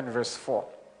 11 verse 4?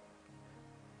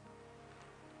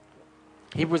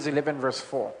 Hebrews 11 verse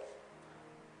 4.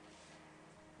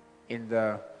 In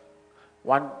the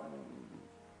 1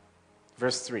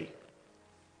 verse 3.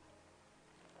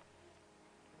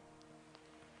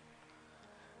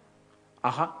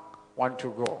 One to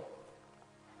go.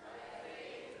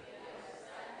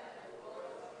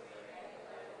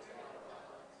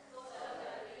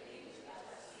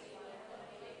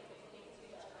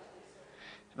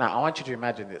 Now, I want you to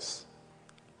imagine this.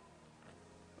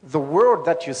 The world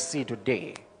that you see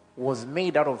today was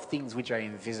made out of things which are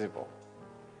invisible.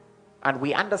 And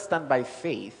we understand by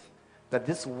faith that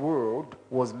this world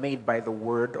was made by the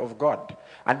word of God.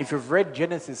 And if you've read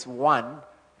Genesis 1,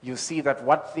 you see that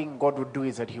what thing God would do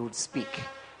is that he would speak.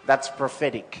 That's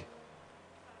prophetic.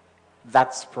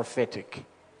 That's prophetic.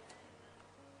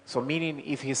 So meaning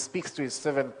if he speaks to his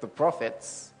servant, the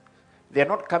prophets, they're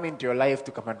not coming to your life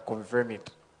to come and confirm it.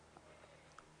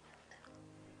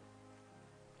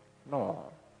 No.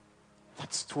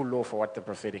 That's too low for what the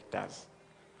prophetic does.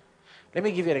 Let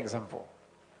me give you an example.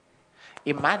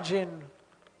 Imagine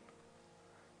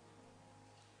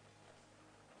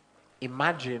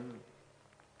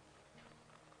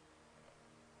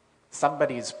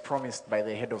somebody is promised by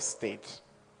the head of state.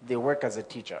 They work as a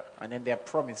teacher, and then they are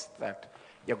promised that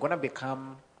you're going to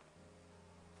become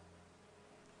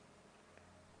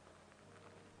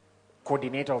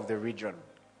coordinator of the region.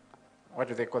 What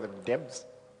do they call them? DEMS?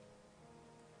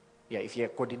 Yeah, if you're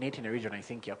coordinating a region, I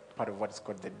think you're part of what's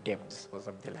called the DEMS or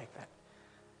something like that.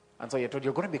 And so you're told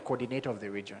you're going to be coordinator of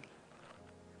the region.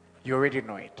 You already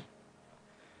know it.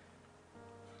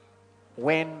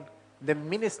 When the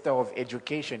Minister of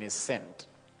Education is sent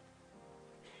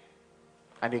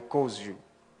and he calls you,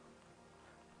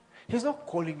 he's not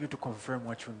calling you to confirm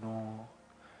what you know.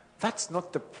 That's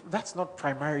not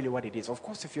primarily what it is. Of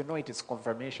course, if you know it, it's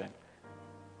confirmation.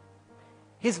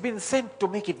 He's been sent to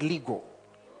make it legal.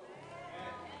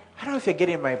 I don't know if you're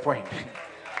getting my point.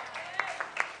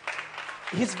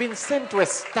 He's been sent to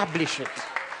establish it.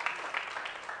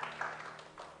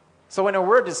 So when a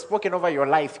word is spoken over your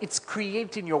life, it's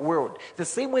creating your world. The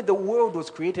same way the world was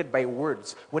created by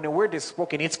words. When a word is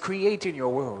spoken, it's creating your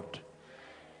world.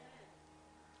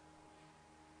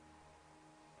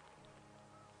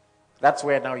 That's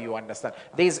where now you understand.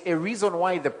 There's a reason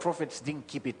why the prophets didn't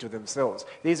keep it to themselves.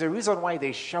 There's a reason why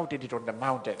they shouted it on the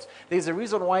mountains. There's a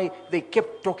reason why they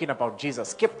kept talking about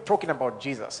Jesus,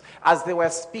 As they were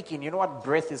speaking, you know what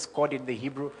breath is called in the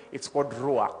Hebrew? It's called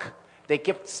ruach. They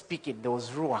kept speaking, there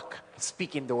was ruach.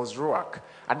 Speaking, there was ruach.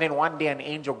 And then one day an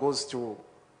angel goes to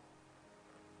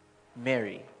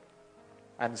Mary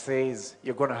and says,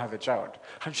 you're going to have a child.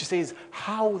 And she says,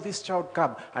 how will this child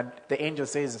come? And the angel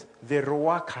says, the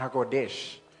Ruach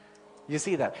HaKodesh. You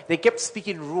see that? They kept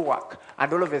speaking Ruach.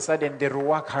 And all of a sudden, the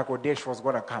Ruach HaKodesh was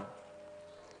going to come.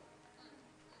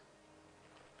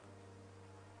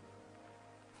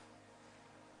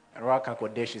 Ruach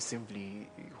HaKodesh is simply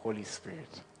Holy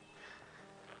Spirit.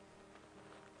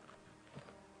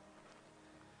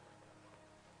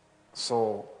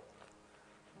 So,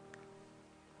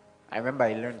 I remember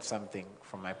I learned something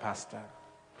from my pastor,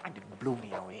 and it blew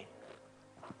me away.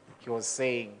 He was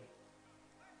saying,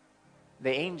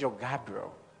 the angel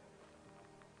Gabriel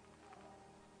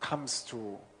comes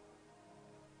to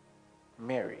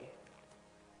Mary.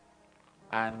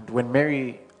 And when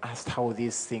Mary asked how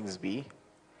these things be,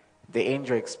 the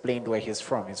angel explained where he's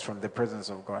from. He's from the presence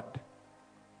of God.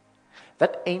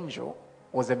 That angel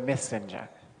was a messenger.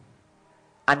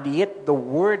 And yet the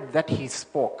word that he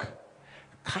spoke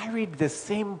carried the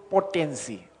same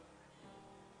potency.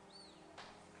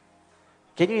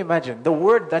 Can you imagine? The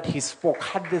word that he spoke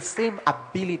had the same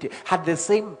ability, had the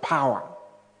same power.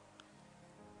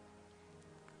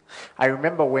 I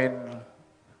remember when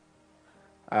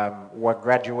were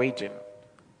graduating.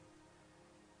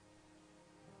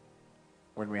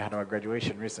 When we had our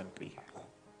graduation recently,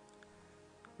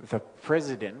 the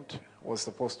president was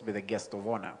supposed to be the guest of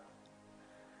honor.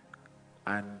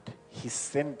 And he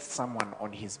sent someone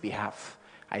on his behalf.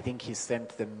 I think he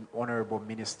sent the Honorable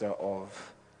Minister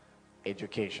of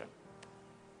Education.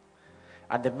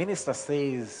 And the minister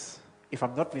says, if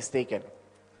I'm not mistaken,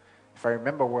 if I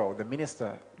remember well, the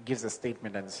minister gives a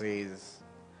statement and says,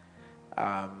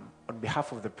 on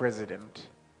behalf of the president,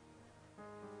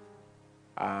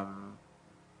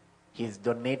 he's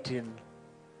donating,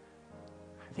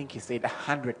 I think he said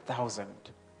 100,000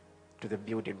 to the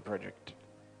building project.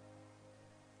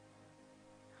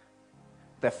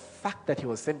 The fact that he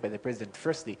was sent by the president,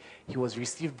 firstly, he was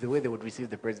received the way they would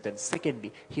receive the president.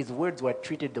 Secondly, his words were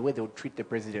treated the way they would treat the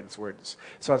president's words.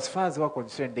 So as far as they were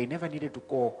concerned, they never needed to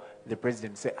call the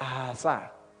president and say, sir,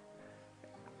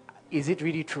 is it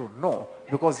really true? No,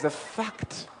 because the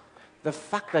fact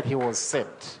that he was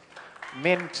sent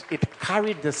meant it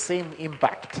carried the same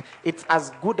impact. It's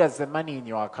as good as the money in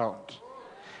your account.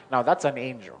 Now, that's an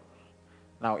angel.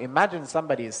 Now, imagine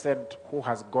somebody is sent who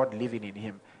has God living in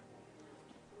him.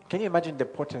 Can you imagine the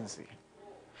potency?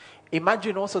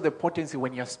 Imagine also the potency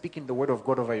when you're speaking the word of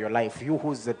God over your life, you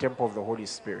who's the temple of the Holy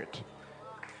Spirit.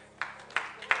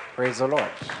 Praise the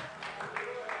Lord.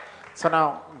 So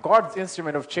now, God's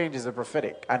instrument of change is the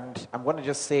prophetic. And I'm going to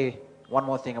just say one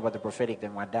more thing about the prophetic,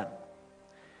 then we're done.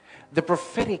 The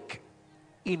prophetic,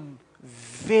 in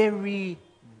very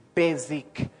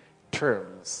basic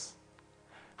terms,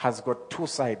 has got two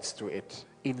sides to it.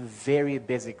 In very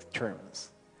basic terms.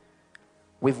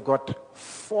 We've got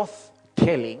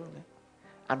forthtelling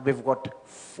and we've got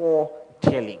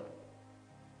foretelling.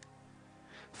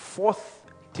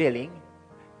 Forthtelling,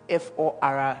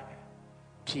 F-O-R-T-H,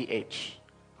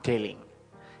 telling.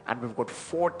 And we've got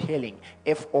foretelling,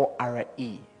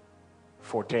 F-O-R-E,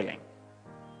 foretelling.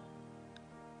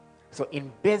 So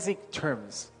in basic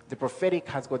terms, the prophetic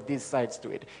has got these sides to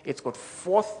it. It's got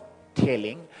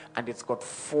forthtelling and it's got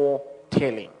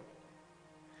foretelling.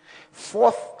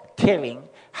 Forthtelling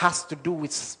has to do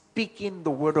with speaking the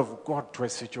word of God to a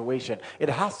situation. It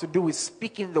has to do with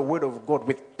speaking the word of God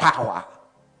with power.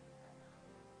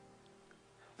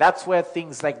 That's where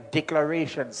things like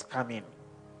declarations come in.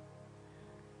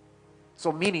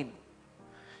 So meaning,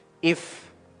 if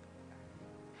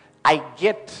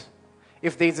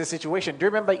there's a situation, do you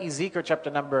remember Ezekiel chapter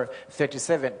number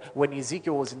 37, when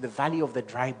Ezekiel was in the valley of the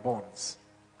dry bones?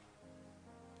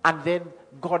 And then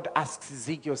God asks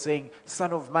Ezekiel saying,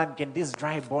 Son of man, can these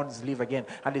dry bones live again?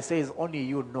 And he says, only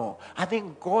you know. And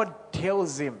then God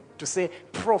tells him to say,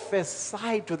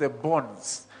 prophesy to the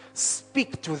bones.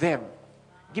 Speak to them.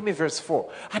 Give me verse 4.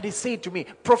 And he said to me,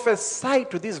 prophesy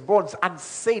to these bones and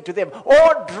say to them,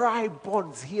 all dry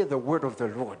bones, hear the word of the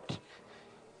Lord.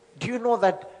 Do you know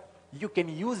that you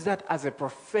can use that as a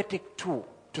prophetic tool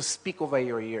to speak over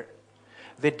your ear?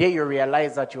 The day you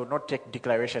realize that you will not take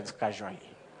declarations casually.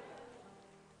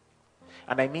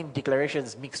 And I mean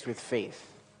declarations mixed with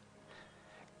faith.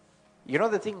 You know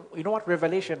what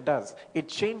revelation does? It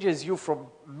changes you from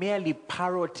merely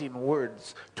parroting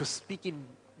words to speaking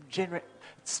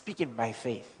by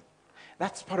faith.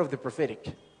 That's part of the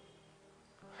prophetic.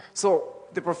 So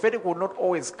the prophetic will not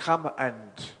always come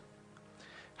and,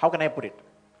 how can I put it?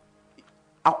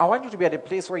 I want you to be at a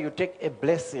place where you take a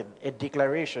blessing, a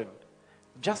declaration,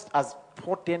 just as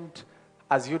potent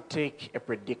as you take a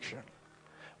prediction.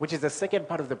 Which is the second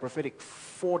part of the prophetic,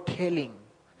 foretelling.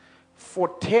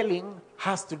 Foretelling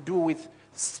has to do with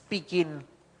speaking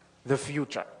the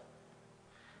future.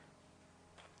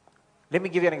 Let me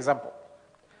give you an example.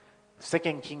 2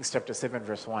 Kings chapter 7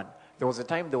 verse 1. There was a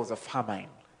time there was a famine.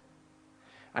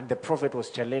 And the prophet was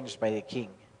challenged by the king.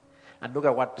 And look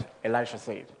at what Elisha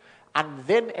said. And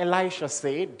then Elisha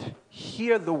said,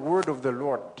 hear the word of the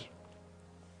Lord.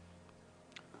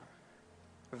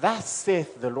 Thus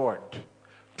saith the Lord.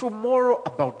 Tomorrow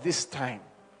about this time,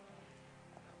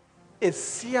 a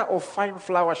seah of fine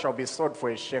flour shall be sold for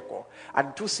a shekel,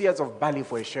 and 2 seahs of barley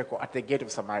for a shekel at the gate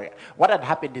of Samaria. What had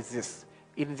happened is this.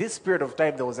 In this period of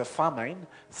time, there was a famine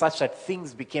such that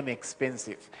things became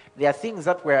expensive. There are things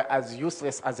that were as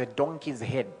useless as a donkey's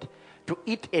head. To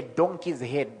eat a donkey's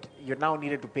head, you now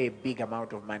needed to pay a big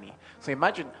amount of money. So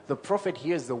imagine the prophet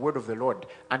hears the word of the Lord,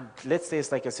 and let's say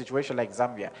it's like a situation like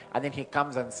Zambia, and then he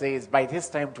comes and says, by this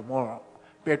time tomorrow,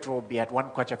 petrol will be at 1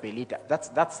 kwacha per liter. That's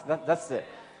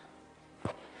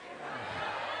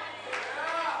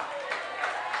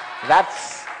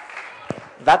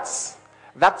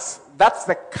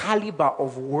the caliber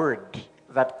of word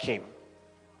that came.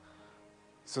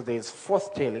 So there's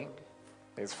forthtelling,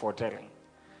 there's foretelling.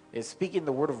 They're speaking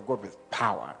the word of God with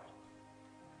power.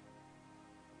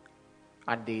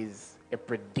 And there's a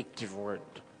predictive word.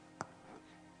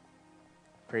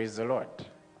 Praise the Lord.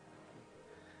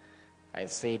 I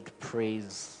said,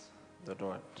 praise the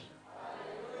Lord.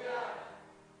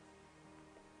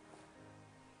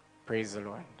 Praise the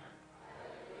Lord.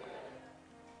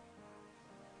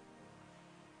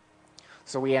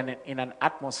 So we are in an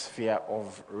atmosphere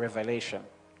of revelation.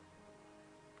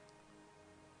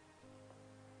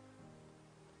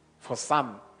 For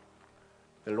some,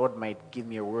 the Lord might give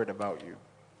me a word about you.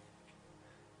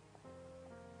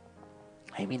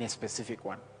 I mean a specific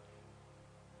one.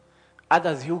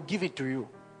 Others, He'll give it to you.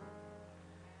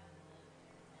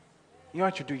 You know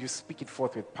what you do? You speak it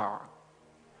forth with power.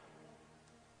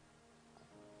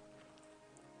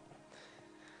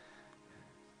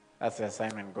 That's the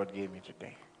assignment God gave me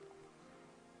today.